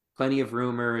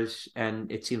 rumors,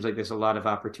 and it seems like there's a lot of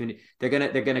opportunity. They're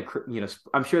gonna, you know,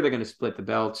 I'm sure they're gonna split the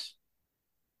belts,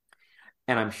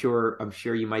 and I'm sure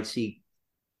you might see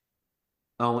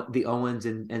the Owens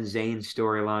and Zayn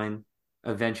storyline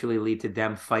eventually lead to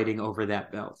them fighting over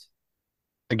that belt.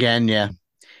 Again, yeah.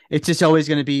 It's always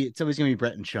gonna be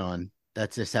Brett and Sean.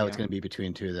 That's just how it's Yeah. gonna be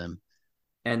between two of them.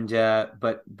 And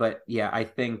but yeah, I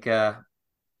think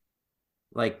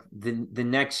like the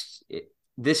next,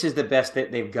 this is the best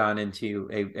that they've gone into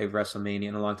a WrestleMania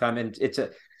in a long time, and it's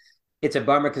a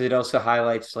bummer because it also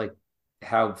highlights like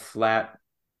how flat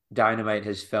Dynamite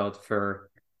has felt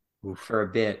Oof. for a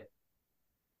bit.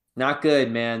 Not good,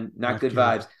 man. Not Not good good.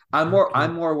 vibes. Not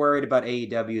I'm good. more worried about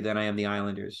AEW than I am the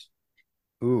Islanders.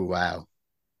 Ooh, wow.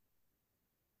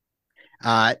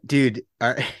 Dude,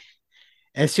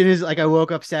 as soon as like I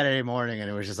woke up Saturday morning and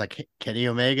it was just like Kenny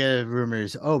Omega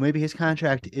rumors, oh, maybe his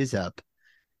contract is up.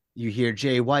 You hear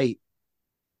Jay White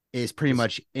is pretty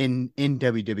much in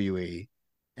WWE.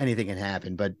 Anything can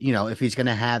happen, but if he's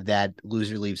gonna have that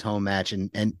loser leaves home match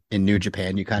in New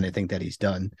Japan, you kind of think that he's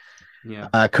done. Yeah.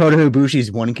 Kota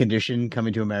Ibushi's one condition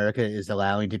coming to America is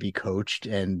allowing to be coached,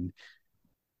 and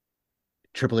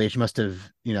Triple H must have,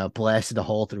 blasted a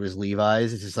hole through his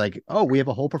Levi's. It's just like, oh, we have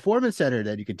a whole performance center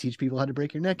that you could teach people how to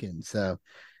break your neck in. So,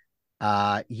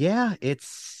 yeah,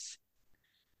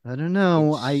 I don't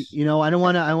know. It's I don't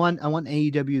want to. I want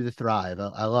AEW to thrive.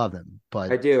 I love him,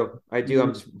 but I do.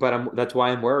 you, That's why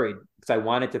I'm worried because I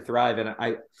want it to thrive, and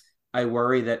I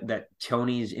worry that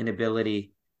Tony's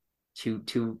inability to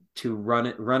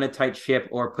run a tight ship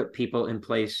or put people in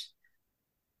place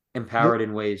the, empowered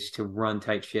in ways to run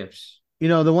tight ships.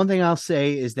 the one thing I'll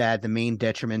say is that the main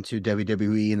detriment to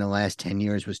WWE in the last 10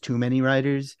 years was too many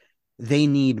writers. They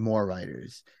need more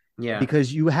writers Yeah. because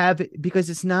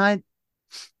it's not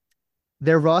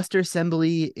their roster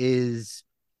assembly is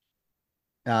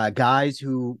guys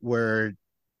who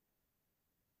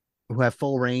have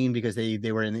full reign because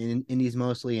they were in the indies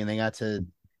mostly, and they got to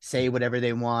say whatever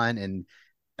they want and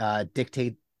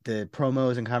dictate the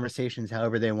promos and conversations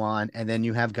however they want. And then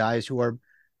you have guys who are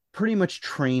pretty much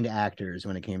trained actors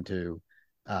when it came to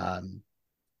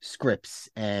scripts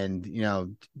and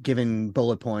giving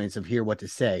bullet points of here what to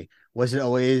say. Was it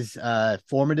always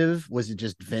formative? Was it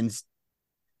just Vince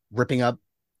ripping up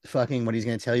fucking what he's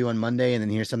going to tell you on Monday and then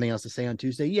here's something else to say on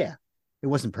Tuesday? Yeah, it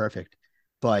wasn't perfect,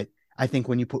 but I think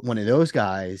when you put one of those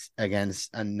guys against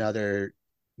another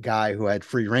guy who had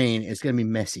free reign, it's going to be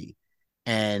messy.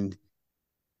 And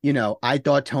I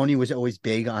thought Tony was always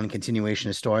big on continuation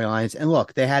of storylines. And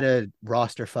look, they had a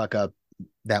roster fuck up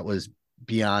that was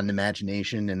beyond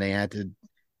imagination, and they had to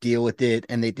deal with it,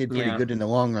 and they did pretty Yeah. good in the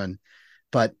long run.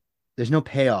 But there's no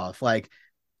payoff. Like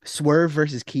Swerve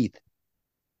versus Keith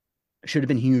should have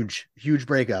been huge, huge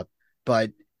breakup.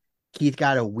 But Keith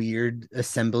got a weird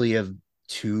assembly of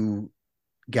two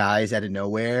guys out of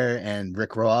nowhere, and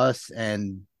Rick Ross.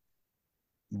 And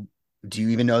do you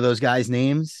even know those guys'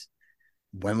 names?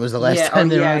 When was the last Yeah. Oh time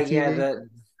they were yeah. on Yeah. TV?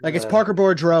 Like it's Parker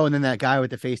Boudreaux and then that guy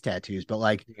with the face tattoos. But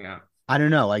like, Yeah. I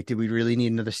don't know. Like, did we really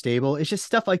need another stable? It's just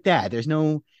stuff like that. There's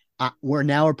no. We're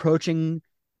now approaching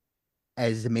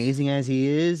as amazing as he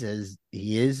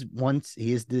is once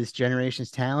he is this generation's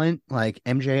talent, like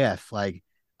MJF, like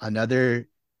another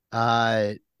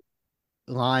uh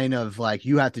line of like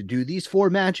you have to do these 4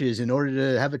 matches in order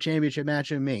to have a championship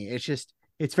match with me.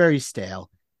 It's very stale.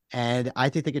 And I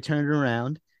think they could turn it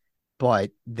around,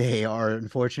 but they are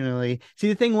unfortunately see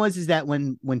the thing was is that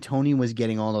when Tony was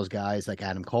getting all those guys like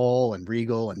Adam Cole and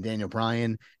Regal and Daniel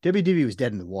Bryan, WWE was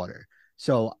dead in the water.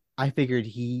 So I figured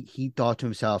he thought to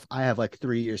himself, I have like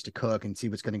 3 years to cook and see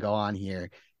what's going to go on here.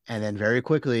 And then very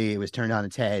quickly it was turned on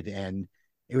its head, and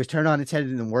it was turned on its head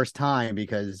in the worst time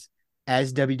because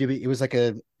as WWE, it was like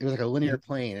a linear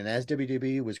plane, and as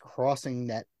WWE was crossing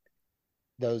that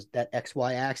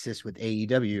XY axis with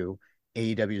AEW,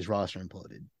 AEW's roster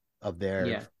imploded of their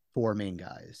Yeah. 4 main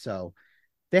guys. So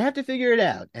they have to figure it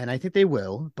out, and I think they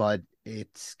will, but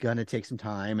it's gonna take some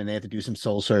time, and they have to do some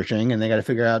soul searching, and they got to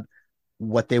figure out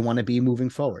what they want to be moving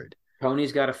forward.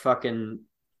 Tony's got to fucking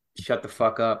shut the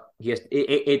fuck up. He has,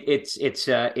 it's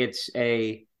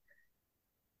a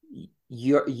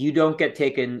you don't get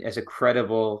taken as a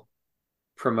credible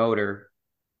promoter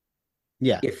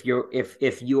Yeah, if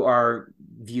you are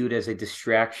viewed as a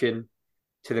distraction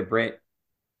to the brand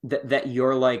that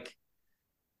you're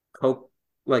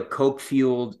coke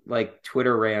fueled like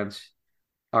Twitter rants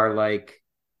are like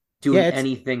yeah, doing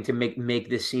anything to make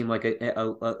this seem like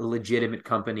a legitimate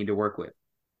company to work with.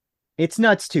 it's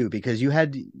nuts too because you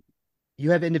have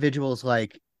individuals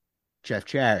like Jeff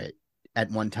Jarrett. At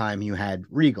one time, you had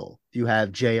Regal, you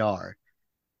have JR.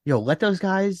 Let those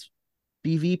guys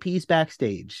be VPs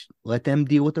backstage. Let them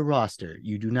deal with the roster.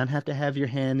 You do not have to have your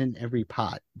hand in every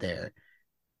pot there.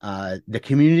 The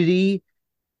community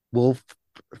will,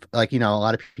 a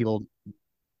lot of people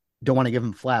don't want to give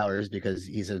him flowers because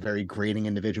he's a very grating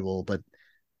individual, but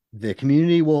the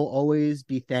community will always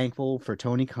be thankful for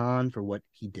Tony Khan for what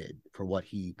he did, for what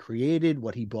he created,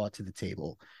 what he brought to the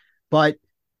table. But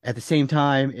at the same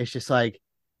time, it's just like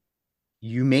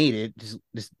you made it, just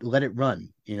let it run.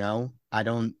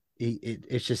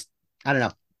 It's just I don't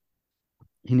know.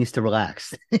 He needs to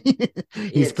relax.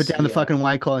 He's put It's down the yeah, fucking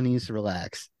white claw and he needs to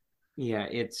relax. yeah.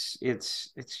 It's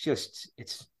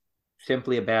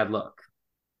simply a bad look.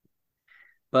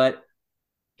 But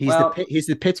well, He's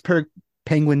the Pittsburgh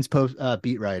Penguins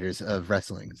beat writers of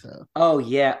wrestling. So oh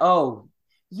yeah,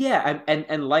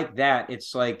 and like that,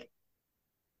 it's like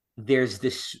there's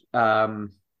this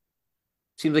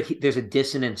seems like there's a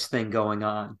dissonance thing going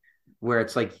on where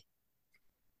it's like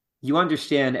you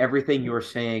understand everything you're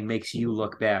saying makes you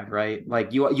look bad, right?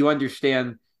 Like you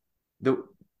understand the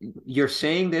you're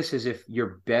saying this as if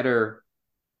you're better,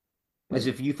 as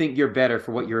if you think you're better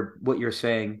for what you're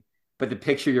saying, but the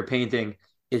picture you're painting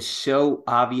is so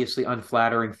obviously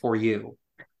unflattering for you.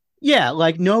 Yeah,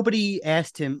 like nobody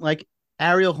asked him. Like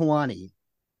Ariel Helwani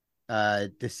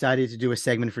decided to do a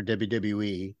segment for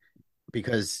WWE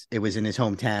because it was in his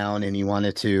hometown and he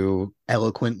wanted to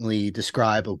eloquently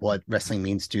describe what wrestling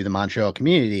means to the Montreal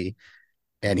community.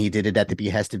 And he did it at the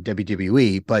behest of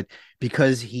WWE. But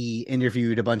because he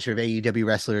interviewed a bunch of AEW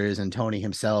wrestlers and Tony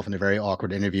himself in a very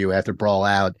awkward interview after Brawl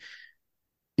Out,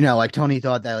 like Tony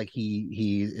thought that like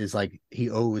he is like he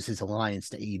owes his alliance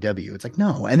to AEW. It's like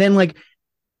no. And then like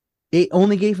it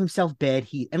only gave himself bad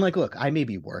heat. And like, look, I may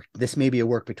be worked. This may be a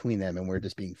work between them, and we're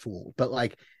just being fooled. But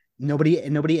like,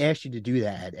 nobody asked you to do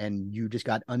that, and you just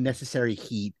got unnecessary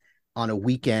heat on a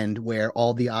weekend where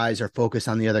all the eyes are focused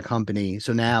on the other company.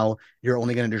 So now you're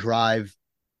only going to drive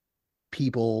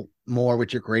people more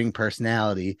with your grading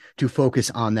personality to focus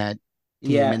on that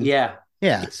team. Yeah, And yeah.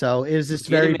 yeah, so it was just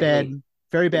Legitimately,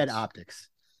 very bad it's optics.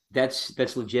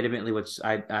 that's legitimately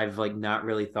I've like not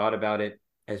really thought about it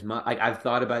as much. Like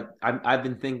I've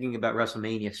been thinking about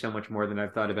WrestleMania so much more than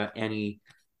I've thought about any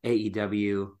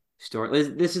AEW story.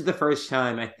 This is the first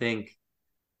time I think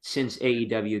since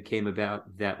AEW came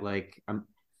about that like I'm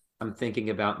thinking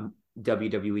about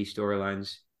WWE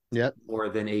storylines Yep. more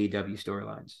than AEW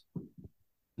storylines.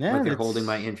 Yeah, Like they're holding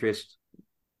my interest.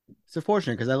 it's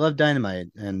unfortunate because I love Dynamite,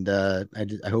 and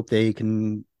I hope they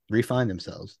can refine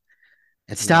themselves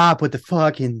and Yeah. stop with the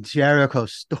fucking Jericho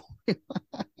story.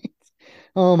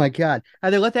 Oh my god!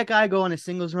 Either let that guy go on a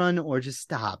singles run or just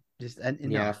stop. Just Yeah.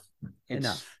 enough, It's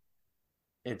enough.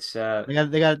 it's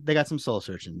They got some soul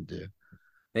searching to do.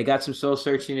 they got some soul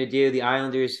searching to do. The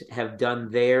Islanders have done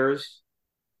theirs.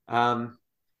 Um,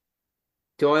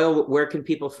 Doyle, where can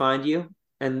people find you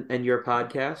and your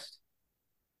podcast?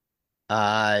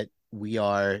 We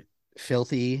are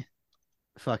filthy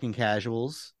fucking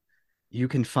casuals. You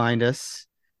can find us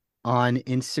on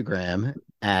Instagram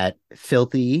at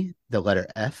filthy, the letter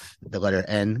F, the letter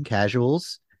N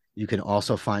casuals. You can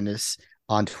also find us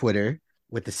on Twitter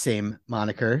with the same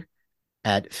moniker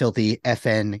at filthy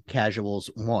FN casuals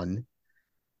one.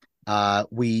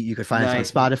 You could find us on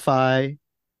Nice. Spotify.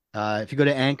 If you go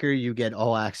to Anchor, you get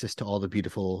all access to all the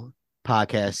beautiful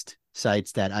podcast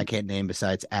sites that I can't name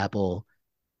besides Apple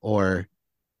or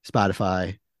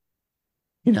Spotify.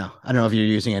 I don't know if you're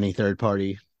using any third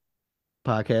party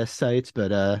podcast sites,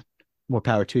 but more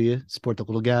power to you. Support the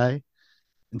little guy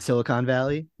in Silicon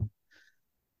Valley.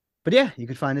 But yeah, you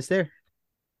can find us there.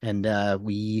 And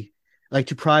we like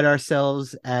to pride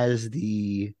ourselves as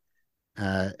the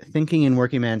thinking and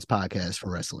working man's podcast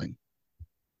for wrestling.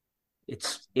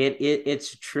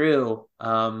 It's true.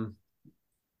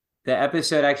 The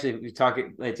episode actually we talk.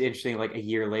 It's interesting. Like a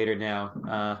year later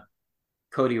now,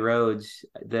 Cody Rhodes,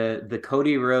 the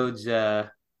Cody Rhodes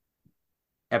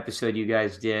episode you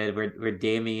guys did, where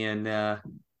Damian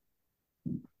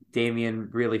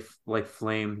really like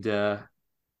flamed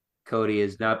Cody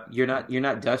is not you're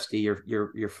not Dusty,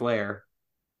 you're Flair.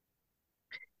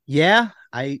 Yeah,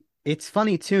 it's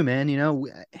funny too, man.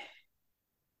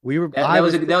 We were That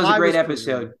was that was a I great was proven.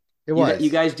 episode. It You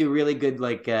was. guys do really good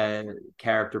like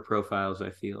character profiles, I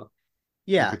feel,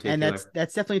 in Yeah, and that's particular.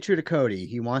 that's definitely true to Cody.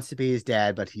 He wants to be his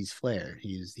dad, but he's Flair.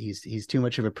 He's too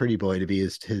much of a pretty boy to be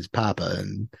his papa,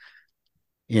 and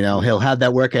he'll have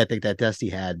that work ethic that Dusty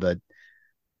had, but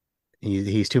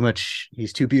he's too much.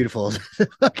 He's too beautiful to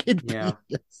fucking Yeah.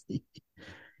 be Dusty.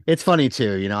 It's funny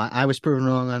too. I was proven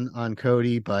wrong on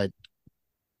Cody, but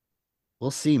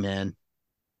we'll see, man.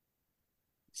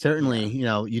 Certainly,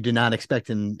 Yeah. you did not expect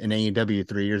an AEW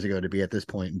 3 years ago to be at this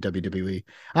point in WWE.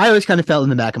 I always kind of felt in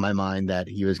the back of my mind that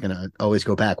he was going to always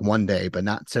go back one day, but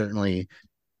not certainly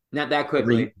Not that three.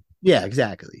 quickly. Yeah,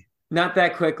 exactly. Not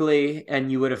that quickly,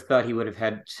 and you would have thought he would have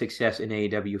had success in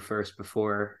AEW first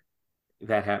before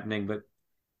that happening, but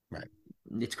Right.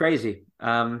 it's crazy.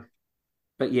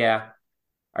 But yeah.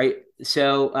 All right.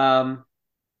 So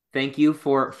thank you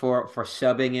for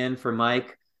subbing in for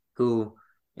Mike, who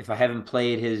if I haven't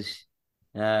played his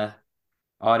uh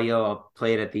audio, I'll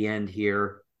play it at the end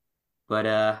here.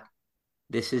 But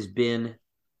this has been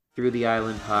Through the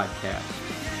Island podcast.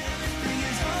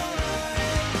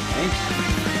 Thanks.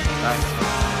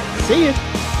 Bye. See you.